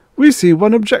 We see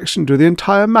one objection to the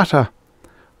entire matter.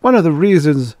 One of the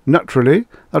reasons, naturally,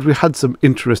 that we had some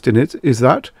interest in it is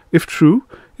that, if true,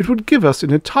 it would give us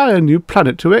an entire new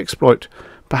planet to exploit,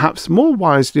 perhaps more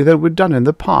wisely than we'd done in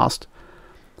the past.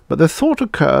 But the thought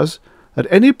occurs that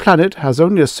any planet has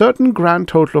only a certain grand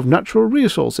total of natural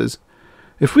resources.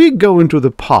 If we go into the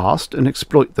past and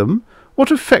exploit them, what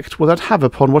effect will that have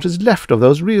upon what is left of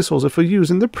those resources for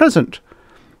use in the present?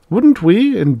 Wouldn't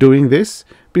we, in doing this,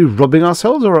 be robbing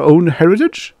ourselves of our own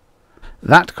heritage?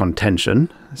 That contention,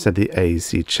 said the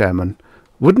AEC chairman,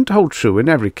 wouldn't hold true in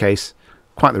every case.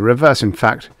 Quite the reverse, in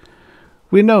fact.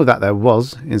 We know that there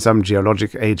was, in some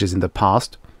geologic ages in the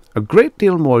past, a great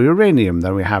deal more uranium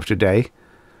than we have today.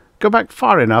 Go back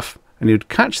far enough, and you'd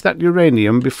catch that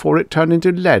uranium before it turned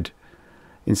into lead.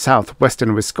 In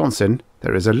southwestern Wisconsin,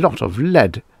 there is a lot of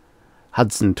lead.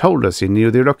 Hudson told us he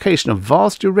knew the location of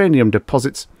vast uranium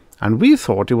deposits, and we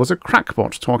thought he was a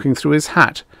crackpot talking through his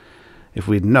hat. If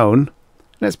we'd known,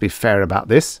 let's be fair about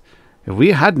this, if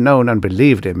we had known and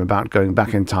believed him about going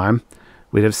back in time,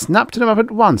 we'd have snapped him up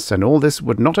at once, and all this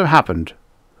would not have happened.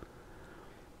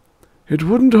 It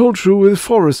wouldn't hold true with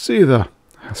forests either,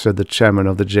 said the chairman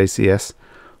of the JCS,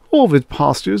 or with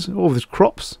pastures, or with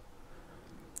crops.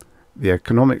 The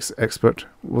economics expert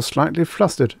was slightly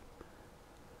flustered.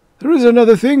 There is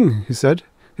another thing, he said.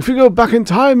 If we go back in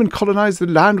time and colonize the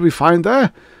land we find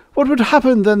there, what would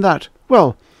happen then that,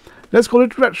 well, let's call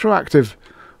it retroactive,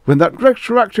 when that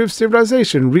retroactive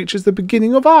civilization reaches the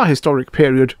beginning of our historic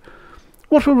period?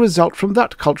 What will result from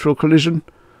that cultural collision?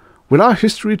 Will our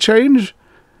history change?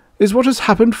 Is what has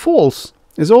happened false?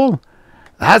 Is all?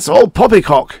 That's all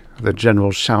poppycock, the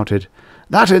general shouted.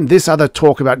 That and this other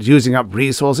talk about using up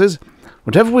resources.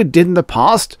 Whatever we did in the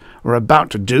past, or are about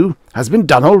to do, has been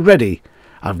done already.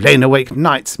 I've lain awake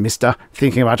nights, mister,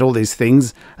 thinking about all these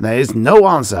things, and there is no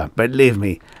answer, believe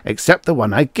me, except the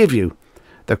one I give you.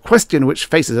 The question which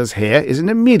faces us here is an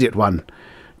immediate one.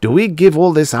 Do we give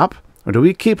all this up, or do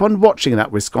we keep on watching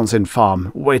that Wisconsin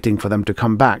farm, waiting for them to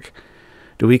come back?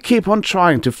 Do we keep on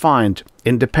trying to find,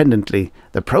 independently,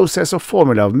 the process or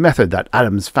formula or method that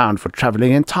Adams found for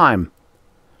travelling in time?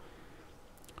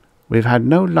 We've had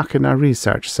no luck in our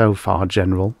research so far,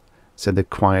 General, said the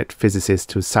quiet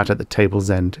physicist who sat at the table's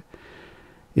end.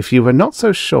 If you were not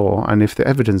so sure, and if the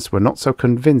evidence were not so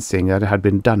convincing that it had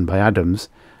been done by Adams,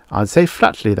 I'd say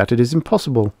flatly that it is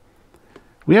impossible.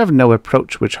 We have no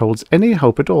approach which holds any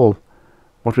hope at all.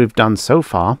 What we've done so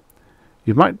far,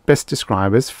 you might best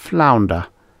describe as flounder.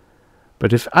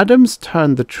 But if Adams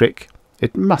turned the trick,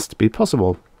 it must be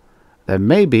possible. There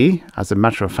may be, as a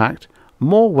matter of fact,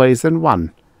 more ways than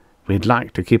one. We'd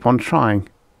like to keep on trying.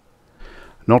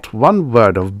 Not one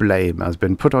word of blame has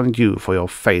been put on you for your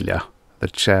failure, the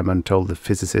chairman told the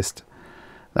physicist.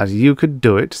 That you could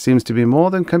do it seems to be more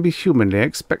than can be humanly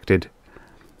expected.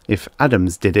 If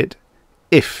Adams did it,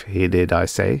 if he did, I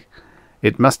say,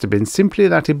 it must have been simply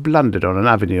that he blundered on an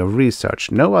avenue of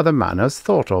research no other man has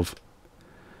thought of.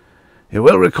 You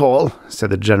will recall,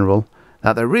 said the general,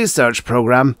 that the research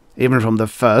program, even from the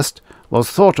first,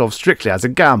 was thought of strictly as a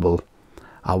gamble.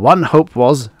 Our one hope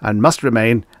was, and must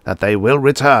remain, that they will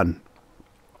return.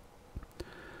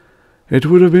 It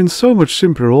would have been so much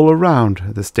simpler all around,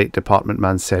 the State Department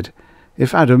man said,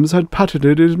 if Adams had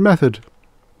patented his method.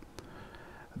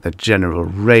 The general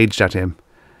raged at him.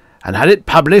 And had it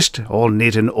published, all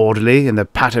neat and orderly, in the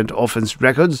Patent Office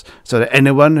records, so that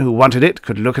anyone who wanted it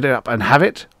could look it up and have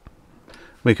it?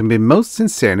 We can be most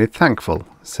sincerely thankful,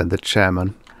 said the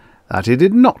chairman, that he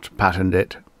did not patent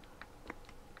it.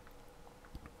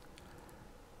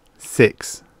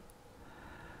 6.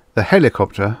 The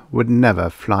helicopter would never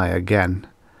fly again,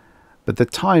 but the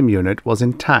time unit was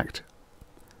intact,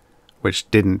 which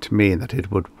didn't mean that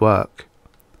it would work.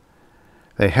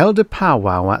 They held a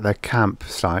powwow at their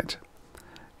campsite.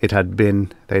 It had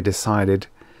been, they decided,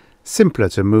 simpler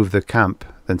to move the camp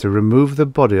than to remove the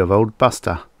body of old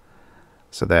Buster,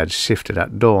 so they had shifted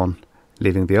at dawn,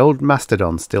 leaving the old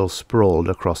Mastodon still sprawled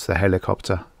across the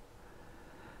helicopter.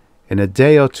 In a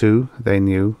day or two, they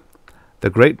knew, The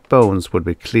great bones would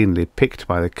be cleanly picked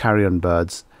by the carrion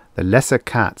birds, the lesser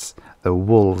cats, the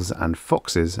wolves and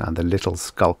foxes, and the little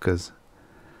skulkers.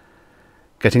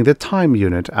 Getting the time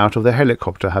unit out of the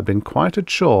helicopter had been quite a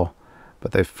chore,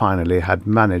 but they finally had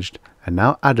managed, and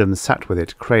now Adam sat with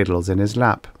it cradled in his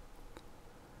lap.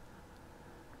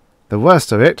 "The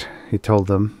worst of it," he told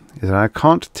them, "is that I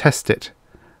can't test it.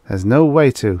 There's no way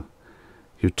to.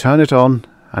 You turn it on,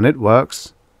 and it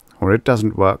works, or it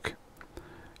doesn't work.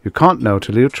 You can't know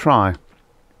till you try."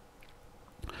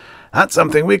 "That's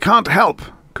something we can't help,"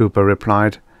 Cooper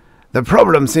replied. "The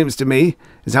problem, seems to me,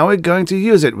 is how we're going to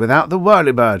use it without the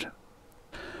whirlybird."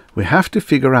 "We have to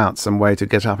figure out some way to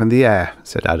get up in the air,"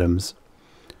 said Adams.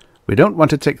 "We don't want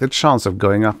to take the chance of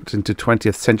going up into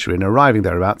 20th century and arriving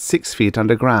there about 6 feet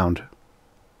underground."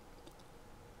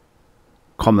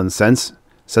 "Common sense,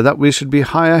 so that we should be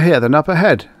higher here than up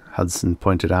ahead," Hudson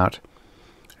pointed out.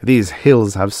 "These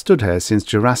hills have stood here since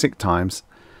Jurassic times.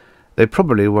 They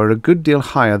probably were a good deal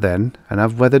higher then and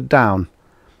have weathered down.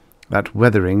 That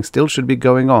weathering still should be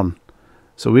going on,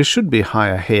 so we should be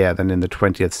higher here than in the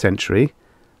 20th century.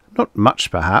 Not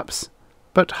much, perhaps,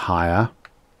 but higher."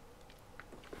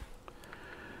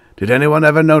 "Did anyone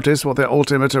ever notice what the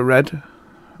altimeter read?"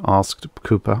 asked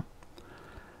Cooper.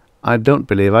 "I don't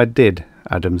believe I did,"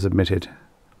 Adams admitted.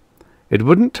 "It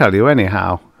wouldn't tell you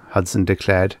anyhow," Hudson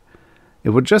declared. "It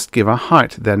would just give a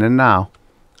height then and now.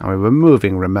 And we were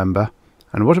moving, remember.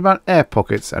 And what about air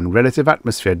pockets and relative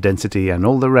atmosphere density and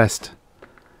all the rest?"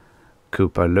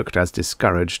 Cooper looked as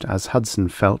discouraged as Hudson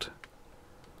felt.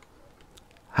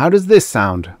 "How does this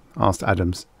sound?" asked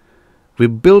Adams. "We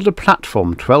build a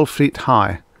platform 12 feet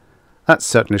high. That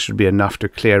certainly should be enough to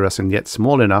clear us, and yet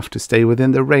small enough to stay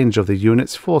within the range of the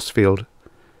unit's force field."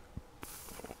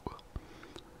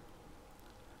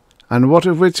 "And what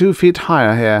if we're 2 feet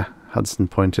higher here?" Hudson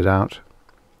pointed out.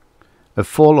 "A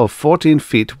fall of 14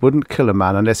 feet wouldn't kill a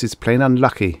man unless he's plain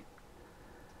unlucky."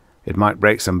 "It might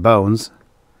break some bones."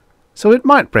 "So it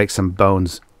might break some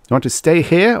bones. You want to stay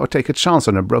here or take a chance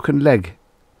on a broken leg?"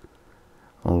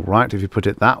 "All right, if you put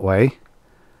it that way.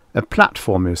 A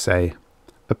platform, you say.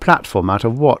 A platform out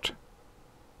of what?"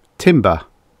 "Timber.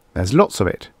 There's lots of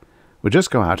it. We'll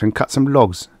just go out and cut some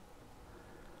logs."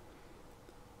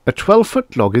 "A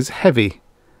 12-foot log is heavy,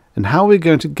 and how are we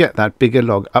going to get that bigger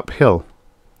log uphill?"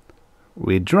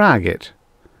 "We drag it."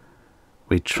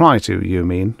 "We try to, you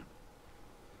mean?"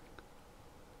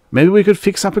 "Maybe we could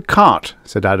fix up a cart,"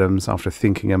 said Adams after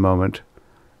thinking a moment.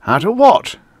 "Out of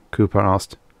what?" Cooper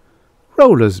asked.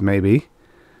 "Rollers, maybe.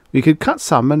 We could cut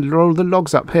some and roll the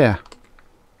logs up here."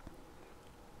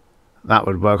 "That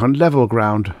would work on level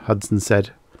ground," Hudson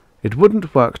said. "It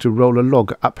wouldn't work to roll a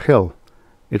log uphill.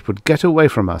 It would get away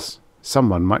from us.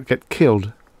 Someone might get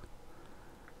killed."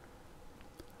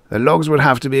 "The logs would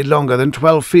have to be longer than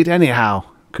 12 feet anyhow,"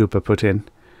 Cooper put in.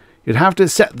 "You'd have to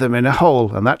set them in a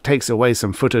hole, and that takes away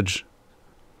some footage."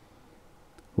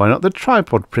 "Why not the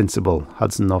tripod principle?"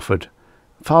 Hudson offered.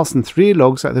 "Fasten 3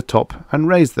 logs at the top and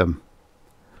raise them."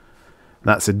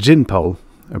 "That's a gin pole,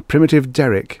 a primitive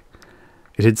derrick.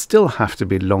 It'd still have to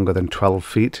be longer than 12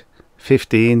 feet,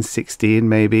 15, 16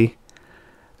 maybe.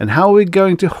 And how are we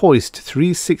going to hoist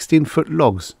 3 16-foot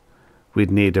logs?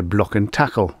 We'd need a block and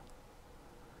tackle."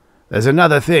 "There's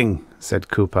another thing," said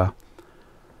Cooper.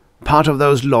 "Part of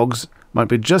those logs might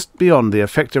be just beyond the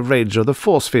effective range of the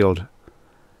force field.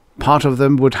 Part of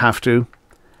them would have to,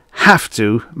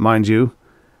 mind you,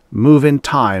 move in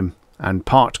time, and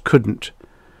part couldn't.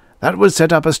 That would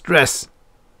set up a stress."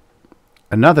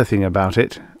 "Another thing about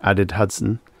it," added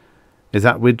Hudson, "is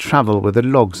that we'd travel with the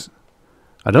logs.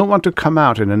 I don't want to come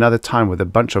out in another time with a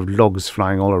bunch of logs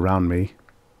flying all around me."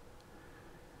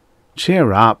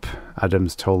 "Cheer up,"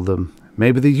 Adams told them.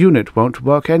 "Maybe the unit won't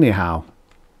work anyhow."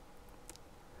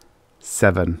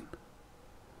 7.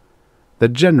 The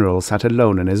General sat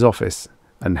alone in his office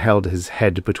and held his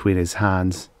head between his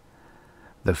hands.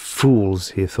 "The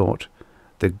fools," he thought.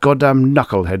 "The goddamn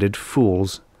knuckle-headed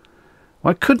fools.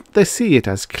 Why couldn't they see it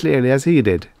as clearly as he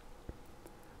did?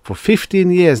 For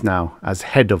 15 years now, as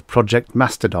head of Project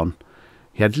Mastodon,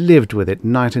 he had lived with it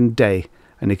night and day,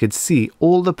 and he could see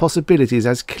all the possibilities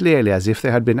as clearly as if they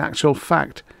had been actual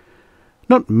fact.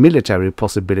 Not military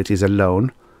possibilities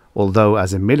alone, although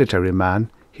as a military man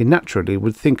he naturally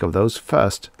would think of those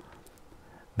first.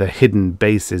 The hidden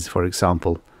bases, for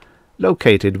example,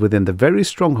 located within the very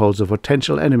strongholds of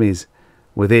potential enemies,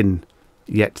 within,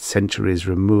 yet centuries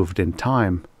removed in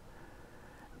time.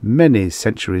 Many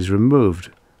centuries removed,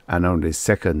 and only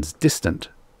seconds distant.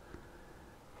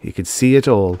 He could see it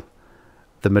all.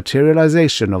 The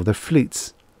materialization of the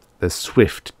fleets, the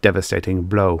swift, devastating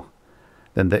blow,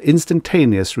 then the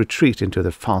instantaneous retreat into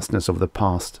the fastness of the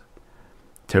past.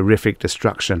 Terrific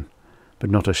destruction, but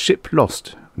not a ship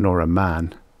lost, nor a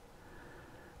man.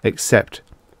 Except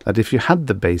that if you had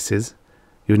the bases,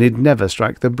 you need never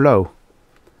strike the blow.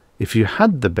 If you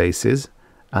had the bases,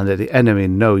 and let the enemy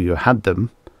know you had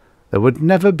them, there would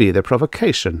never be the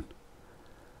provocation.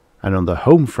 And on the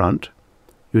home front,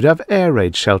 you'd have air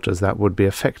raid shelters that would be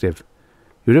effective.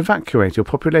 You'd evacuate your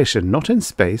population not in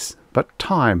space, but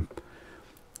time.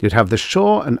 You'd have the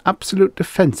sure and absolute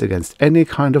defense against any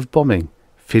kind of bombing,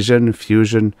 fission,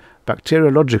 fusion,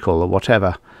 bacteriological or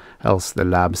whatever else the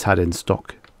labs had in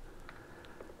stock.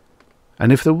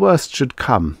 And if the worst should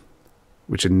come,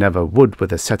 which it never would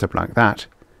with a setup like that,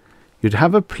 you'd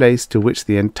have a place to which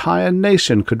the entire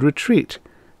nation could retreat,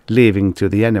 leaving to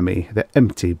the enemy the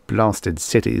empty, blasted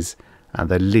cities and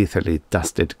the lethally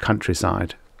dusted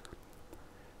countryside.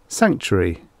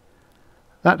 Sanctuary.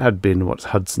 That had been what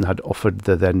Hudson had offered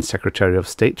the then Secretary of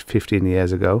State 15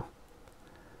 years ago.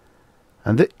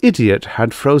 And the idiot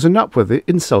had frozen up with the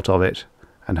insult of it,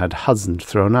 and had Hudson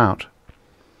thrown out.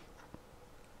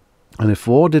 And if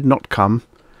war did not come,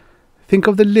 think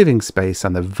of the living space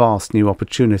and the vast new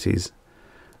opportunities,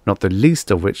 not the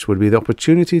least of which would be the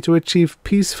opportunity to achieve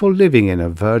peaceful living in a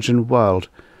virgin world,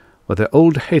 where the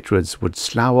old hatreds would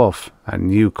slough off and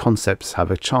new concepts have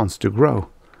a chance to grow.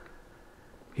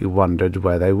 He wondered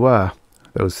where they were,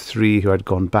 those three who had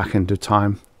gone back into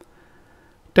time.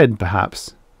 Dead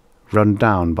perhaps, run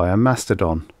down by a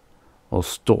mastodon, or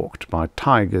stalked by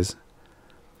tigers,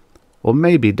 or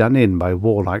maybe done in by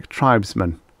warlike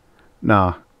tribesmen.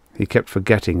 Nah, he kept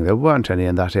forgetting there weren't any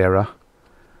in that era.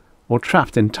 Or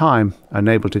trapped in time,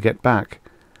 unable to get back,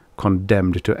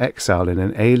 condemned to exile in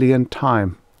an alien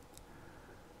time.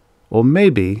 Or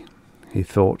maybe, he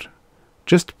thought,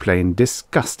 just plain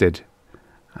disgusted,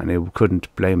 and he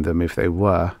couldn't blame them if they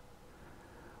were.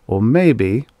 Or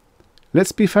maybe,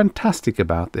 let's be fantastic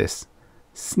about this,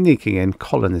 sneaking in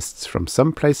colonists from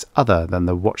some place other than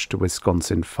the watched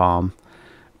Wisconsin farm,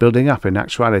 building up in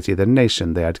actuality the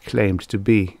nation they had claimed to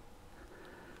be.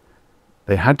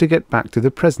 They had to get back to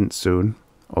the present soon,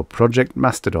 or Project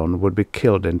Mastodon would be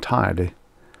killed entirely.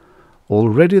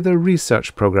 Already the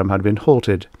research program had been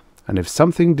halted, and if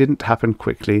something didn't happen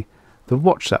quickly, the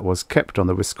watch that was kept on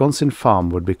the Wisconsin farm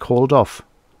would be called off.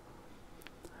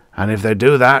 "And if they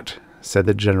do that," said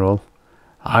the general,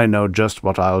 "I know just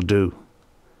what I'll do."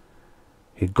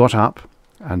 He got up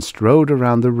and strode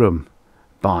around the room.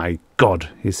 "By God,"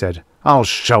 he said, "I'll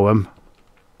show 'em."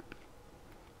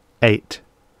 8.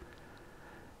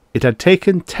 It had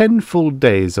taken 10 full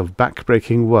days of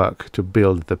back-breaking work to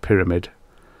build the pyramid.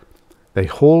 They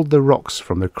hauled the rocks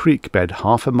from the creek bed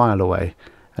half a mile away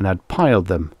and had piled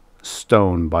them,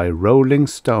 stone by rolling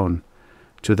stone,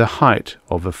 to the height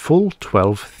of a full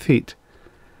 12 feet.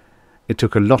 It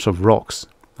took a lot of rocks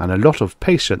and a lot of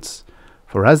patience,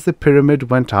 for as the pyramid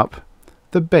went up,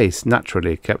 the base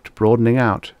naturally kept broadening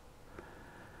out.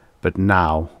 But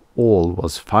now all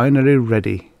was finally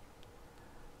ready.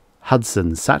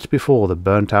 Hudson sat before the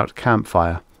burnt-out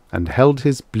campfire and held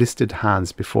his blistered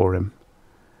hands before him.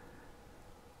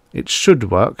 It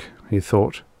should work, he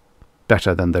thought,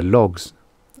 better than the logs,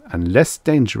 and less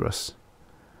dangerous.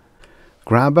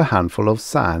 Grab a handful of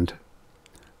sand.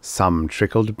 Some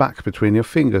trickled back between your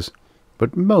fingers,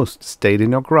 but most stayed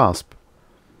in your grasp.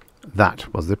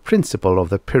 That was the principle of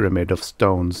the pyramid of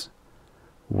stones.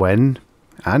 When,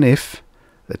 and if,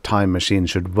 the time machine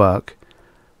should work,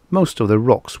 most of the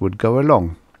rocks would go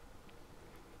along.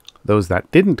 Those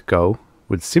that didn't go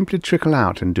would simply trickle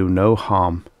out and do no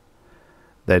harm.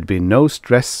 There'd be no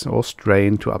stress or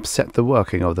strain to upset the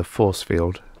working of the force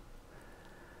field.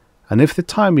 And if the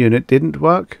time unit didn't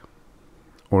work,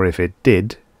 or if it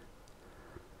did,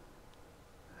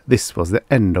 this was the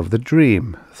end of the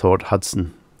dream, thought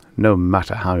Hudson, no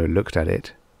matter how you looked at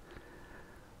it.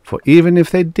 For even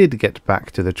if they did get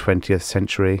back to the 20th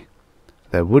century,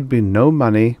 there would be no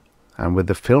money, and with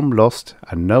the film lost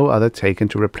and no other taken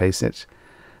to replace it,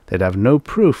 they'd have no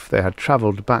proof they had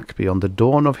travelled back beyond the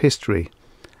dawn of history,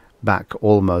 back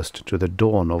almost to the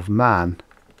dawn of man.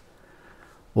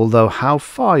 Although how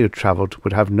far you travelled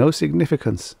would have no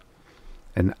significance.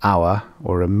 An hour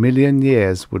or 1,000,000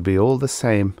 years would be all the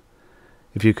same.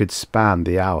 If you could span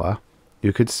the hour,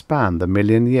 you could span the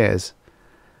 1,000,000 years.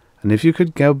 And if you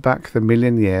could go back the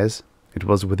 1,000,000 years, it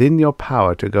was within your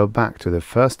power to go back to the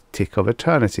first tick of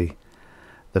eternity,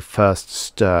 the first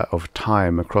stir of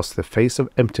time across the face of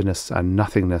emptiness and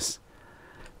nothingness,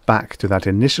 back to that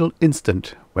initial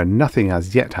instant when nothing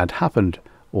as yet had happened,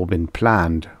 or been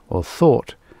planned, or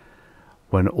thought,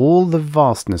 when all the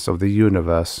vastness of the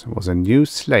universe was a new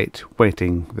slate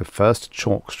waiting the first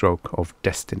chalk stroke of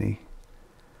destiny.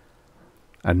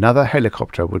 Another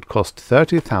helicopter would cost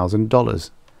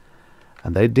 $30,000,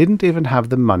 and they didn't even have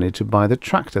the money to buy the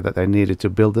tractor that they needed to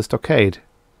build the stockade.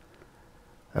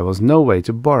 There was no way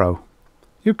to borrow.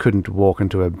 You couldn't walk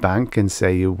into a bank and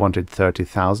say you wanted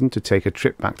 $30,000 to take a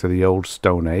trip back to the old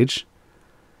Stone Age.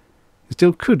 You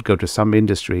still could go to some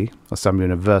industry, or some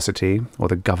university, or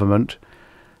the government,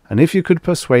 and if you could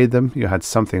persuade them you had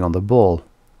something on the ball,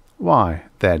 why,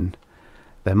 then,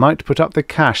 they might put up the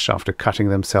cash after cutting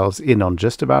themselves in on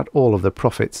just about all of the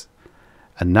profits,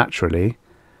 and naturally,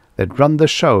 they'd run the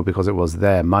show because it was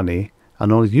their money,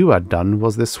 and all you had done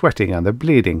was the sweating and the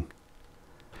bleeding.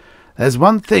 "There's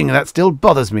one thing that still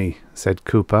bothers me," said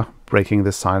Cooper, breaking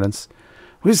the silence.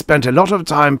 "We spent a lot of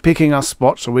time picking our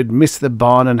spots so we'd miss the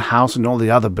barn and house and all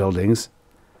the other buildings."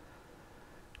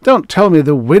 "Don't tell me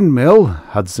the windmill,"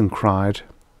 Hudson cried.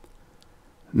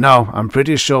 "No, I'm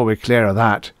pretty sure we're clear of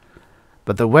that.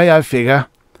 But the way I figure,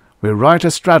 we're right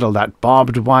astraddle that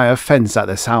barbed wire fence at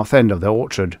the south end of the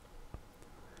orchard."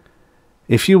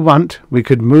 "If you want, we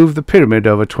could move the pyramid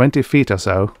over 20 feet or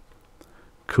so."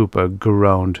 Cooper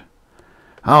groaned.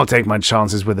 "I'll take my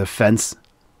chances with the fence."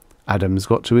 Adams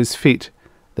got to his feet,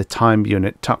 the time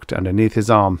unit tucked underneath his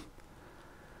arm.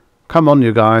 "Come on,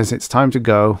 you guys, it's time to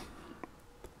go."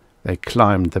 They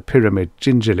climbed the pyramid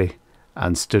gingerly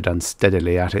and stood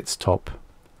unsteadily at its top.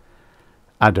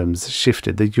 Adams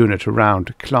shifted the unit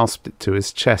around, clasped it to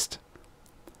his chest.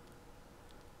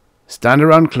 "Stand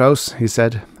around close," he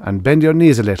said, "and bend your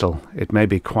knees a little. It may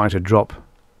be quite a drop."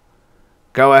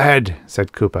 "Go ahead,"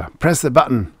 said Cooper. "Press the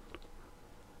button."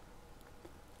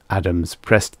 Adams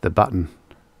pressed the button.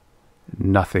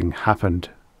 Nothing happened.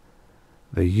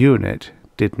 The unit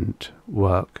didn't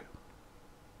work.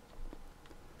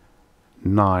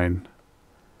 9.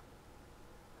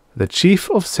 The Chief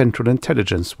of Central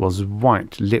Intelligence was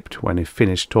white-lipped when he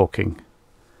finished talking.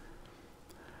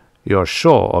 "You're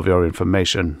sure of your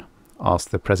information?"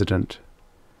 asked the President.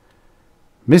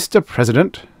 "Mr.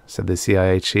 President," said the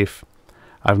CIA chief,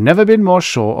 "I've never been more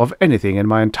sure of anything in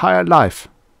my entire life."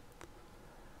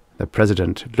 The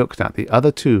President looked at the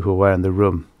other two who were in the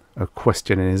room, a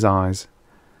question in his eyes.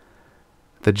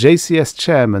 The JCS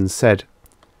chairman said,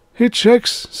 "It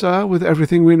checks, sir, with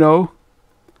everything we know."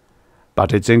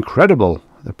 "But it's incredible,"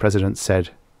 the President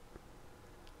said.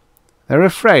 "They're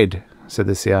afraid," said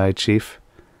the CIA chief.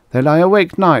 "They lie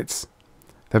awake nights.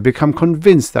 They've become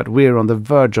convinced that we're on the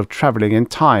verge of travelling in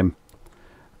time.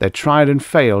 They tried and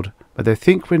failed, but they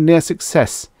think we're near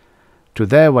success. To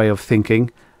their way of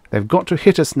thinking, they've got to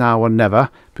hit us now or never,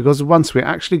 because once we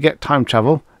actually get time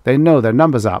travel, they know their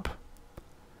number's up."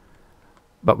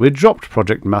 "But we dropped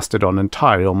Project Mastodon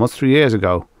entirely almost 3 years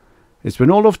ago. It's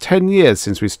been all of 10 years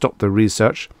since we stopped the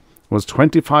research. It was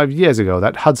 25 years ago,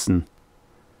 that Hudson."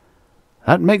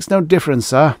 "That makes no difference,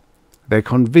 sir. They're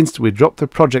convinced we dropped the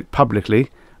project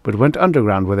publicly, but went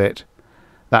underground with it.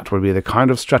 That would be the kind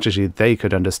of strategy they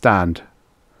could understand."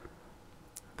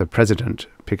 The President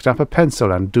picked up a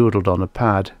pencil and doodled on a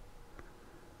pad.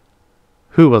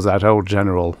 "Who was that old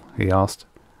general?" he asked.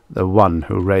 "The one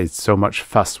who raised so much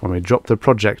fuss when we dropped the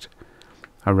project.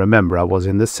 I remember I was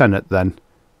in the Senate then.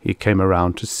 He came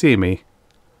around to see me."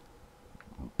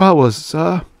 "Bowers,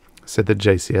 sir," said the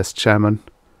JCS chairman.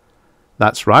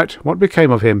 "That's right. What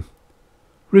became of him?"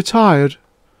 "Retired."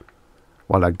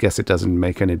 "Well, I guess it doesn't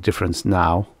make any difference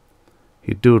now."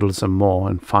 He doodled some more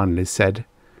and finally said,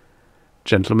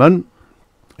 "Gentlemen,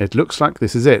 it looks like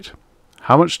this is it.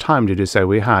 How much time did you say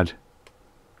we had?"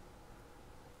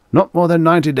 "Not more than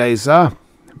 90 days, sir.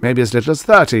 Maybe as little as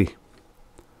 30.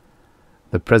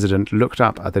 The President looked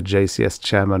up at the JCS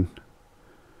chairman.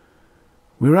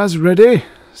 "We're as ready,"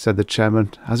 said the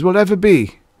chairman, "as we'll ever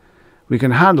be. We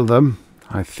can handle them,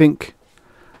 I think.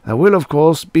 There will, of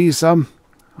course, be some—"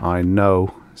 "I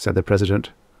know," said the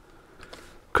President.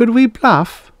 "Could we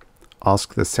bluff?"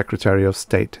 asked the Secretary of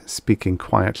State, speaking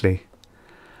quietly.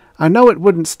 "I know it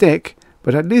wouldn't stick,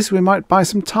 but at least we might buy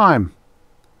some time."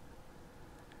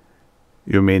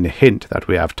 "You mean hint that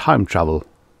we have time travel?"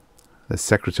 The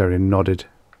Secretary nodded.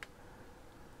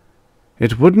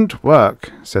 "It wouldn't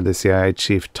work," said the CIA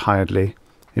chief tiredly.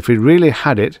 "If we really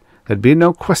had it, there'd be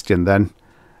no question then.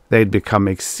 They'd become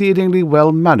exceedingly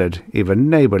well-mannered, even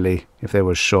neighbourly, if they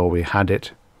were sure we had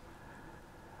it."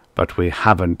 "But we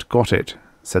haven't got it,"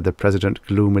 said the President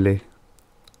gloomily.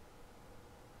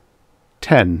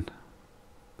 10.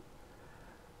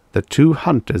 The two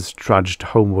hunters trudged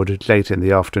homeward late in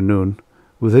the afternoon,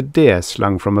 with a deer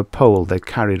slung from a pole they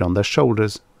carried on their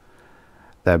shoulders.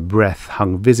 Their breath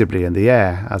hung visibly in the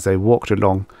air as they walked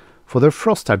along, for the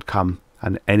frost had come,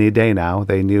 and any day now,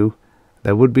 they knew,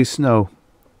 there would be snow.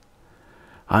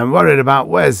 "I'm worried about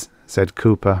Wes," said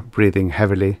Cooper, breathing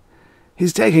heavily.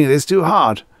 "He's taking this too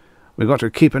hard. We've got to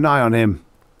keep an eye on him."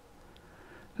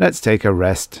 "Let's take a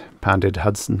rest," panted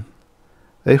Hudson.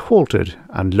 They halted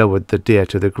and lowered the deer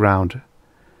to the ground.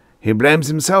 "He blames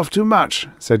himself too much,"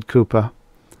 said Cooper.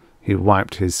 He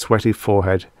wiped his sweaty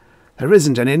forehead. "There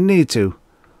isn't any need to.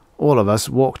 All of us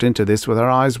walked into this with our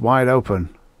eyes wide open."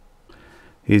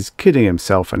 "He's kidding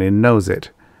himself and he knows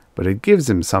it, but it gives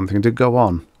him something to go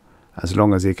on. As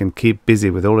long as he can keep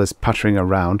busy with all his puttering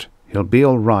around, he'll be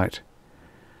all right."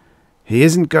 "He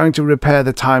isn't going to repair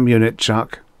the time unit,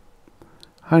 Chuck."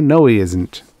 "I know he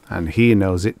isn't, and he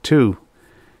knows it too.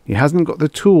 He hasn't got the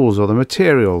tools or the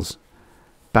materials.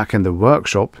 Back in the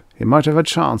workshop he might have a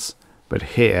chance,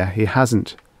 but here he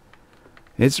hasn't."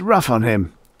 "It's rough on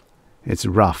him." "It's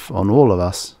rough on all of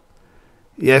us."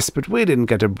 "Yes, but we didn't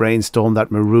get to brainstorm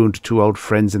that marooned two old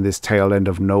friends in this tail end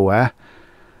of nowhere.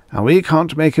 And we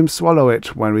can't make him swallow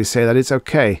it when we say that it's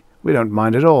okay. We don't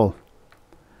mind at all."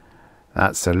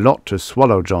 "That's a lot to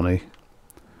swallow, Johnny."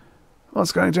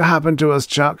 "What's going to happen to us,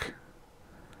 Chuck?"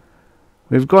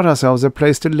 "We've got ourselves a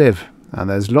place to live, and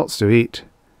there's lots to eat.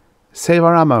 Save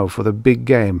our ammo for the big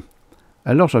game,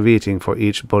 a lot of eating for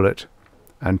each bullet,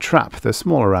 and trap the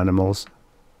smaller animals."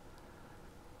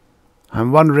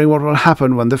 "I'm wondering what will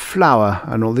happen when the flour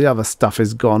and all the other stuff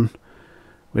is gone.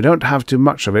 We don't have too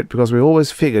much of it because we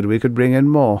always figured we could bring in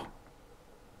more."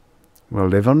 "We'll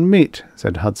live on meat,"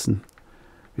 said Hudson.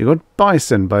 "We got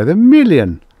bison by the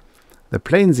million. The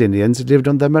Plains Indians lived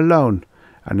on them alone,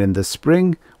 and in the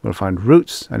spring we'll find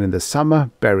roots, and in the summer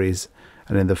berries,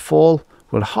 and in the fall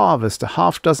we'll harvest a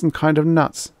half-dozen kind of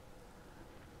nuts."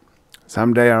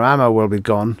 "Some day our ammo will be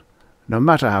gone, no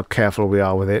matter how careful we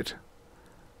are with it."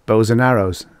 "Bows and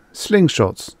arrows,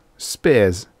 slingshots,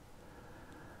 spears."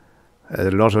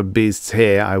 "There's a lot of beasts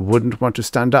here I wouldn't want to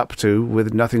stand up to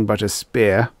with nothing but a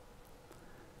spear."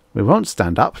 "We won't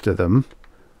stand up to them.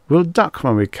 We'll duck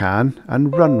when we can,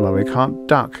 and run when we can't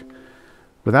duck.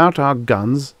 Without our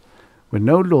guns, we're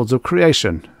no lords of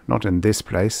creation, not in this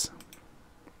place."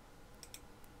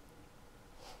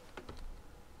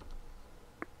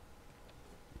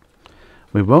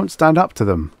 "We won't stand up to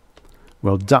them.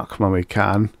 We'll duck when we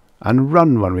can, and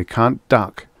run when we can't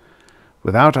duck.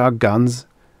 Without our guns,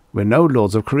 we're no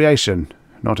lords of creation,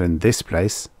 not in this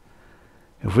place.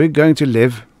 If we're going to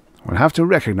live, we'll have to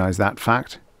recognize that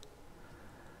fact.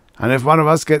 And if one of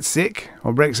us gets sick,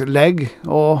 or breaks a leg,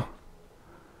 or—"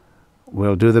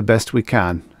 "We'll do the best we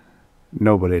can.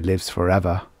 Nobody lives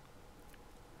forever."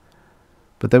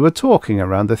 But they were talking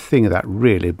around the thing that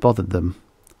really bothered them,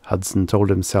 Hudson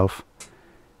told himself,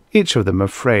 each of them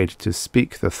afraid to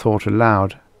speak the thought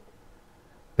aloud.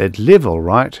 They'd live all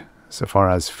right, so far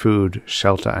as food,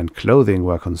 shelter, and clothing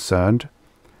were concerned,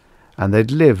 and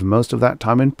they'd live most of that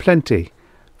time in plenty,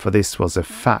 for this was a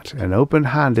fat and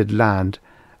open-handed land,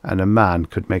 and a man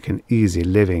could make an easy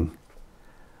living.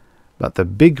 But the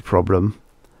big problem,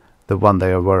 the one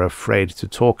they were afraid to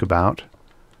talk about,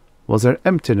 was their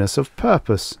emptiness of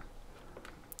purpose.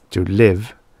 To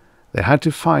live, they had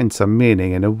to find some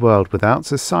meaning in a world without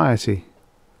society.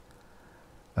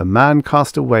 A man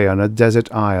cast away on a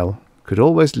desert isle could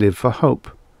always live for hope,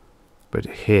 but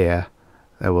here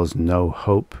there was no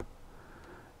hope.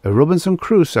 A Robinson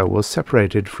Crusoe was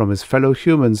separated from his fellow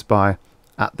humans by,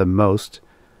 at the most,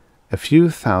 a few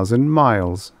thousand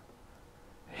miles.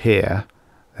 Here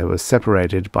they were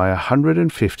separated by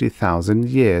 150,000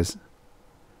 years.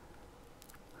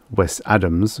 Wes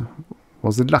Adams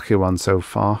was the lucky one so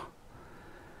far.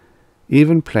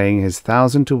 Even playing his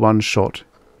 1,000-to-1 shot,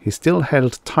 he still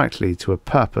held tightly to a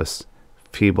purpose,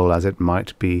 feeble as it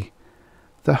might be,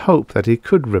 the hope that he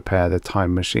could repair the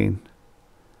time machine.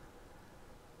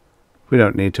 "We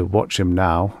don't need to watch him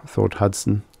now," thought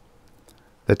Hudson.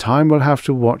 "The time we'll have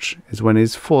to watch is when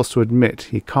he's forced to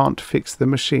admit he can't fix the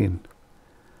machine."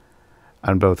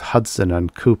 And both Hudson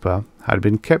and Cooper had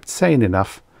been kept sane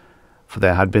enough, for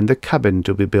there had been the cabin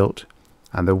to be built,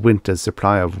 and the winter's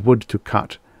supply of wood to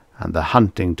cut, and the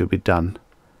hunting to be done.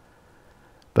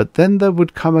 But then there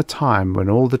would come a time when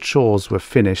all the chores were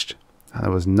finished, and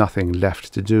there was nothing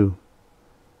left to do.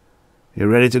 "You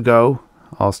ready to go?"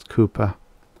 asked Cooper.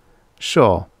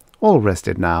 "Sure, all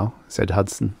rested now," said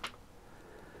Hudson.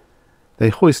 They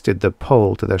hoisted the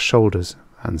pole to their shoulders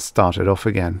and started off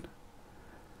again.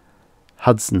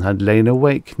 Hudson had lain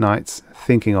awake nights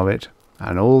thinking of it,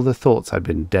 and all the thoughts had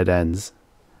been dead ends.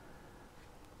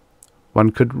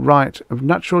 One could write a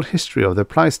natural history of the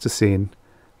Pleistocene,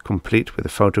 complete with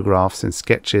photographs and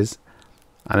sketches,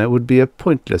 and it would be a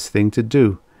pointless thing to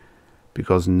do,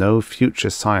 because no future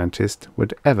scientist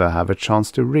would ever have a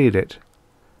chance to read it.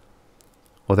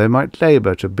 Or they might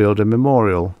labour to build a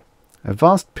memorial, a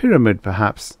vast pyramid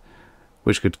perhaps,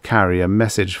 which could carry a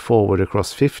message forward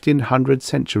across 1500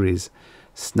 centuries,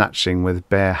 snatching with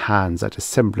bare hands at a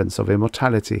semblance of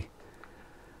immortality.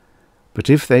 But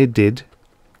if they did,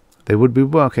 they would be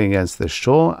working against the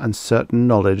sure and certain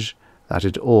knowledge that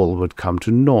it all would come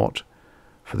to naught,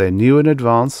 for they knew in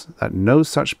advance that no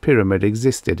such pyramid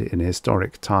existed in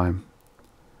historic time.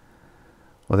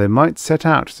 Or they might set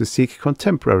out to seek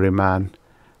contemporary man,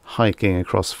 hiking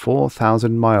across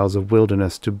 4,000 miles of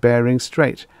wilderness to Bering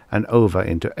Strait and over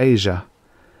into Asia.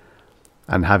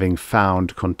 And having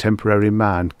found contemporary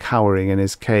man cowering in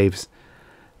his caves,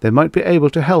 they might be able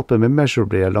to help him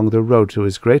immeasurably along the road to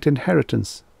his great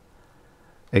inheritance.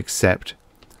 Except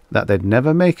that they'd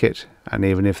never make it, and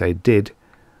even if they did,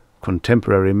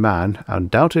 contemporary man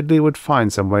undoubtedly would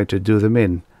find some way to do them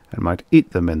in, and might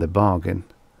eat them in the bargain.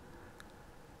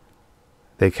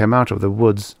 They came out of the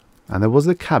woods, and there was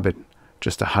the cabin,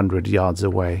 just 100 yards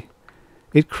away.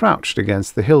 It crouched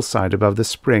against the hillside above the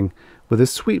spring, with a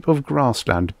sweep of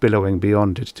grassland billowing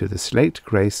beyond it to the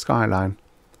slate-grey skyline.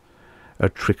 A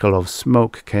trickle of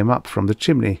smoke came up from the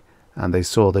chimney, and they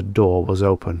saw the door was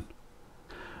open.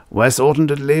 "Wes oughtn't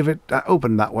to leave it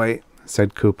open that way,"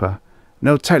 said Cooper.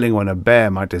 "No telling when a bear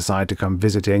might decide to come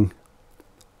visiting."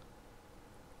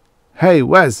 "Hey,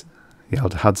 Wes!"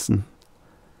 yelled Hudson.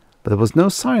 But there was no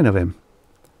sign of him.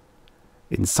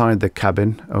 Inside the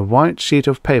cabin, a white sheet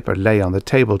of paper lay on the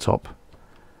tabletop.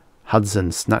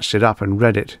 Hudson snatched it up and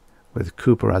read it, with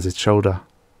Cooper at his shoulder.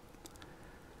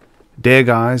 "Dear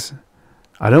guys,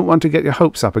 I don't want to get your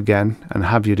hopes up again and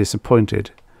have you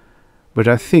disappointed, but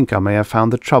I think I may have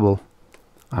found the trouble.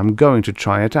 I'm going to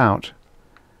try it out.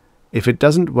 If it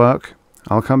doesn't work,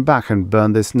 I'll come back and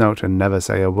burn this note and never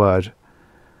say a word.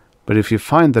 But if you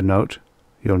find the note,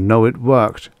 you'll know it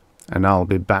worked, and I'll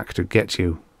be back to get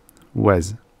you.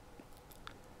 Wes."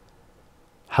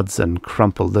 Hudson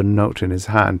crumpled the note in his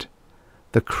hand.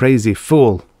 "The crazy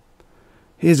fool!"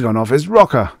 "He's gone off his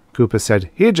rocker," Cooper said.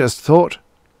 "He just thought—"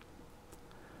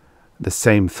 The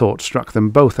same thought struck them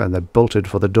both, and they bolted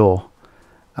for the door.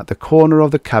 At the corner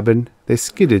of the cabin they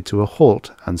skidded to a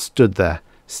halt and stood there,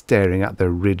 staring at the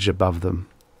ridge above them.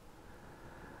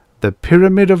 The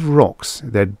pyramid of rocks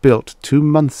they'd built 2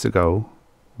 months ago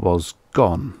was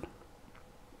gone.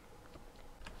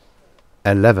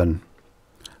 11.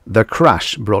 The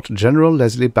crash brought General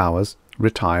Leslie Bowers,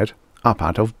 retired, up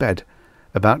out of bed,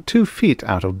 about 2 feet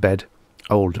out of bed,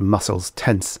 old muscles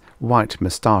tense, white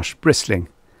moustache bristling.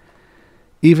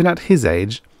 Even at his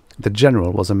age, the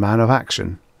General was a man of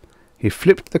action. He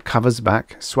flipped the covers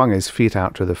back, swung his feet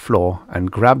out to the floor,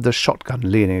 and grabbed the shotgun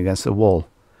leaning against the wall.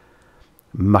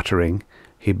 Muttering,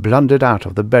 he blundered out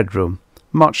of the bedroom,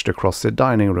 marched across the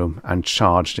dining room, and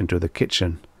charged into the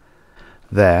kitchen.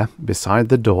 There, beside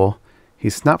the door, he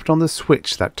snapped on the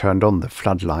switch that turned on the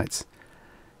floodlights.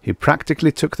 He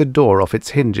practically took the door off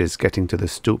its hinges getting to the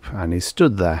stoop, and he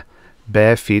stood there,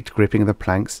 bare feet gripping the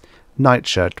planks,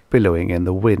 nightshirt billowing in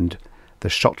the wind, the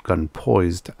shotgun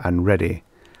poised and ready.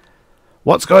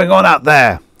 "What's going on out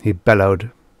there?" he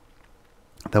bellowed.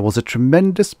 There was a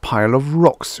tremendous pile of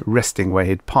rocks resting where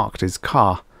he'd parked his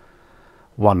car.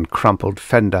 One crumpled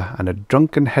fender and a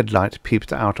drunken headlight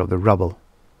peeped out of the rubble.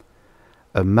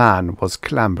 A man was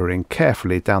clambering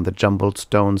carefully down the jumbled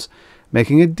stones,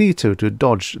 making a detour to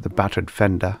dodge the battered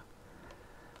fender.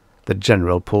 The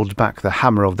General pulled back the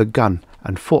hammer of the gun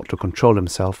and fought to control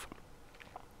himself.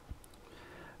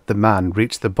 The man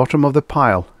reached the bottom of the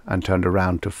pile and turned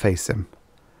around to face him.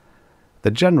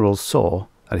 The General saw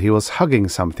that he was hugging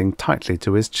something tightly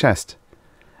to his chest.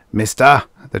 "Mister,"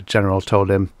 the General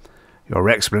told him, "your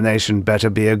explanation better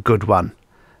be a good one.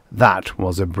 That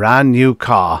was a brand new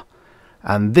car,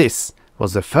 and this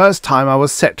was the first time I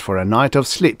was set for a night of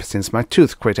sleep since my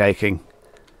tooth quit aching."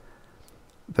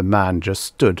 The man just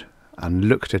stood and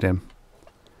looked at him.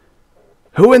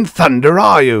 "Who in thunder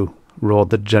are you?"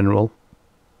 roared the General.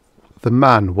 The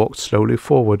man walked slowly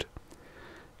forward.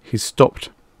 He stopped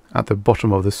at the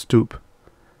bottom of the stoop.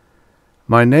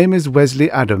 "My name is Wesley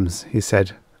Adams," he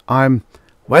said. "I'm—"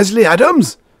 "Wesley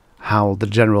Adams?" howled the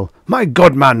General. "My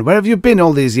God, man, where have you been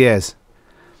all these years?"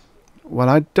 "Well,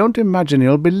 I don't imagine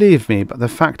you'll believe me, but the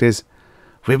fact is—"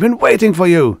 "We've been waiting for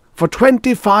you for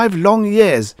 25 long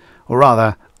years. Or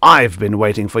rather, I've been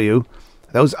waiting for you.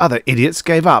 Those other idiots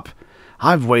gave up.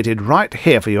 I've waited right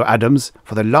here for you, Adams,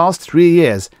 for the last 3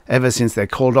 years, ever since they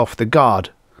called off the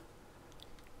guard."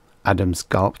 Adams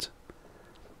gulped.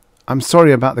 "I'm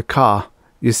sorry about the car.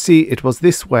 You see, it was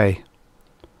this way."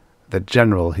 The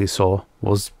general, he saw,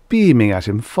 was beaming at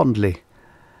him fondly.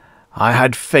 "I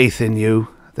had faith in you,"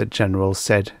 the general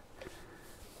said.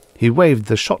 He waved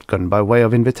the shotgun by way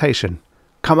of invitation.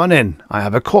 "Come on in, I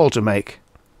have a call to make."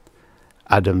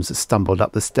 Adams stumbled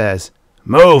up the stairs.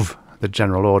 "Move!" the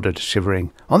general ordered,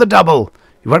 shivering. "On the double!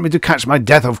 You want me to catch my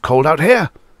death of cold out here?"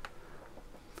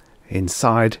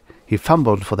 Inside, he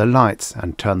fumbled for the lights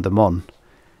and turned them on.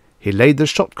 He laid the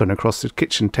shotgun across the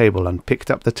kitchen table and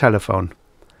picked up the telephone.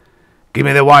 "Give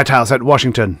me the White House at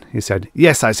Washington," he said.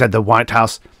 "Yes, I said the White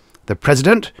House. The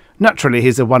President? Naturally,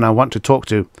 he's the one I want to talk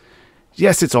to.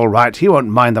 Yes, it's all right. He won't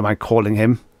mind that I'm calling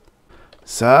him."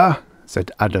 "Sir?"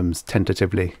 said Adams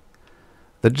tentatively.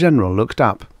 The general looked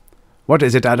up. "What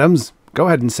is it, Adams? Go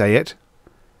ahead and say it."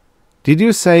 "Did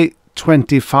you say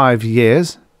 25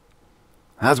 years?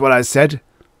 "That's what I said.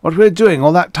 What were you doing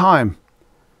all that time?"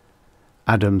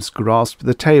 Adams grasped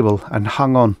the table and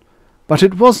hung on. "But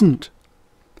it wasn't."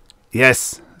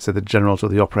 "Yes," said the general to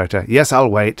the operator. "Yes, I'll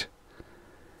wait."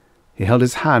 He held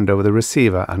his hand over the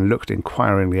receiver and looked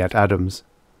inquiringly at Adams.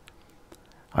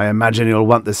 "I imagine you'll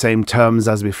want the same terms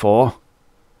as before."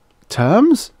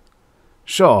 "Terms?"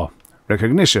 "Sure.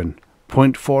 Recognition.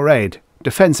 Point for aid.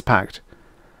 Defense Pact."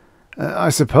 I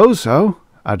suppose so,"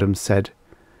 Adams said.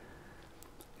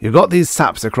 "You got these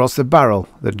saps across the barrel,"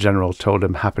 the general told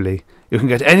him happily. "You can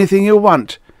get anything you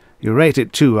want. You rate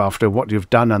it too after what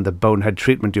you've done and the bonehead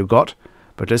treatment you got,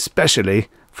 but especially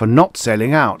for not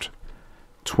sailing out."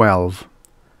 12.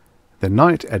 The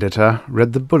night editor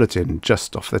read the bulletin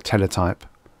just off the teletype.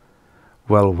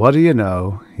 "Well, what do you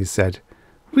know?" he said.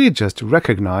 "We just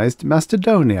recognized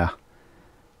Mastodonia."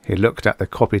 He looked at the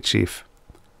copy chief.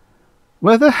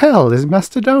 "Where the hell is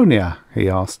Mastodonia?" he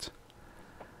asked.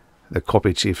 The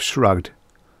copy chief shrugged.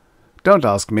 "Don't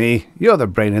ask me. You're the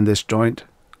brain in this joint."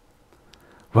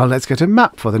 "Well, let's get a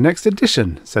map for the next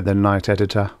edition," said the night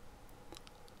editor.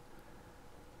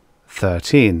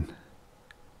 13.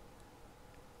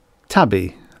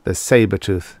 Tabby, the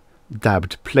saber-tooth,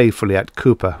 dabbed playfully at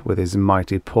Cooper with his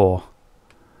mighty paw.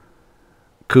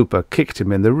 Cooper kicked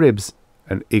him in the ribs,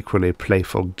 an equally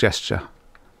playful gesture.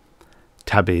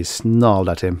 Tabby snarled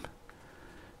at him.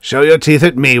 "Show your teeth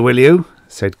at me, will you?"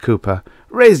 said Cooper.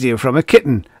 "Raised you from a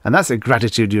kitten, and that's a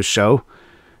gratitude you show.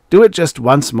 Do it just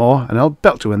once more, and I'll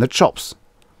belt you in the chops."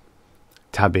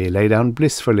 Tabby lay down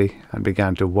blissfully and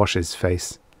began to wash his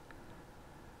face.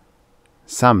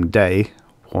 "Some day,"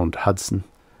 warned Hudson,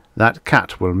 "that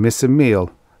cat will miss a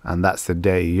meal, and that's the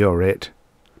day you're it."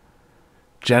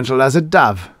 "Gentle as a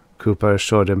dove," Cooper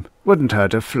assured him. "Wouldn't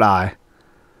hurt a fly."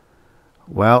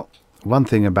 "Well, one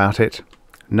thing about it.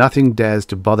 Nothing dares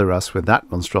to bother us with that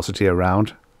monstrosity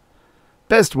around.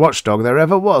 Best watchdog there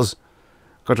ever was.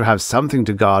 Got to have something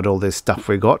to guard all this stuff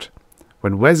we got.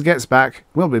 When Wes gets back,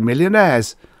 we'll be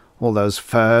millionaires. All those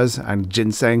furs and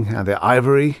ginseng and the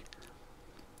ivory."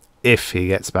 "If he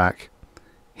gets back."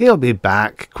 "He'll be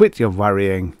back. Quit your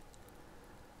worrying."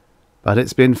 "But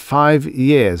it's been 5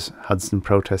 years," Hudson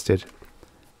protested.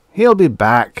 "He'll be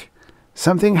back.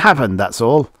 Something happened, that's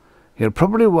all. He's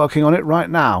probably working on it right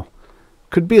now.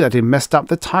 Could be that he messed up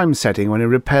the time setting when he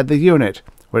repaired the unit,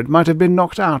 or it might have been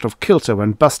knocked out of kilter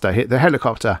when Buster hit the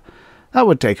helicopter. That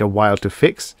would take a while to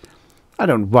fix. I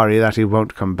don't worry that he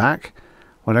won't come back.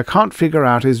 What I can't figure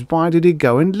out is why did he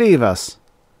go and leave us?"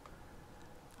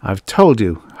 "I've told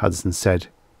you," Hudson said.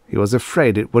 "He was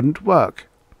afraid it wouldn't work."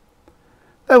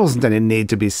 "There wasn't any need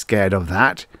to be scared of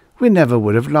that. We never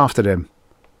would have laughed at him."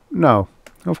 "No,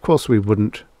 of course we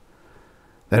wouldn't."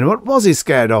 "Then what was he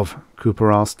scared of?"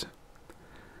 Cooper asked.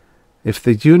 "If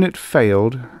the unit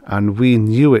failed, and we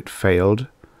knew it failed,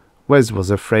 Wes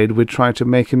was afraid we'd try to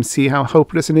make him see how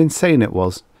hopeless and insane it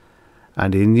was,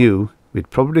 and he knew we'd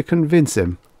probably convince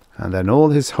him, and then all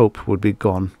his hope would be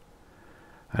gone.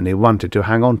 And he wanted to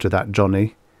hang on to that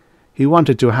Johnny. He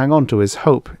wanted to hang on to his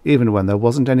hope, even when there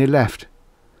wasn't any left."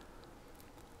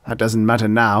 "That doesn't matter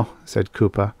now," said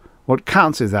Cooper. "What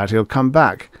counts is that he'll come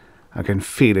back. I can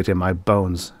feel it in my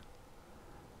bones."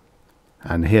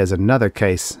 And here's another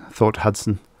case, thought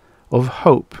Hudson, of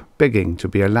hope begging to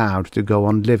be allowed to go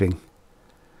on living.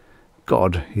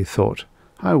 God, he thought,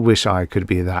 I wish I could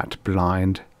be that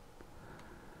blind.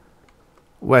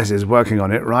 "Wes is working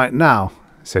on it right now,"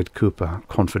 said Cooper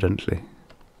confidently.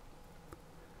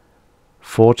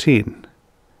 14.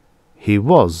 He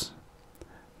was,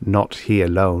 not he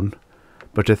alone,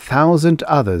 but 1,000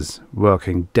 others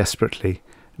working desperately,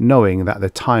 knowing that the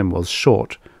time was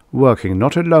short, working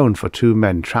not alone for 2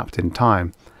 men trapped in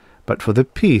time, but for the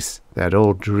peace they had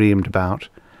all dreamed about,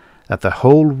 that the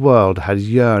whole world had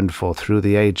yearned for through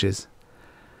the ages.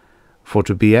 For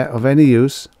to be of any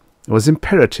use, It was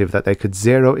imperative that they could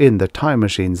zero in the time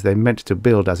machines they meant to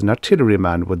build as an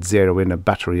artilleryman would zero in a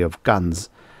battery of guns,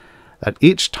 that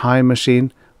each time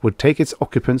machine would take its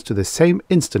occupants to the same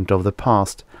instant of the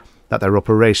past, that their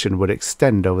operation would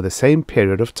extend over the same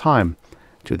period of time,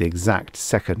 to the exact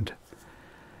second.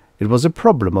 It was a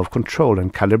problem of control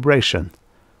and calibration,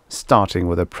 starting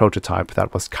with a prototype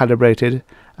that was calibrated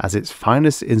as its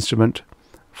finest instrument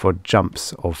for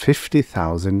jumps of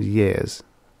 50,000 years.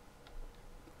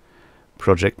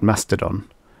 Project Mastodon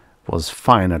was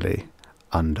finally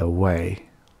underway.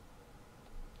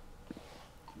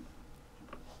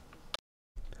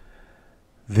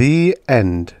 The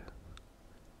end.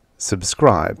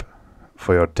 Subscribe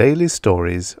for your daily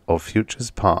stories of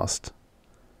futures past.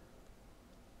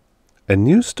 A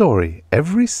new story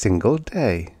every single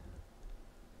day.